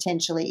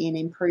 potentially in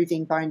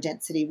improving bone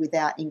density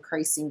without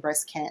increasing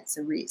breast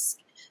cancer risk.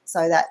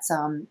 So that's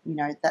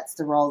that's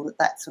the role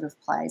that sort of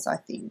plays, I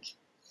think.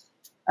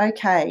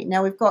 Okay,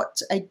 now we've got,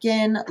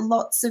 again,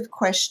 lots of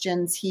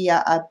questions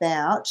here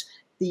about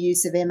the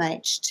use of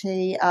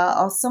MHT.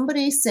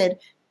 Somebody said,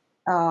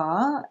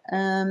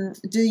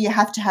 do you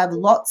have to have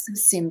lots of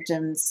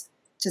symptoms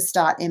to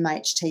start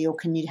MHT, or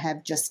can you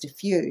have just a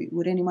few?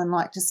 Would anyone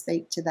like to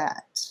speak to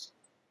that?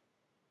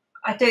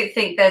 I don't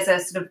think there's a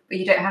sort of,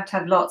 you don't have to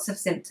have lots of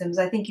symptoms.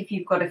 I think if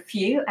you've got a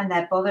few and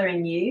they're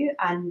bothering you,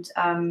 and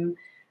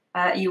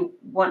you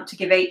want to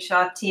give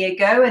HRT a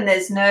go and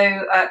there's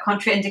no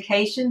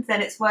contraindications, then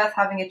it's worth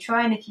having a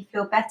try. And if you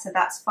feel better,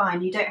 that's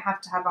fine. You don't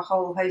have to have a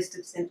whole host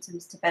of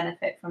symptoms to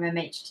benefit from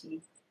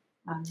MHT.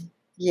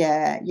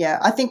 Yeah.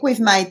 I think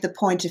we've made the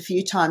point a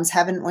few times,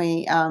 haven't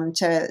we,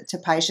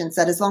 to patients,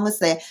 that as long as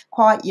they're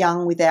quite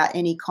young without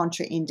any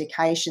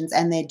contraindications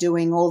and they're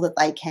doing all that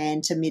they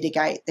can to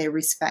mitigate their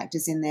risk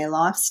factors in their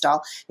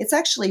lifestyle, it's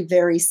actually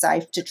very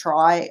safe to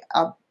try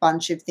a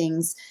bunch of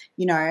things.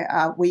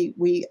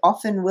 We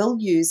often will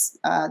use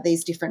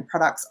these different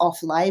products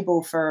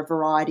off-label for a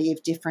variety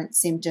of different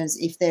symptoms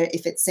if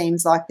it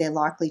seems like they're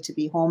likely to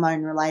be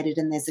hormone related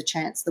and there's a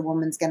chance the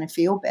woman's going to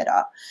feel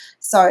better.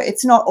 So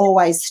it's not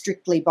always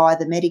strictly by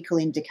the medical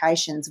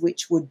indications,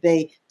 which would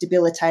be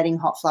debilitating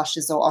hot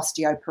flushes or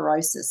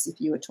osteoporosis if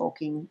you were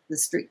talking the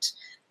strict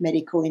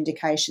medical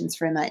indications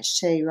for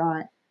MHT,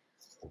 right?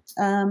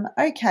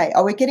 Okay.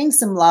 We're getting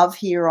some love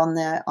here on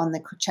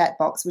the chat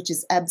box, which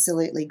is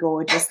absolutely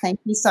gorgeous. Thank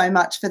you so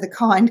much for the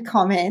kind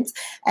comments.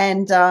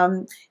 And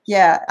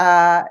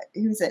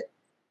who's it?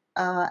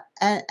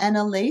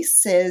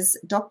 Annalise says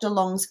Dr.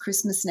 Long's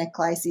Christmas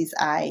necklace is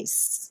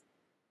ace.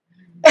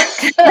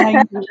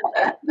 Rainbows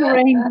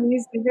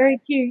are very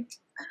cute.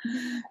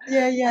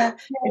 Yeah,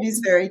 it is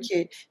very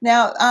cute.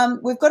 Now,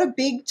 we've got a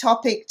big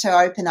topic to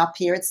open up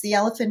here. It's the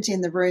elephant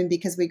in the room,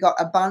 because we got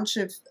a bunch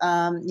of,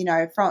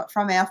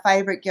 from our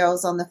favourite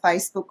girls on the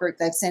Facebook group,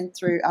 they've sent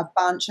through a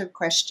bunch of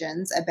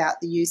questions about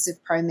the use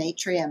of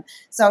prometrium.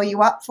 So are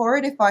you up for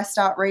it if I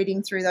start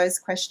reading through those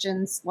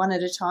questions one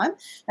at a time?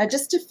 Now,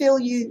 just to fill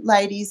you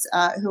ladies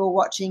who are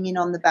watching in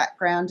on the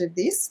background of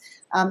this,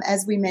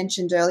 as we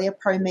mentioned earlier,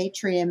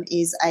 prometrium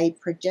is a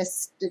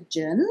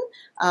progestogen,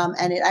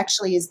 and it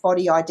actually is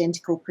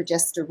body-identical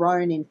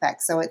progesterone, in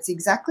fact. So it's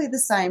exactly the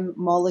same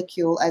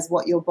molecule as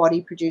what your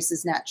body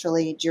produces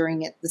naturally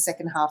during the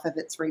second half of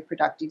its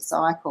reproductive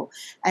cycle.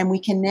 And we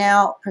can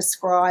now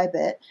prescribe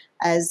it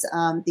as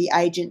the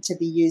agent to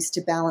be used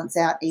to balance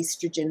out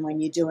estrogen when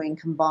you're doing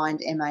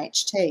combined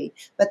MHT.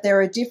 But there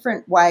are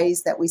different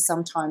ways that we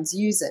sometimes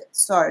use it.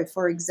 So,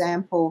 for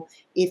example,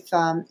 if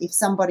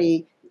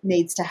somebody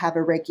needs to have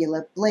a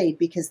regular bleed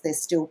because they're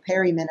still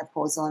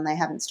perimenopausal and they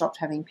haven't stopped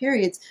having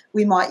periods,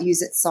 we might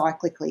use it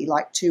cyclically,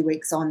 like 2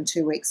 weeks on,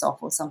 2 weeks off,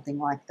 or something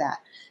like that.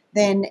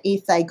 Then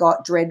if they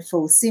got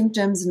dreadful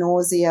symptoms,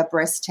 nausea,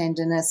 breast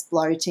tenderness,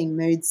 bloating,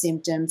 mood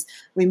symptoms,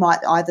 we might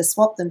either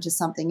swap them to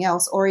something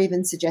else or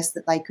even suggest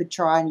that they could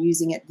try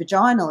using it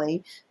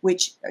vaginally,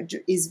 which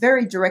is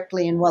very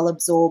directly and well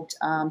absorbed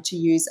to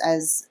use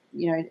as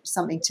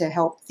something to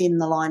help thin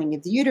the lining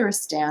of the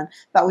uterus down,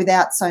 but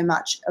without so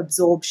much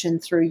absorption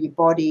through your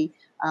body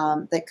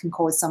that can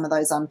cause some of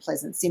those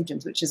unpleasant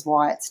symptoms, which is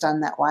why it's done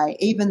that way.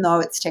 Even though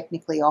it's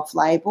technically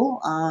off-label,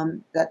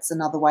 that's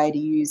another way to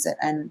use it,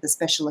 and the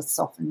specialists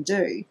often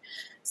do.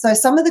 So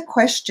some of the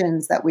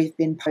questions that we've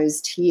been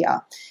posed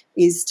here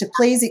is to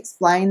please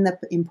explain the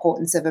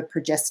importance of a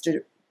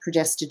progestogen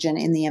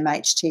in the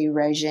MHT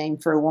regime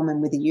for a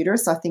woman with a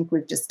uterus. I think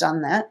we've just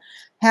done that.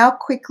 How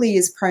quickly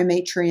is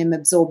prometrium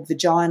absorbed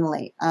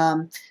vaginally?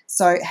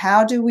 So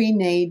how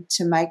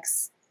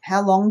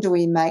long do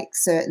we make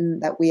certain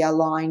that we are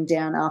lying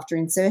down after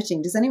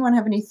inserting? Does anyone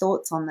have any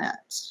thoughts on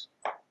that?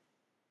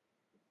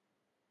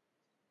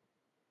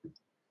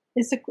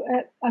 It's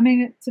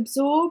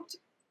absorbed.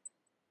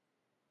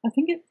 I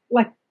think it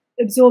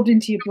absorbed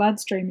into your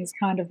bloodstream is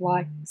kind of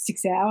like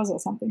 6 hours or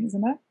something,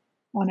 isn't it,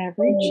 on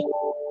average?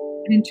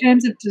 And in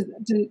terms of,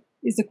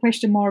 is the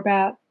question more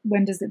about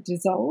when does it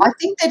dissolve? I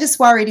think they're just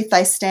worried if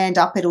they stand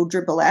up, it'll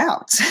dribble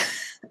out.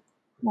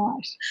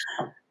 Right.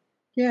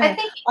 Yeah. I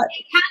think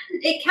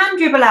it can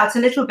dribble out a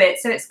little bit,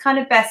 so it's kind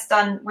of best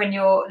done when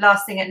you're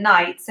last thing at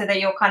night, so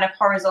that you're kind of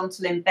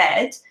horizontal in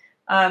bed.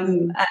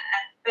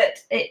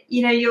 But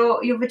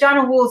your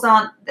vaginal walls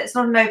it's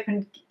not an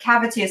open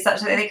cavity as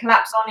such that they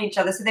collapse on each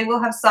other, so they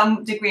will have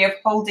some degree of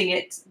holding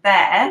it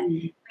there.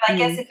 But I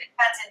guess if it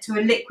turns into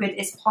a liquid,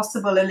 it's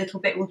possible a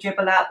little bit will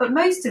dribble out, but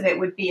most of it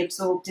would be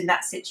absorbed in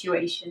that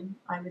situation,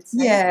 I would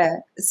say. Yeah,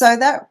 so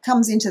that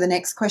comes into the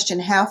next question.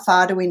 How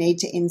far do we need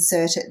to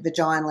insert it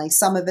vaginally?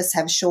 Some of us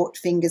have short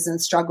fingers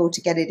and struggle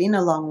to get it in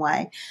a long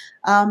way.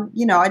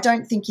 I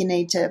don't think you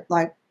need to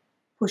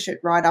push it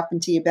right up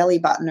into your belly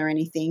button or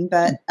anything,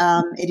 but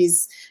it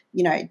is,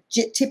 you know,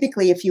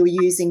 typically if you were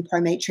using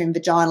prometrium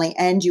vaginally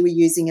and you were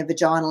using a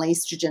vaginal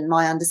estrogen,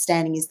 my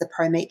understanding is the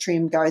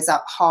prometrium goes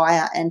up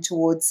higher and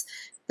towards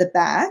the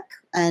back,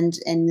 and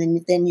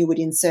then you would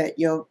insert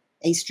your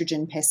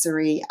estrogen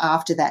pessary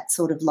after that,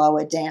 sort of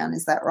lower down.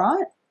 Is that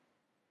right?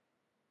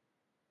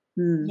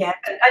 Yeah,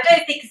 but I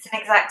don't think it's an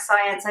exact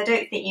science. I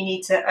don't think you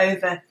need to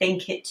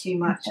overthink it too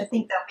much. I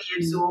think they'll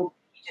be absorbed.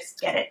 You just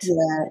get it.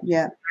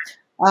 Yeah.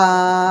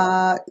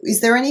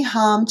 Is there any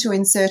harm to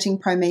inserting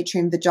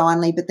prometrium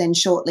vaginally, but then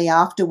shortly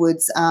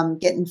afterwards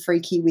getting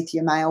freaky with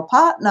your male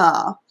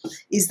partner?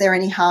 Is there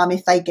any harm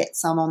if they get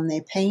some on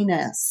their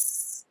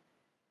penis?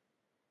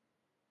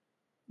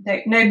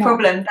 No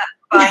problem.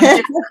 That's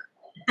fine.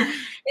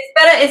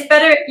 It's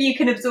better if you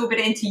can absorb it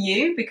into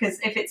you, because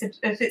if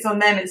it's on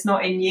them, it's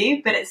not in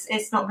you. But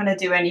it's not going to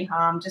do any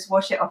harm. Just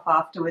wash it off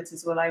afterwards,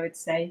 is all I would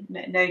say.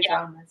 No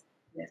dramas.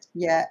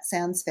 Yeah,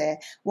 sounds fair.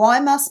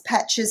 Why must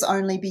patches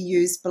only be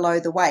used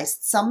below the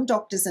waist? Some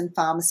doctors and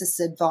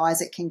pharmacists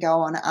advise it can go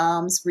on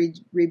arms,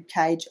 rib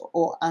cage,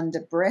 or under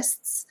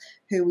breasts.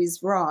 Who is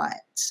right?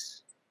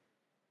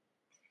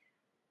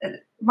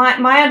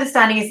 My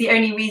understanding is the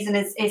only reason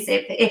is if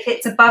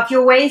it's above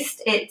your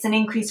waist, it's an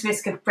increased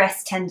risk of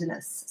breast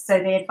tenderness. So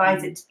they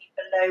advise it to be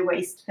below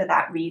waist for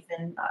that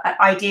reason,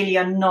 ideally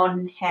on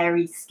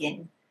non-hairy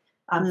skin.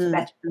 For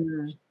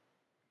better.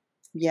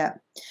 Yeah.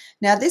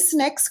 Now, this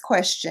next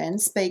question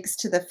speaks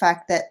to the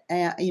fact that,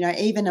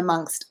 even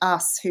amongst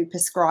us who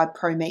prescribe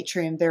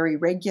prometrium very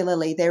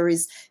regularly, there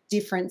is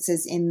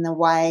differences in the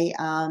way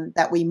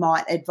that we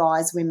might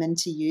advise women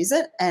to use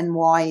it. And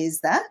why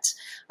is that?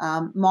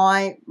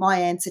 My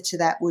answer to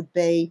that would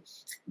be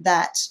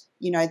that,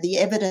 the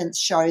evidence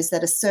shows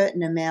that a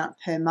certain amount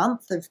per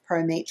month of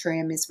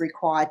prometrium is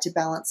required to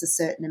balance a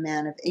certain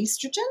amount of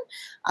estrogen.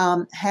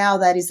 How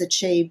that is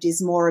achieved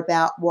is more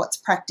about what's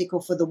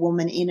practical for the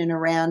woman in and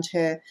around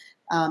her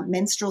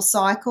menstrual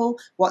cycle,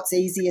 what's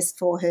easiest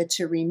for her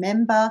to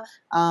remember,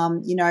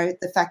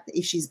 the fact that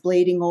if she's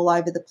bleeding all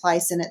over the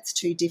place and it's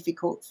too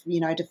difficult,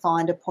 to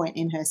find a point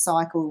in her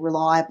cycle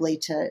reliably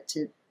to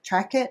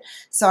track it.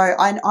 So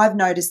I've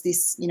noticed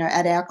this,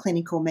 at our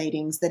clinical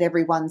meetings, that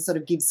everyone sort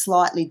of gives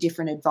slightly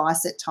different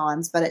advice at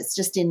times, but it's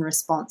just in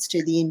response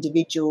to the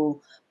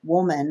individual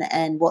woman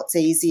and what's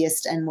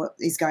easiest and what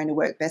is going to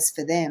work best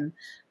for them.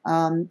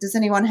 Does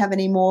anyone have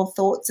any more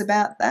thoughts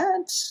about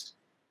that?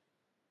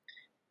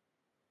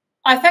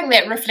 I think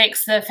that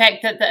reflects the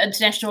fact that the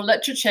international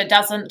literature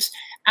doesn't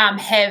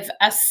have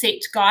a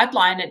set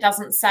guideline. It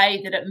doesn't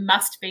say that it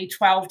must be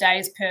 12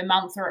 days per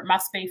month or it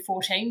must be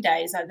 14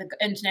 days. The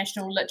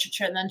international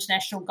literature and the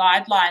international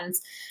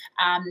guidelines,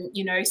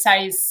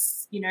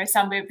 says,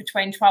 somewhere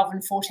between 12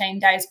 and 14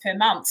 days per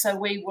month. So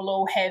we will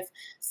all have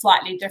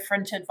slightly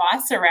different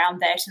advice around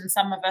that. And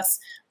some of us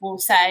will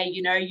say,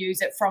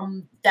 use it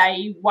from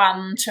day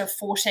 1 to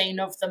 14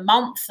 of the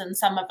month. And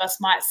some of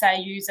us might say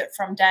use it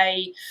from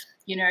day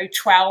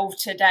 12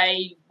 to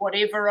day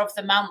whatever of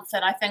the month.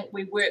 And I think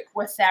we work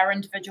with our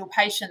individual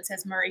patients,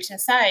 as Marita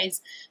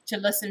says, to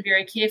listen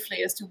very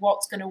carefully as to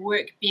what's going to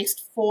work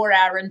best for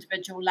our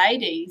individual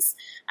ladies,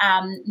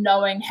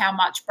 knowing how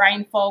much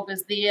brain fog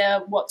is there,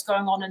 what's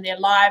going on in their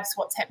lives,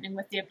 what's happening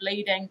with their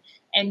bleeding,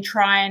 and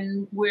try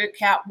and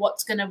work out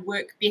what's going to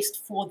work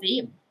best for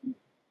them.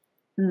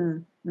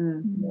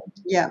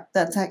 Yeah,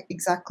 that's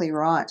exactly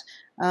right.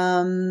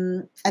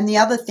 And the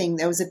other thing,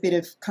 there was a bit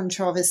of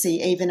controversy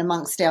even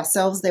amongst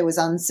ourselves. There was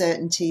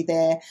uncertainty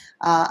there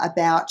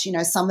about,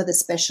 some of the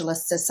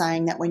specialists are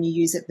saying that when you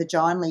use it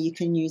vaginally, you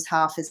can use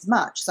half as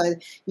much. So,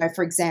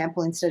 for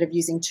example, instead of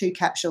using 2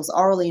 capsules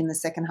orally in the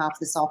second half of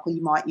the cycle,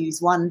 you might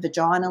use 1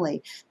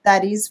 vaginally.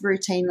 That is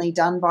routinely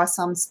done by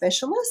some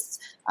specialists.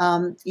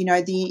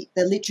 The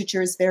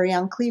literature is very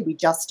unclear. We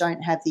just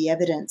don't have the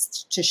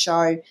evidence to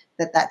show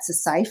that that's a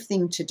safe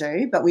thing to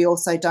do, but we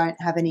also don't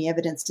have any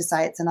evidence to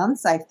say it's an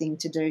unsafe thing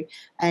to do.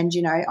 And,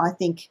 I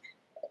think,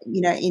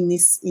 in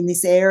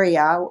this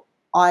area,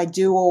 I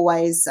do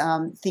always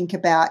think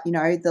about,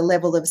 the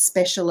level of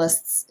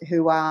specialists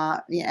who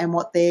are and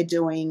what they're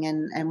doing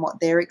and what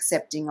they're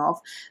accepting of.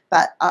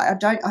 But I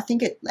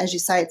think it, as you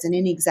say, it's an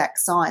inexact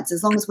science.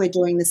 As long as we're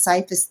doing the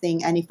safest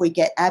thing, and if we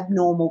get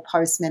abnormal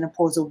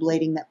postmenopausal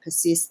bleeding that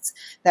persists,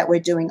 that we're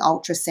doing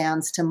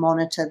ultrasounds to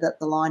monitor that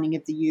the lining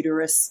of the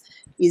uterus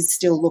is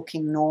still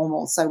looking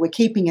normal. So we're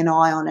keeping an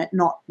eye on it,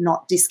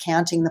 not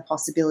discounting the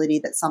possibility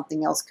that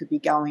something else could be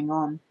going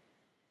on.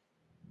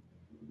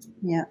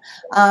 Yeah.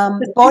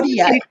 Body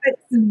ache.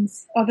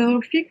 There were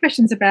a few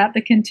questions about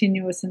the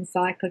continuous and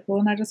cyclical,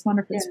 and I just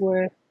wonder if it's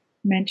worth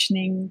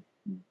mentioning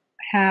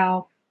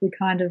how we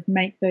kind of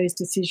make those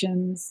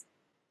decisions.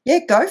 Yeah,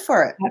 go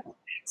for it.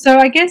 So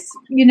I guess,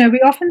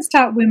 we often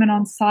start women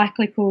on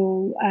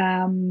cyclical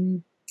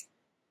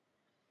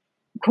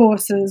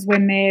courses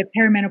when they're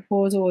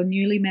perimenopausal or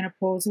newly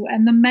menopausal,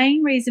 and the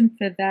main reason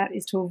for that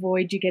is to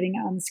avoid you getting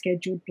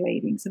unscheduled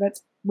bleeding. So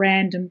that's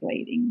random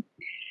bleeding.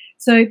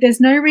 So there's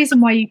no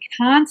reason why you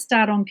can't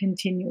start on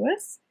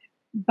continuous,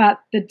 But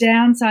the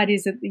downside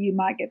is that you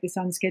might get this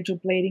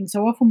unscheduled bleeding.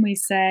 So often we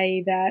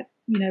say that,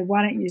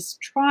 why don't you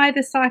just try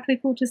the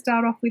cyclical to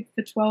start off with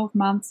for 12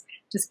 months,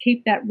 just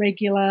keep that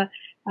regular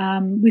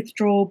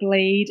withdrawal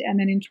bleed, and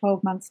then in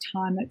 12 months'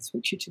 time, let's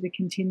switch you to the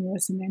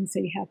continuous and then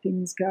see how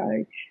things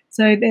go.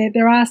 So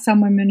there are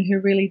some women who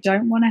really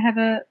don't want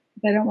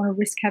to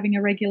risk having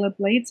a regular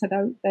bleed, so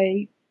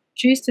they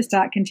choose to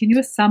start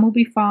continuous. Some will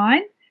be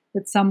fine,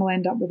 but some will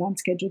end up with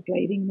unscheduled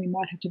bleeding. We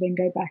might have to then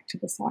go back to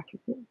the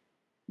cyclical.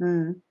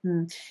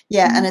 Mm-hmm.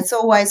 Yeah, and it's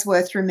always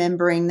worth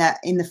remembering that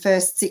in the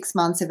first 6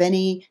 months of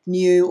any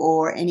new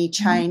or any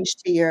change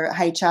to your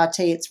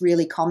HRT, it's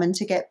really common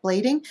to get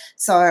bleeding.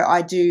 So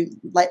I do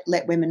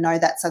let women know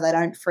that so they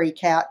don't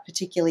freak out,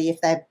 particularly if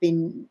they've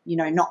been,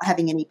 not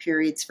having any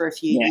periods for a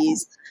few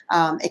years.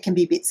 It can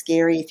be a bit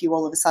scary if you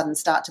all of a sudden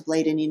start to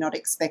bleed and you're not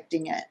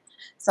expecting it.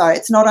 So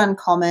it's not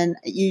uncommon.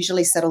 It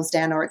usually settles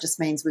down, or it just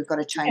means we've got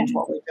to change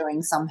what we're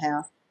doing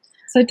somehow.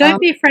 So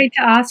don't be afraid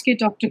to ask your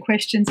doctor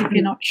questions if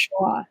you're not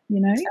sure,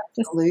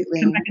 Absolutely.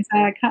 Just come back and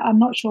say, I'm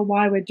not sure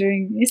why we're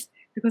doing this,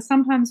 because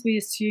sometimes we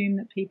assume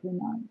that people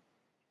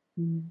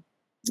know.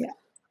 Yeah.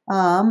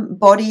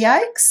 Body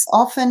aches.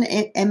 Often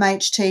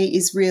MHT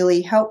is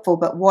really helpful,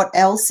 but what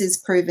else is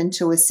proven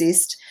to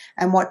assist,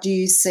 and what do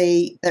you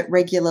see that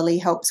regularly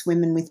helps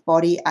women with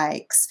body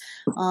aches?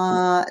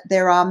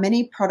 There are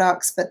many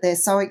products, but they're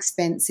so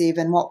expensive,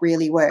 and what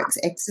really works?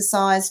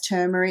 Exercise,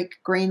 turmeric,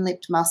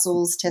 green-lipped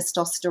mussels,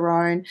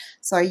 testosterone.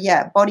 So,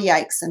 yeah, body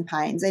aches and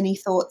pains. Any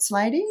thoughts,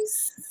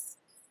 ladies?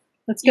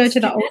 Let's go to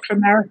the ultra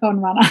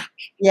marathon runner.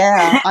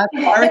 Yeah, I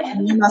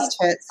reckon you must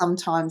hurt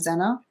sometimes,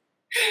 Anna.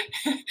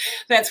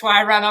 That's why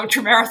I run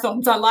ultra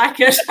marathons. I like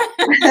it.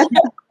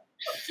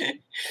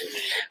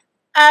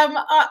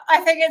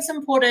 I think it's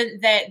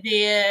important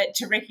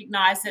to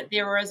recognise that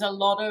there is a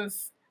lot of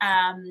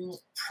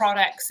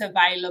products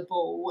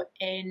available,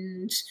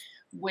 and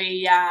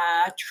we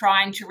are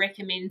trying to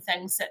recommend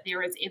things that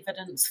there is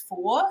evidence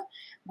for.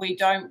 We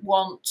don't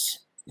want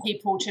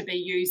people to be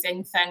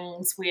using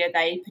things where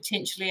they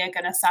potentially are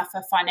going to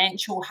suffer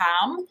financial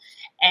harm,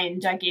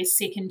 and I guess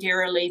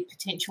secondarily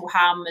potential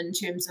harm in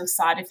terms of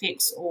side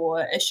effects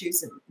or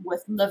issues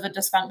with liver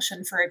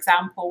dysfunction, for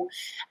example,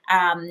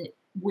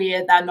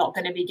 where they're not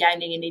going to be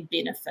gaining any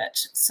benefit.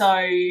 So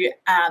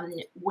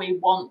we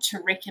want to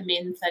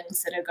recommend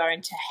things that are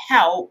going to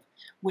help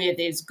where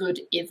there's good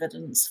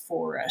evidence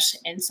for it.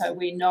 And so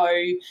we know,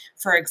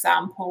 for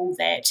example,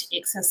 that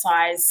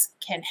exercise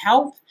can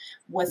help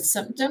with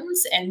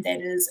symptoms, and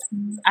that is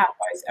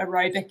both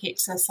aerobic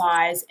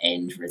exercise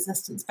and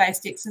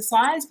resistance-based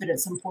exercise. But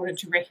it's important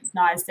to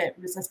recognise that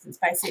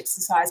resistance-based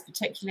exercise,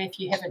 particularly if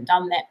you haven't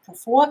done that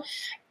before,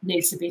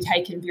 needs to be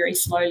taken very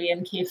slowly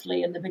and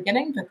carefully in the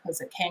beginning,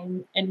 because it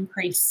can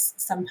increase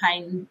some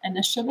pain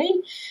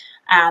initially.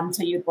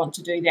 So you'd want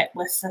to do that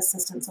with the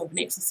assistance of an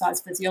exercise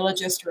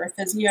physiologist or a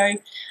physio.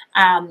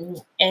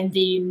 And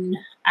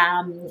then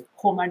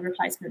hormone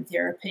replacement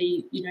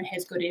therapy,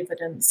 has good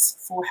evidence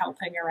for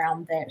helping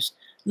around that.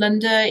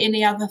 Linda,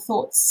 any other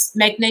thoughts?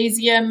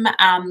 Magnesium.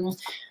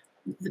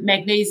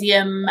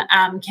 Magnesium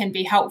can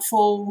be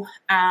helpful,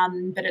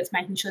 but it's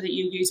making sure that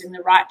you're using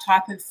the right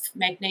type of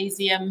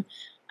magnesium.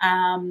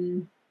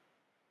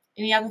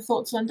 Any other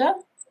thoughts, Linda?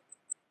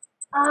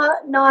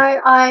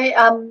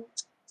 No,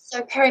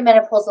 so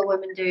perimenopausal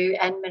women do,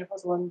 and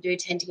menopausal women do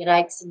tend to get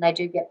aches, and they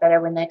do get better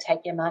when they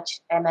take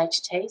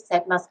MHT. So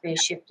it must be a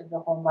shift of the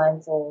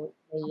hormones, or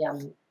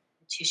the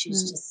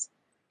tissues just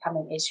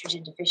becoming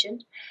estrogen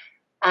deficient.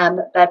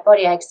 But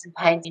body aches and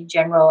pains in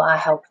general are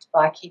helped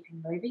by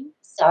keeping moving.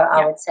 So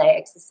I would say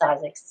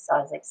exercise.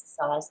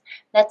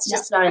 That's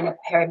just not in the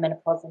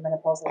perimenopausal,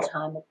 menopausal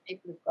time. If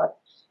people have got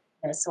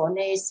sore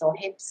knees, sore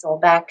hips, sore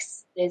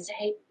backs, there's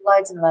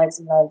loads and loads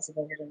and loads of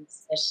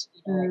evidence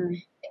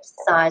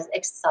that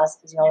exercise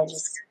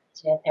physiologists,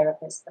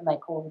 physiotherapists, that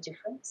make all the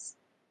difference.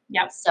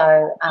 Yep.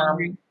 So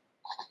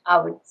I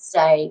would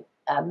say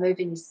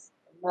moving is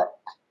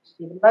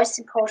the most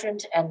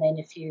important, and then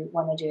if you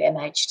want to do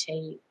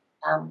MHT,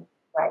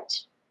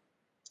 great.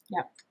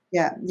 Yep.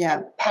 Yeah.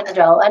 And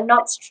Panadol, and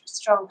not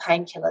strong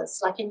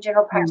painkillers. Like in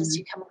general practice,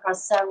 you come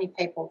across so many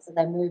people, so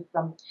they move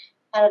from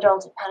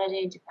Panadol to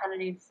Panadine to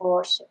Panadine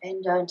Forte to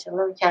Endone to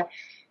Lyrica.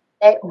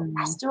 They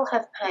still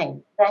have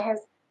pain. It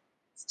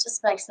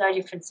just makes no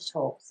difference at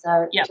all.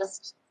 So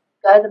just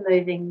go the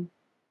moving,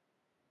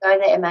 go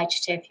the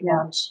MHT if you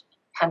want,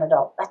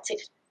 Panadol. That's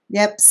it.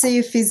 Yep, see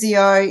a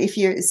physio. If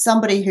you're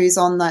somebody who's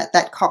on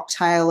that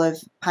cocktail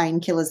of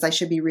painkillers, they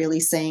should be really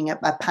seeing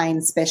a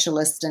pain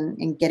specialist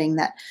and getting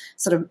that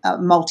sort of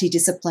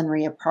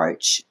multidisciplinary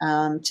approach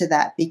to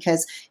that,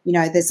 because,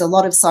 there's a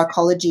lot of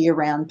psychology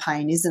around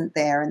pain, isn't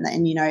there? And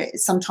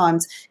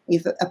sometimes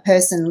if a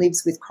person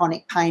lives with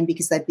chronic pain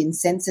because they've been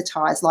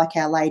sensitized, like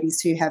our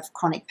ladies who have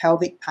chronic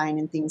pelvic pain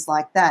and things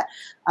like that,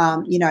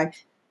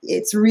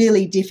 it's a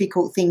really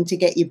difficult thing to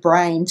get your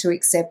brain to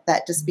accept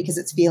that just because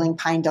it's feeling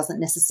pain doesn't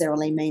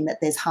necessarily mean that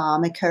there's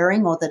harm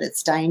occurring or that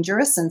it's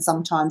dangerous. And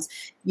sometimes,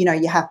 you know,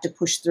 you have to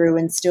push through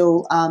and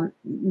still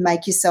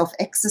make yourself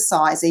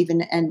exercise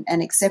even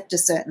and accept a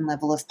certain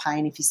level of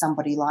pain if you're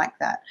somebody like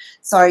that.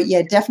 So,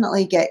 yeah,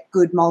 definitely get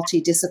good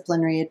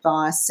multidisciplinary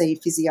advice, see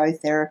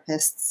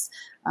physiotherapists,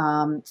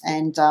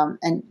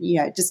 and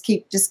you know, just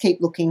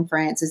keep looking for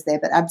answers there.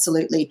 But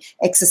absolutely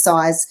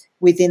exercise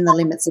within the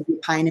limits of your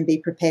pain and be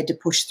prepared to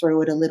push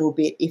through it a little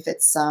bit if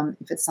it's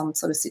some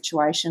sort of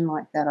situation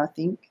like that, I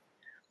think.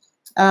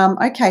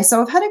 Okay,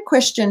 so I've had a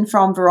question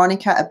from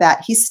Veronica about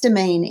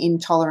histamine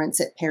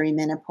intolerance at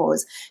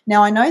perimenopause.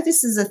 Now, I know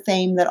this is a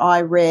theme that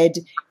I read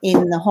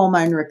in the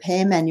Hormone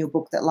Repair Manual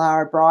book that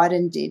Lara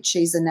Bryden did.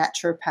 She's a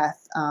naturopath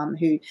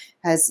who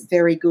has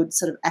very good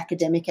sort of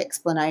academic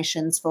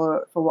explanations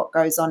for what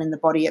goes on in the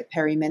body at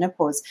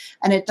perimenopause.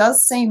 And it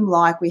does seem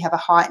like we have a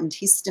heightened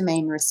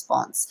histamine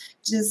response.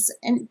 Does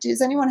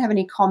anyone have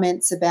any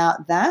comments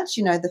about that?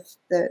 You know,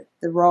 the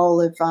role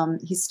of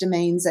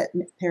histamines at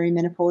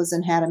perimenopause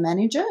and how to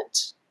manage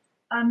it?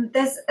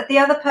 There's the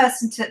other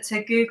person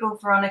to Google,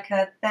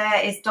 Veronica,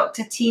 there is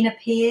Dr. Tina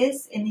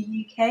Pears in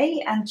the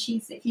UK, and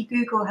if you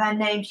Google her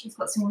name, she's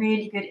got some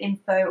really good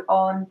info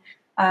on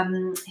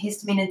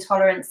histamine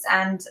intolerance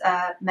and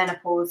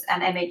menopause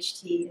and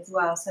MHT as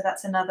well. So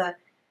that's another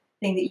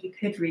thing that you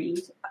could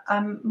read.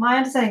 My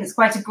understanding is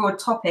quite a broad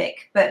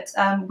topic, but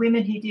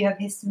women who do have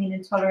histamine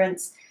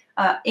intolerance,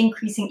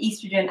 increasing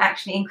estrogen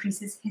actually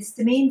increases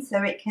histamine,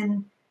 so it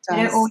can, they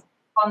don't always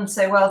respond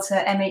so well to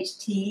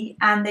MHT,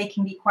 and they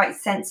can be quite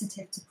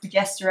sensitive to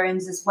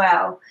progesterones as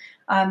well.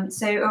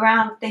 So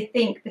they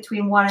think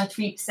between 1% and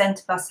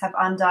 3% of us have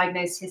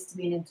undiagnosed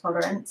histamine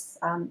intolerance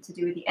to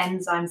do with the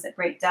enzymes that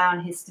break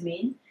down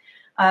histamine.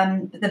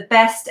 But the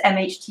best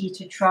MHT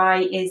to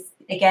try is,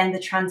 again, the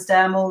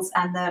transdermals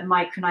and the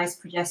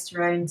micronized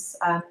progesterones,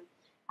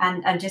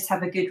 and just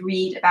have a good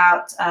read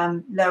about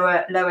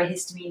lower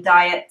histamine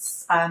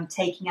diets.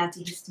 Taking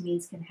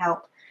antihistamines can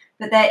help.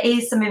 But there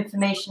is some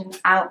information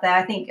out there.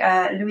 I think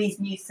Louise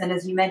Newson,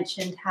 as you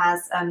mentioned,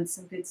 has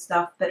some good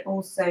stuff, but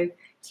also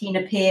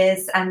Tina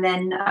Pears, and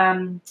then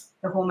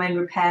the Hormone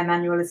Repair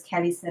Manual, as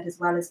Kelly said, as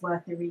well, is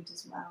worth a read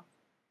as well.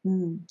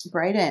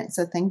 Great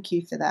answer. Thank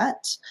you for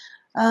that.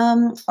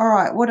 All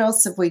right, what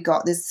else have we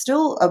got? There's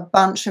still a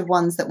bunch of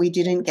ones that we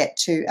didn't get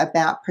to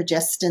about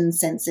progestin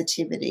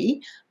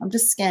sensitivity. I'm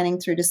just scanning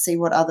through to see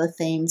what other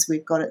themes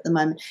we've got at the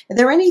moment. Are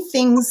there any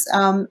things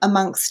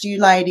amongst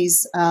you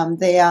ladies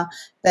there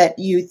that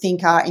you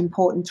think are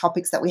important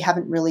topics that we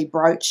haven't really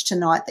broached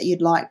tonight that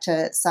you'd like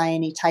to say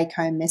any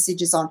take-home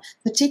messages on?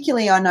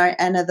 Particularly, I know,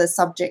 Anna, the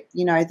subject,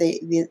 you know,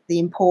 the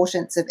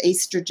importance of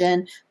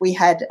estrogen. We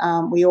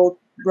all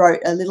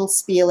wrote a little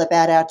spiel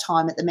about our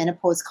time at the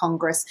Menopause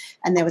Congress,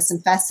 and there were some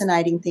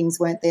fascinating things,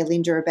 weren't there,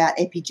 Linda, about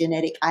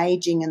epigenetic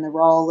aging and the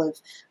role of,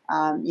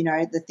 you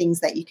know, the things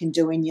that you can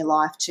do in your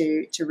life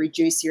to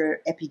reduce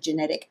your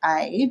epigenetic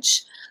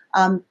age.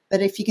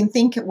 But if you can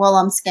think, while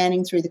I'm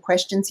scanning through the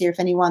questions here, if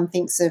anyone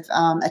thinks of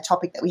a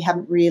topic that we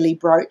haven't really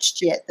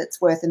broached yet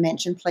that's worth a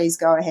mention, please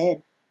go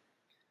ahead.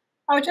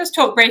 I'll just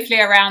talk briefly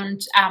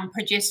around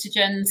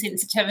progestogen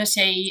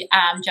sensitivity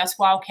just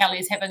while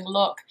Kelly's having a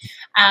look.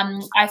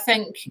 I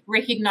think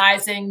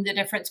recognising the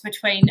difference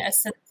between a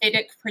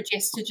synthetic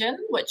progestogen,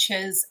 which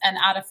is an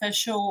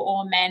artificial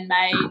or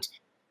man-made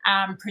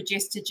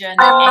progestogen,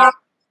 and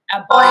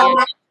a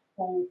body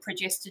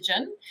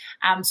progestogen.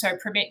 So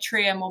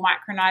prometrium or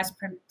micronized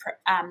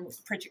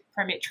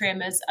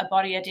prometrium is a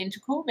body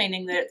identical,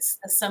 meaning that it's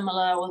a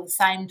similar or the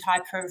same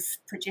type of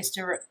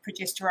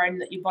progesterone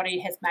that your body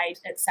has made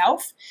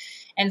itself.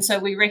 And so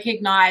we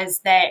recognise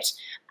that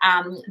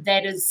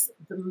that is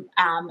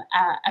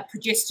a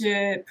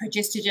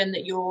progestogen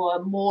that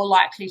you're more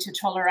likely to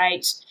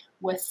tolerate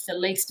with the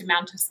least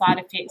amount of side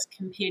effects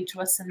compared to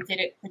a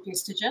synthetic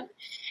progestogen.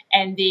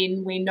 And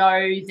then we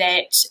know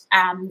that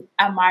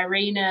a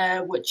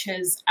Mirena, which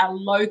is a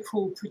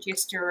local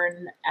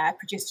progestogen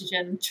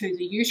to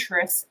the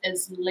uterus,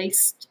 is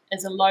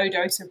a low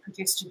dose of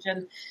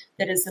progestogen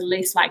that is the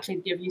least likely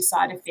to give you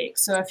side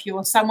effects. So if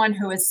you're someone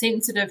who is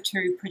sensitive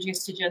to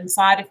progestogen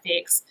side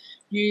effects,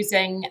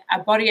 using a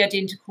body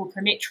identical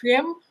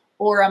prometrium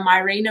or a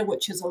Mirena,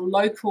 which is a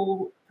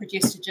local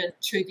progestogen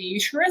to the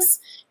uterus,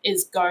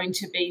 is going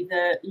to be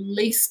the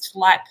least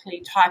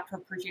likely type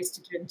of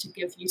progestogen to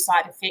give you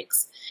side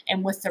effects.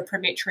 And with the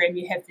prometrium,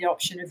 you have the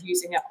option of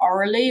using it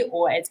orally,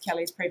 or, as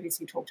Kelly's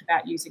previously talked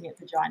about, using it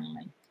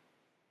vaginally.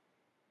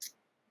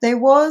 There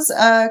was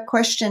a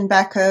question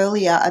back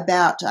earlier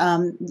about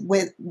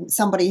with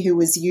somebody who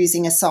was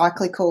using a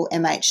cyclical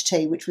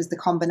MHT, which was the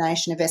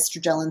combination of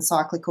estradiol and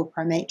cyclical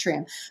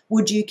prometrium.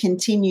 Would you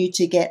continue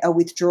to get a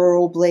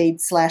withdrawal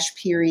bleed /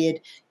 period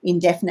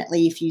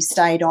indefinitely if you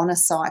stayed on a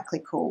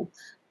cyclical?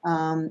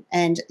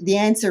 And the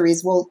answer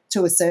is, well,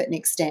 to a certain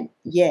extent,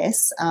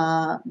 yes.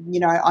 You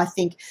know, I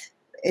think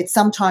it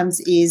sometimes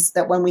is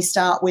that when we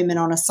start women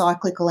on a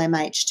cyclical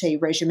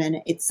MHT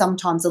regimen, it's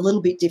sometimes a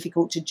little bit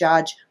difficult to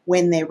judge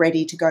when they're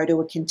ready to go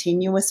to a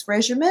continuous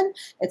regimen.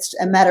 It's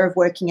a matter of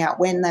working out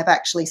when they've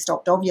actually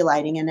stopped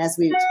ovulating. And as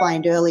we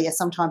explained earlier,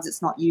 sometimes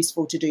it's not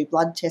useful to do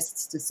blood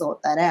tests to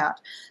sort that out.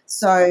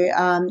 So,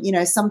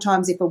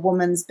 sometimes if a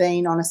woman's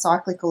been on a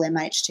cyclical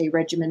MHT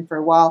regimen for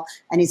a while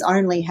and is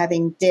only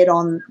having dead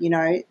on,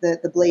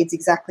 the bleeds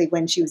exactly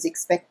when she was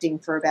expecting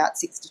for about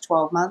 6 to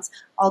 12 months,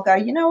 I'll go,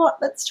 you know what,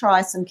 let's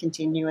try some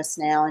continuous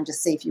now and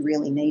just see if you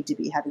really need to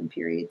be having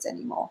periods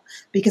anymore.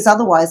 Because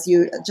otherwise,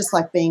 you just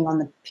like being on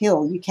the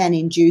pill, you can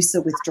induce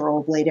a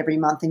withdrawal bleed every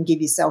month and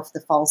give yourself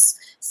the false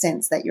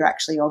sense that you're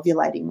actually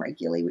ovulating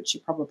regularly, which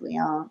you probably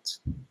aren't.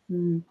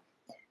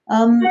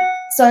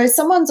 So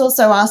someone's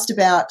also asked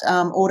about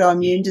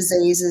autoimmune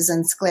diseases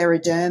and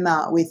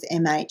scleroderma with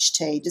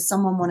MHT. Does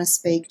someone want to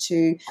speak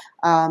to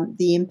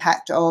the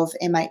impact of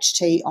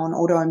MHT on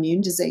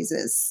autoimmune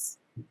diseases?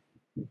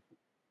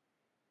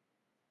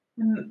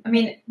 I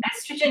mean,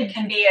 estrogen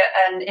can be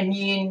an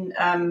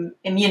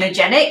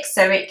immunogenic,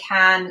 so it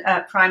can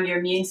prime your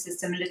immune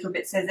system a little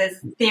bit. So there's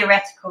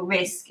theoretical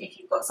risk if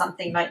you've got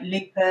something like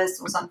lupus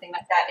or something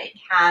like that. It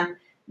can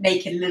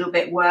make it a little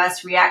bit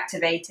worse,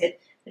 reactivate it.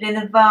 But in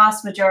the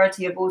vast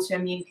majority of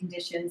autoimmune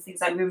conditions,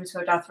 things like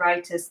rheumatoid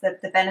arthritis,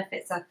 the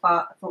benefits are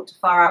thought to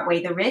far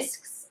outweigh the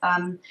risks.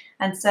 And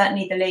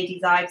certainly the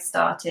ladies I've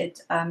started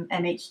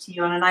MHT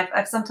on, and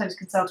I've sometimes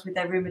consulted with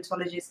their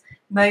rheumatologists,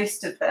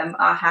 most of them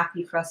are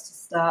happy for us to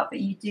start.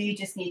 But you do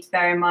just need to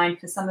bear in mind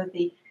for some of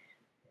the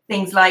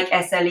things like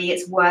SLE,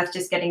 it's worth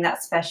just getting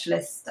that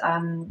specialist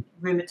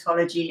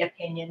rheumatology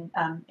opinion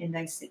in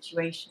those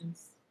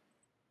situations.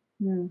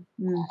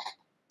 Mm-hmm.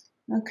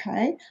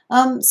 Okay.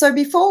 So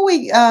before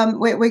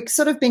we've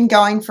sort of been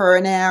going for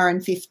an hour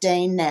and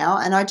 15 now,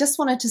 and I just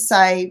wanted to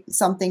say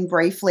something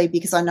briefly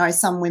because I know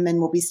some women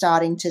will be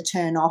starting to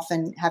turn off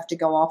and have to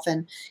go off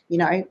and,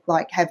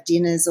 like have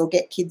dinners or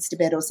get kids to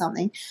bed or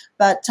something.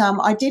 But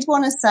I did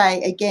want to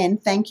say again,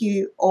 thank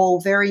you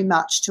all very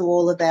much to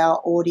all of our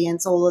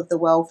audience, all of the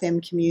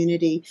WellFemme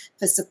community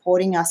for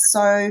supporting us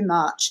so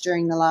much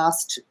during the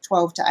last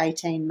 12 to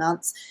 18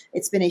 months.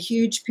 It's been a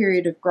huge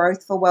period of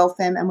growth for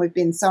WellFemme, and we've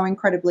been so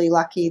incredibly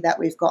lucky that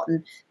we've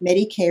gotten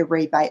Medicare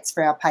rebates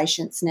for our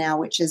patients now,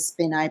 which has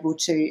been able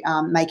to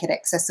make it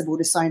accessible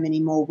to so many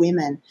more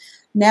women.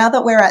 Now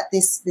that we're at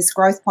this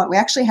growth point, we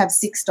actually have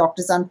 6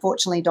 doctors.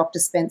 Unfortunately, Dr.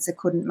 Spencer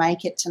couldn't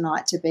make it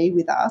tonight to be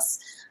with us.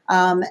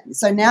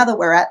 So now that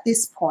we're at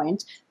this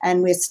point,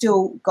 and we've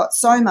still got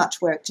so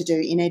much work to do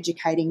in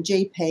educating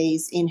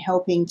GPs, in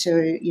helping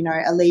to,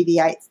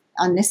 alleviate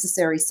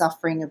unnecessary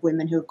suffering of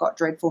women who have got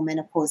dreadful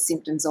menopause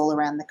symptoms all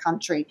around the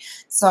country.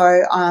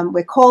 So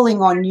we're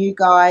calling on you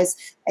guys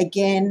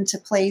again to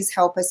please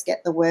help us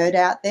get the word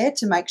out there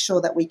to make sure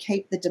that we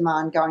keep the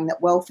demand going,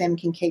 that WellFemme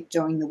can keep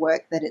doing the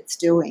work that it's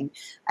doing.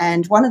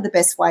 And one of the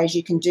best ways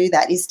you can do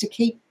that is to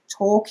keep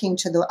talking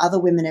to the other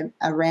women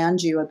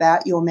around you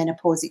about your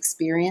menopause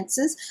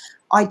experiences.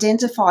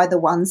 Identify the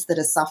ones that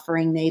are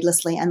suffering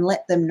needlessly and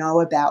let them know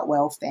about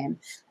WellFemme.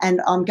 And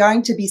I'm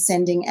going to be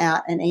sending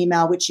out an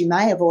email, which you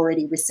may have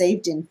already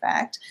received, in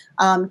fact,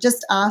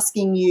 just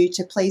asking you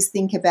to please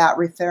think about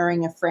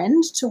referring a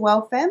friend to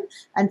WellFemme.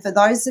 And for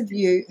those of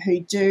you who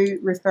do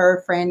refer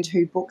a friend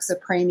who books a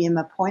premium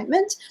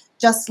appointment,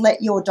 just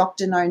let your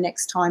doctor know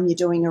next time you're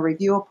doing a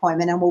review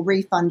appointment, and we'll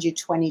refund you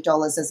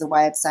 $20 as a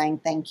way of saying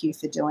thank you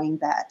for doing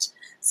that.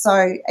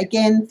 So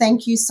again,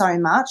 thank you so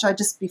much.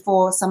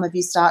 Before some of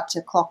you start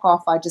to clock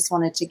off, I just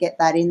wanted to get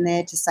that in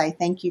there to say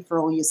thank you for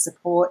all your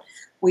support.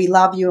 We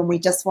love you, and we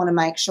just want to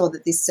make sure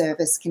that this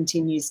service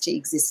continues to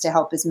exist to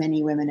help as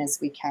many women as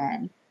we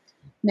can.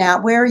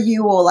 Now, where are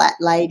you all at,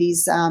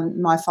 ladies,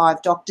 my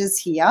 5 doctors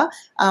here?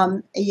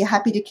 Are you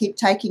happy to keep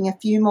taking a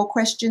few more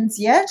questions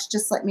yet?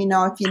 Just let me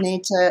know if you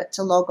need to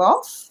log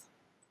off.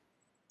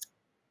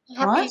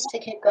 Happy to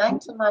keep going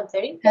till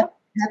 9:30. Yep.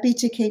 Happy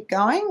to keep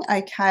going?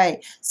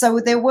 Okay. So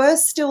there were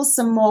still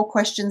some more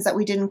questions that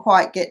we didn't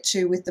quite get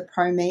to with the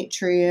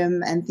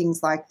prometrium and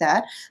things like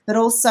that, but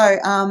also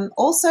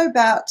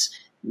about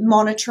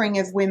monitoring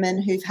of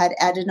women who've had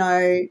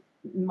adenomyosis,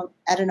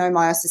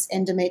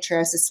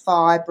 endometriosis,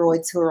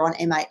 fibroids who are on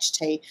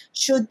MHT.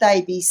 Should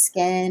they be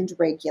scanned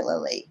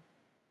regularly?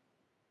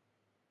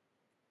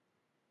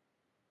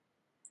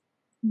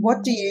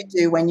 What do you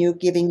do when you're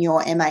giving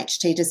your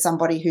MHT to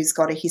somebody who's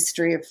got a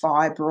history of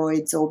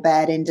fibroids or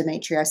bad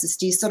endometriosis?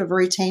 Do you sort of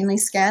routinely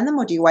scan them,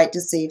 or do you wait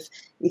to see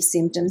if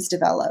symptoms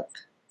develop?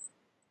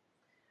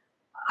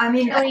 I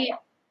mean,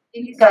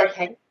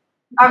 Okay.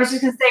 I was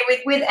just going to say,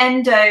 with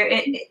endo,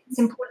 it's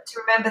important to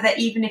remember that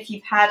even if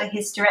you've had a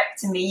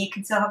hysterectomy, you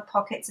can still have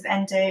pockets of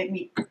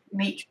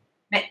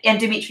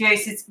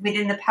endometriosis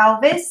within the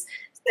pelvis.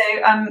 So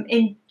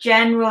in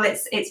general,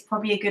 it's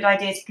probably a good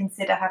idea to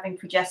consider having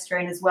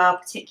progesterone as well,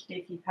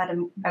 particularly if you've had a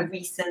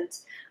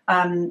recent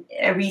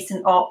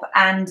op,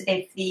 and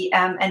if the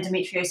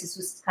endometriosis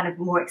was kind of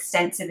more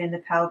extensive in the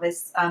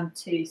pelvis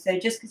too. So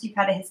just because you've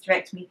had a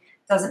hysterectomy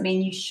doesn't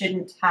mean you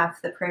shouldn't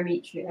have the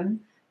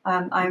prometrium,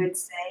 I would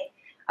say.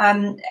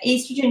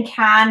 Estrogen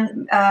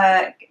can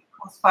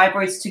cause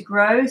fibroids to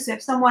grow. So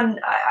if someone,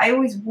 I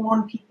always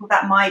warn people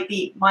that might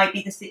be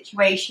the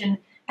situation.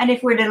 And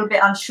if we're a little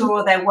bit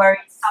unsure, they're worried,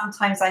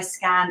 sometimes I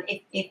scan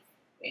if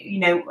you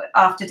know,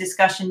 after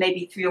discussion,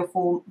 maybe 3 or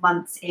 4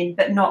 months in,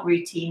 but not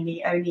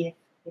routinely, only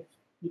if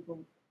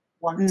people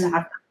want to have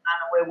that plan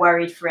or we're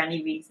worried for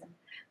any reason.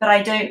 But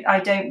I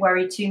don't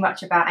worry too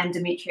much about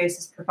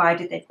endometriosis,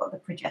 provided they've got the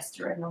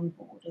progesterone on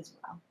board as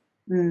well.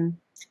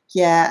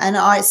 Yeah, and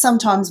I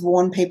sometimes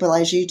warn people,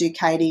 as you do,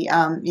 Katie,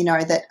 you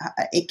know, that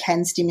it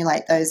can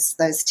stimulate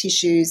those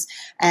tissues,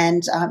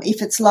 and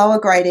if it's lower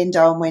grade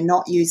endo and we're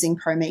not using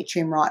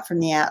prometrium right from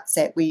the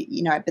outset,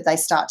 but they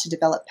start to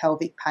develop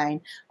pelvic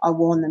pain, I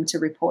warn them to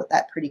report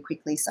that pretty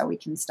quickly so we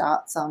can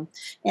start some.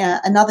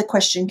 Another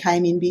question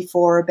came in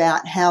before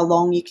about how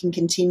long you can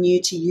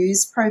continue to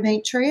use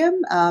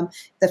prometrium.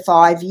 The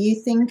 5-year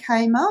thing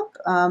came up.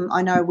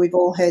 I know we've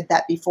all heard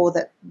that before,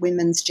 that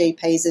women's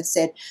GPs have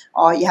said,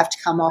 oh, you have to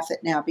come off it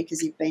now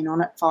because you've been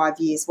on it 5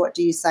 years. What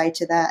do you say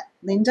to that,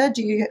 Linda?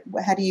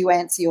 How do you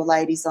answer your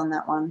ladies on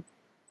that one?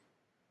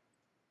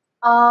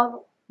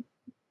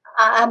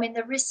 I mean,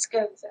 the risk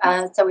of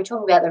so we're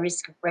talking about the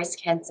risk of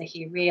breast cancer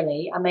here,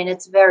 really. I mean,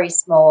 it's very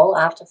small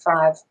after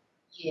 5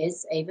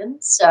 years even.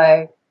 So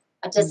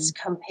I just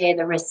compare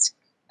the risk.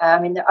 I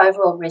mean, the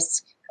overall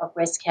risk of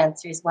breast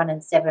cancer is 1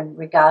 in 7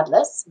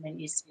 regardless. I mean,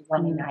 it used to be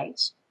 1 in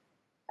 8.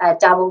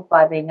 Doubled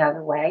by being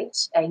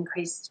overweight,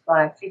 increased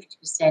by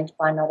 50%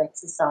 by not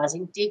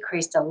exercising,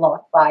 decreased a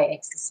lot by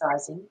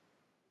exercising,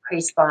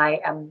 increased by,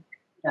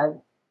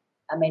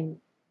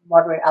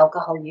 moderate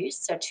alcohol use,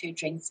 so 2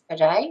 drinks per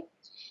day.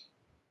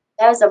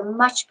 Those are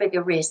much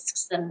bigger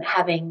risks than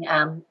having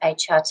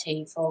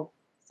HRT for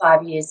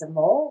 5 years or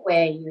more,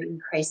 where you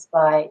increase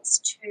by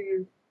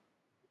 2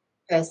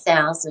 per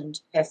 1,000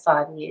 per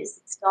 5 years.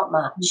 It's not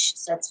much,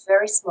 so it's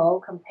very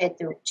small compared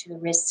to the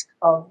risk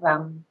of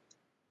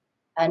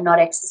not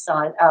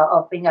exercise,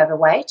 of being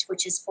overweight,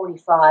 which is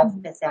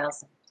 45 per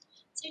 1,000.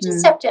 So you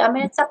just have to, I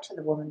mean, it's up to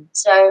the woman,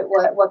 so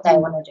what they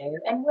want to do.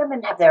 And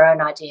women have their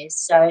own ideas.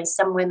 So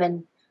some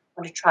women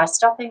want to try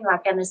stopping,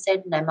 like Anna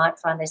said, and they might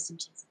find their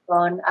symptoms have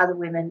gone. Other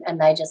women,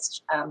 and they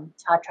just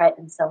titrate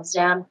themselves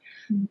down.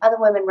 Other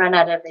women run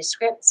out of their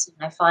scripts and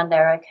they find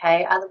they're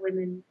okay. Other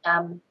women,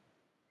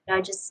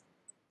 just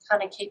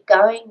kind of keep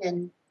going.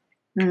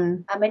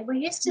 And I mean, we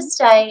used to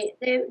say,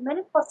 the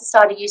Menopause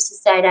Society used to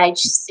say at age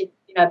 6,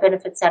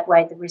 benefits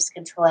outweigh the risk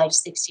until age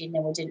 60, and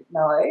then we didn't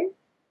know.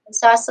 And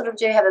so I sort of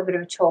do have a bit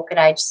of a talk at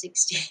age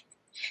 60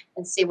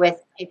 and see where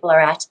people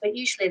are at, but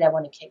usually they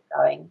want to keep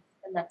going,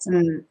 and that's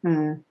it.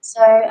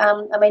 So,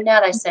 I mean, now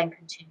they're saying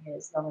continue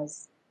as long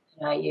as,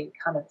 you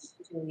kind of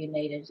feel you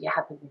need it, you're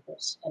happy with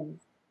it, and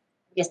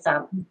I guess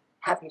I'm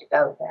happy to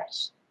go with that.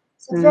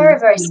 So very,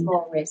 very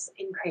small risk,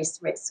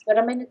 increased risk, but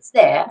I mean, it's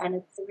there, and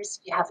it's the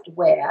risk you have to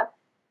wear,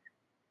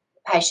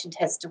 the patient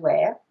has to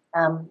wear,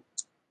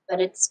 but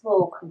it's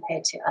small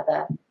compared to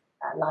other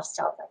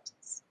lifestyle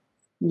factors.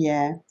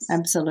 Yeah,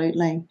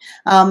 absolutely.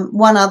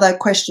 One other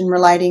question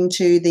relating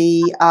to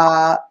the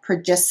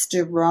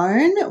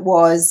progesterone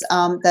was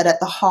that at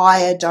the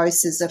higher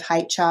doses of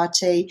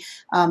HRT,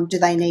 do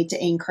they need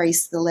to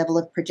increase the level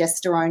of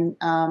progesterone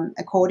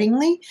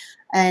accordingly?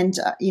 And,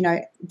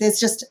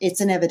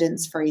 it's an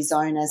evidence-free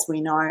zone, as we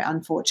know.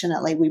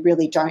 Unfortunately, we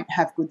really don't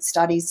have good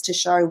studies to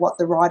show what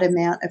the right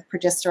amount of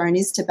progesterone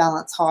is to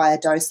balance higher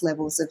dose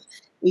levels of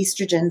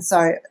estrogen.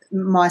 So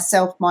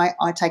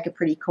I take a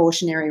pretty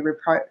cautionary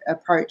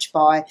approach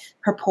by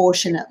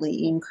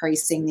proportionately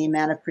increasing the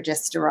amount of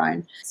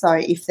progesterone. So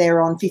if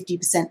they're on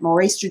 50%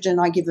 more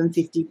estrogen, I give them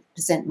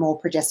 50% more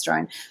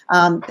progesterone.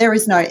 There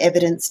is no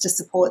evidence to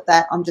support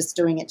that. I'm just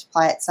doing it to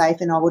play it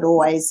safe, and I would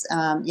always,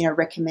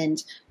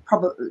 recommend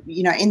probably,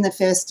 in the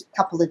first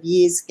couple of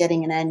years,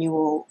 getting an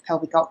annual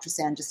pelvic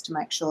ultrasound just to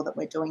make sure that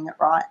we're doing it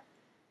right.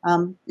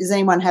 Does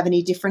anyone have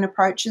any different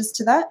approaches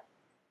to that?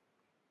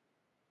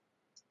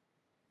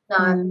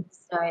 No.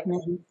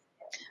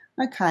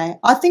 Okay.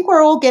 I think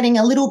we're all getting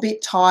a little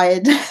bit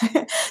tired.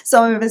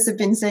 Some of us have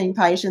been seeing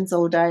patients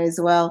all day as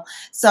well.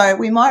 So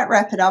we might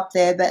wrap it up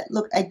there. But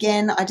look,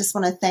 again, I just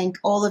want to thank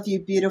all of you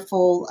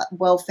beautiful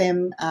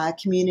WellFemme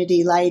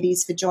community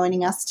ladies for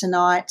joining us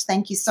tonight.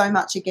 Thank you so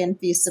much again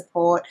for your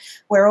support.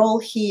 We're all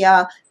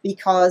here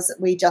because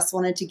we just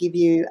wanted to give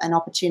you an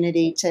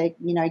opportunity to,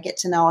 get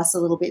to know us a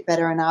little bit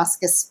better and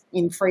ask us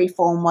in free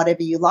form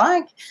whatever you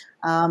like.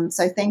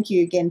 So thank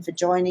you again for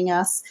joining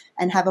us,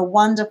 and have a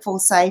wonderful,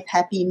 safe,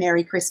 happy,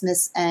 Merry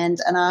Christmas and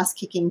an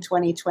ass-kicking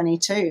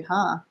 2022,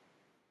 huh?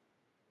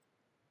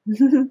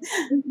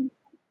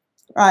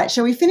 Right,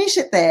 shall we finish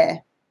it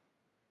there?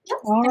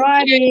 All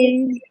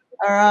righty.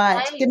 All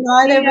right. Good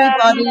night,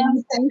 everybody.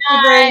 Thank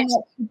you very much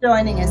for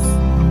joining us.